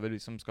behöver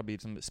liksom, ska bli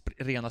liksom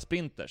rena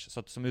sprinters. Så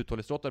att som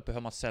uthållighetsidrottare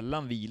behöver man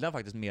sällan vila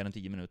faktiskt mer än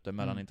 10 minuter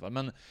mellan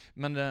intervall.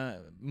 Men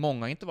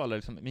många intervaller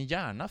liksom, men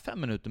gärna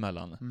 5 minuter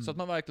mellan. Så att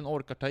man verkligen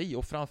orkar ta i,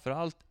 och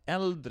framförallt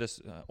äldre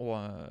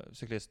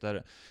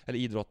cyklister eller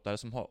idrottare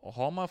som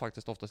har man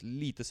faktiskt oftast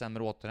lite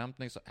sämre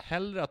återhämtning, så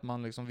hellre att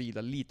man liksom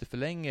vilar lite för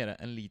länge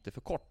än lite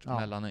för kort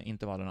mellan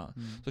intervallerna.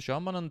 Så kör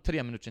man en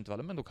 3 minuters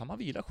intervall, men då kan man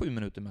vila 7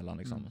 minuter mellan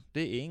liksom.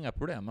 Det är inga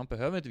problem, man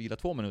behöver inte vila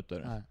 2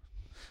 minuter. Nej.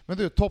 Men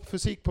du,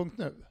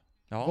 toppfysik.nu,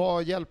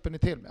 vad hjälper ni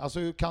till med? Alltså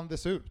hur kan det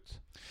se ut?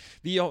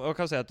 Jag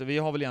kan säga att vi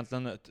har väl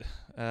egentligen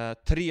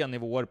 3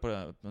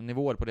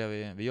 nivåer på det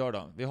vi gör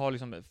då. Vi har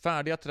liksom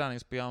färdiga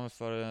träningsprogram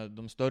för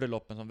de större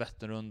loppen som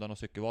Vätternrundan och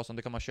Cykelvasan.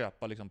 Det kan man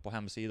köpa liksom på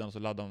hemsidan, och så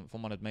får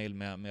man ett mail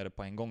med det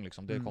på en gång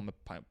liksom. Det kommer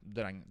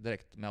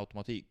direkt med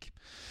automatik.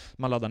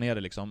 Man laddar ner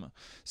det liksom.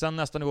 Sen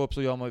nästa nivå upp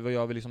så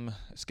gör vi liksom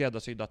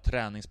skräddarsydda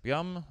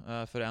träningsprogram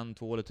för 1,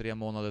 2 eller 3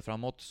 månader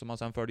framåt, som man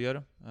sen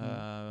följer.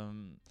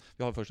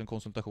 Vi har först en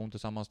konsultation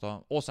tillsammans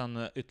då, och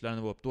sen ytterligare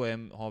nivå upp, då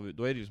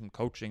är det liksom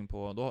coaching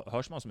på, då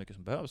hörs man så mycket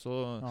som behövs,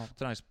 och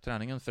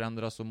träningen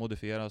förändras och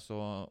modifieras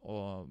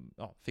och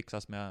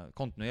fixas med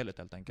kontinuerligt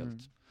helt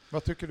enkelt.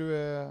 Vad tycker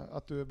du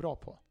att du är bra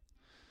på?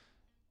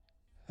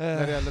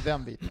 när det gäller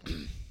den biten.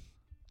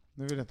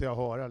 Nu vill inte jag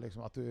höra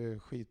liksom, att du är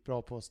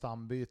skitbra på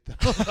stambyte.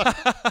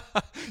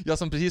 Jag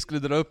som precis skulle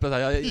dra upp det här.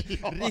 Jag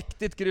är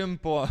riktigt grym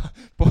på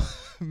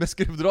med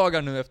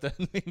skruvdragare nu efter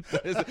en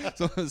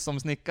vinter som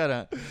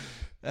snickare.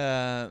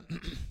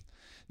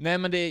 Nej,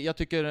 men jag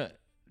tycker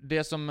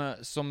det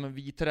som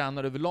vi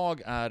tränare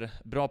överlag är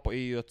bra på är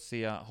ju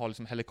att ha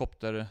liksom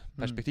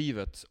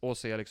helikopterperspektivet och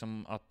se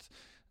liksom att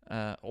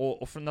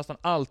och för nästan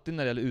alltid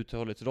när det gäller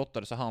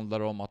uthållighetsrottare så handlar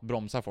det om att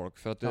bromsa folk,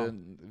 för att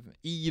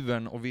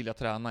ivern och vilja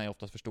träna är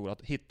oftast för stor.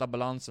 Att hitta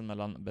balansen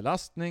mellan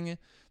belastning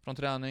från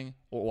träning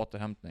och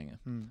återhämtning.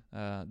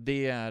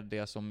 Det är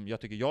det som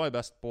jag tycker jag är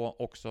bäst på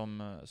och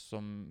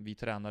som vi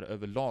tränare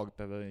överlag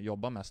behöver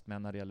jobba mest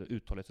med när det gäller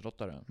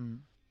uthållighetsrottare.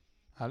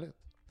 Härligt.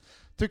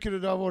 Tycker du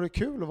det har varit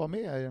kul att vara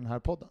med i den här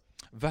podden?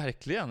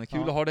 Verkligen,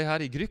 kul att ha dig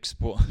här i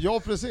Grycksbo.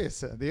 Ja,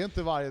 precis. Det är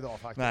inte varje dag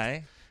faktiskt.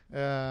 Nej.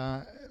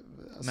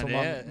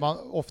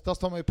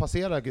 Oftast har man ju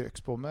passerat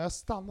Grycksbo, men jag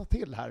stannar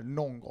till här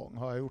någon gång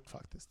har jag gjort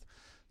faktiskt.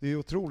 Det är ju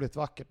otroligt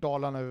vackert.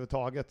 Dalarna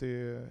överhuvudtaget är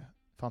ju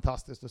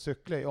fantastiskt att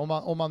cykla i.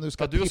 Om man nu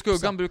ska du och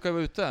Skuggan brukar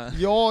vara ute?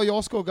 Ja, jag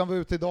och Skuggan var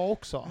ute idag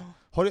också.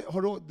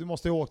 Du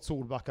måste ju ha åkt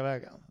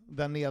Solbackavägen.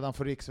 Den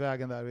nedanför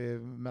riksvägen där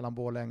mellan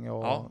Borlänge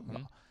och...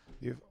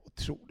 Det är ju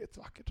otroligt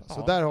vackert.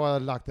 Så där har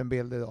jag lagt en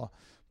bild idag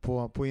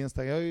på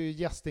Instagram. Jag är ju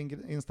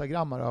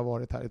gäst-instagrammare och har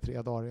varit här i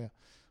 3 dagar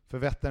för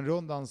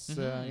Vätternrundans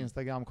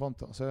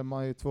Instagramkonto. Så är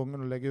man ju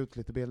tvungen att lägga ut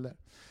lite bilder.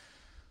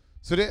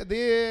 Så det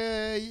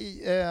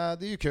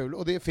är ju kul.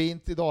 Och det är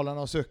fint i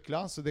Dalarna att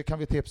cykla. Så det kan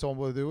vi tipsa om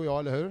både du och jag,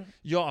 eller hur?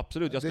 Ja,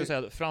 absolut. Jag skulle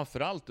säga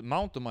framförallt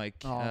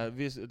mountainbike.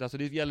 Alltså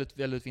det är väldigt,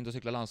 väldigt fint att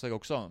cykla landsväg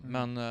också.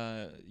 Men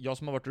jag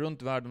som har varit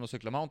runt i världen och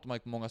cyklat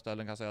mountainbike på många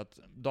ställen kan säga att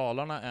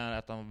Dalarna är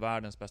ett av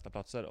världens bästa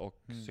platser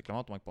att cykla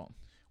mountainbike på.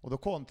 Och då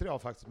kontrar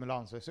jag faktiskt med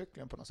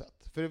landsvägscykeln på något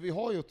sätt. För vi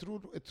har ju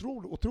ett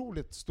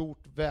otroligt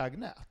stort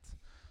vägnät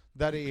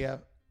där det är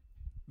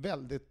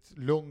väldigt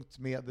lugnt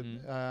med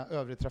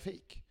övrig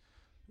trafik.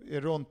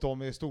 Runt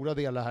om i stora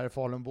delar här i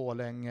Falun,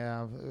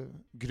 Borlänge,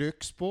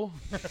 Grycksbo,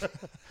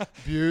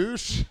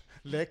 Bjurs,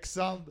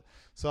 Leksand.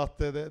 Så att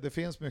det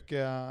finns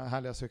mycket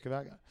härliga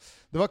cykelvägar.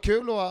 Det var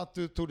kul då att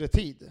du tog dig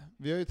tid.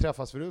 Vi har ju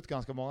träffats förut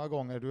ganska många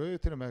gånger. Du har ju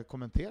till och med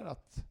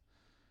kommenterat.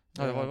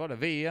 Ja, vad var det?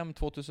 VM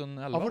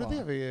 2011. Ja, var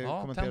det vi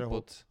kommenterade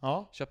ihop?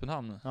 Ja,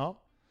 Köpenhamn.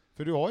 Ja,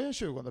 för du har ju en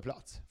 20:e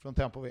plats från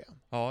Tempo-VM.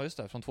 Ja, just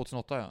det. Från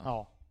 2008,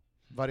 ja.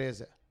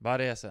 Varese,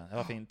 det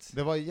var fint.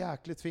 Det var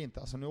jäkligt fint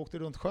alltså. Nu åkte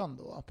runt sjön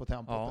då på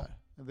tempot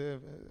där.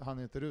 Det hann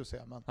inte du se,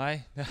 men...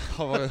 Nej,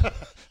 jag var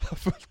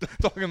fullt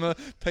upptagen med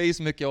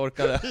pace mycket jag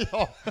orkade.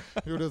 Ja,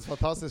 gjorde ett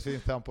fantastiskt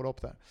fint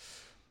tempolopp där.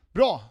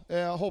 Bra,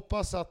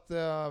 hoppas att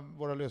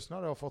våra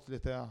lyssnare har fått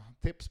lite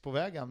tips på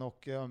vägen,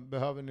 och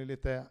behöver ni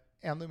lite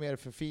ännu mer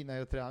förfina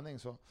er träning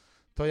så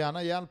ta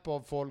gärna hjälp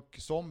av folk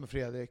som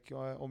Fredrik.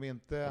 Om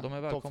inte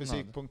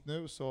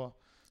toppfysik.nu så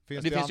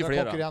finns det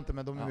andra konkurrenter,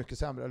 men de är mycket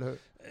sämre, eller hur?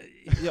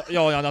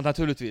 Ja,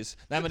 naturligtvis.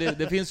 Nej, men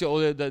det finns ju,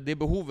 och det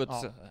behovet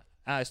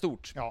är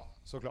stort. Ja,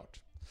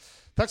 såklart.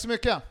 Tack så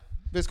mycket.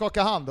 Vi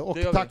skakar hand, och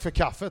tack för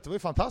kaffet. Det var ju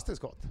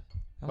fantastiskt gott.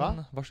 Ja,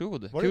 men,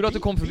 varsågod. Kul att du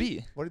kom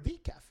förbi. Var det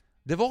decaf?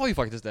 Det var ju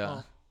faktiskt det.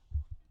 Ja.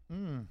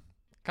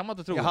 Kan man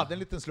inte tro. Jag hade en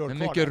liten slurk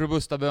kvar. Mycket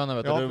robusta bönor,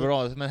 vet du. Det var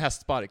bra med en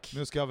hästspark.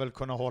 Nu ska jag väl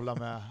kunna hålla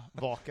med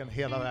vaken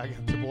hela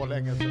vägen till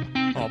Borlänge.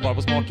 Ja, bara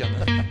på smaken.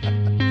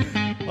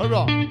 Ha det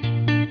bra.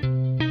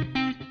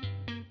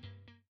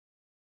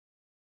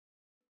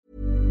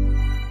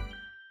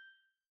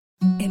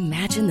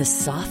 Imagine the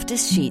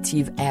softest sheets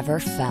you've ever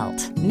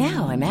felt.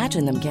 Now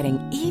imagine them getting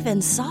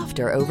even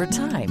softer over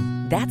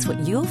time. That's what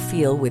you'll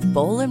feel with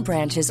Boll &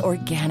 Branch's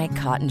organic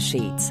cotton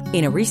sheets.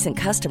 In a recent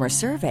customer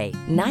survey,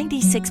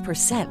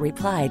 96%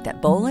 replied that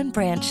Boll &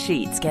 Branch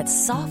sheets get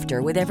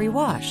softer with every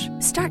wash.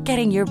 Start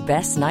getting your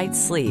best night's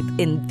sleep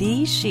in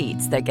these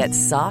sheets that get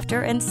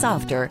softer and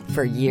softer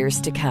for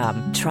years to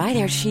come. Try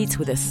their sheets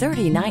with a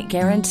 30-night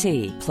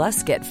guarantee.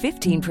 Plus, get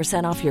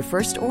 15% off your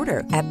first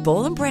order at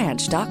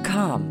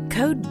bollandbranch.com.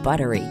 Code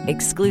BUTTERY.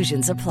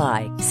 Exclusions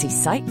apply. See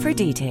site for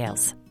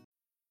details.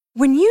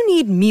 When you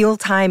need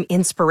mealtime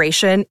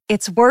inspiration,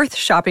 it's worth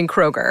shopping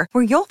Kroger,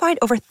 where you'll find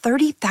over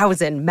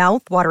 30,000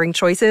 mouth-watering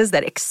choices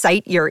that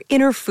excite your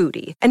inner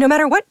foodie. And no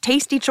matter what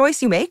tasty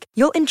choice you make,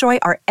 you'll enjoy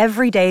our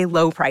everyday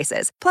low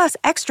prices, plus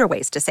extra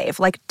ways to save,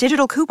 like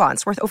digital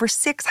coupons worth over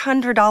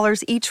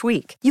 $600 each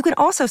week. You can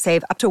also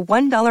save up to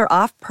 $1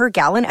 off per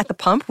gallon at the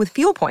pump with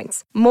fuel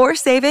points. More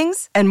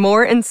savings and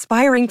more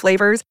inspiring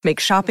flavors make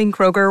shopping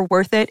Kroger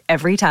worth it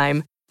every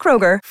time.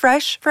 Kroger,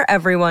 fresh for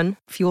everyone.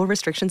 Fuel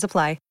restrictions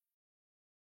apply.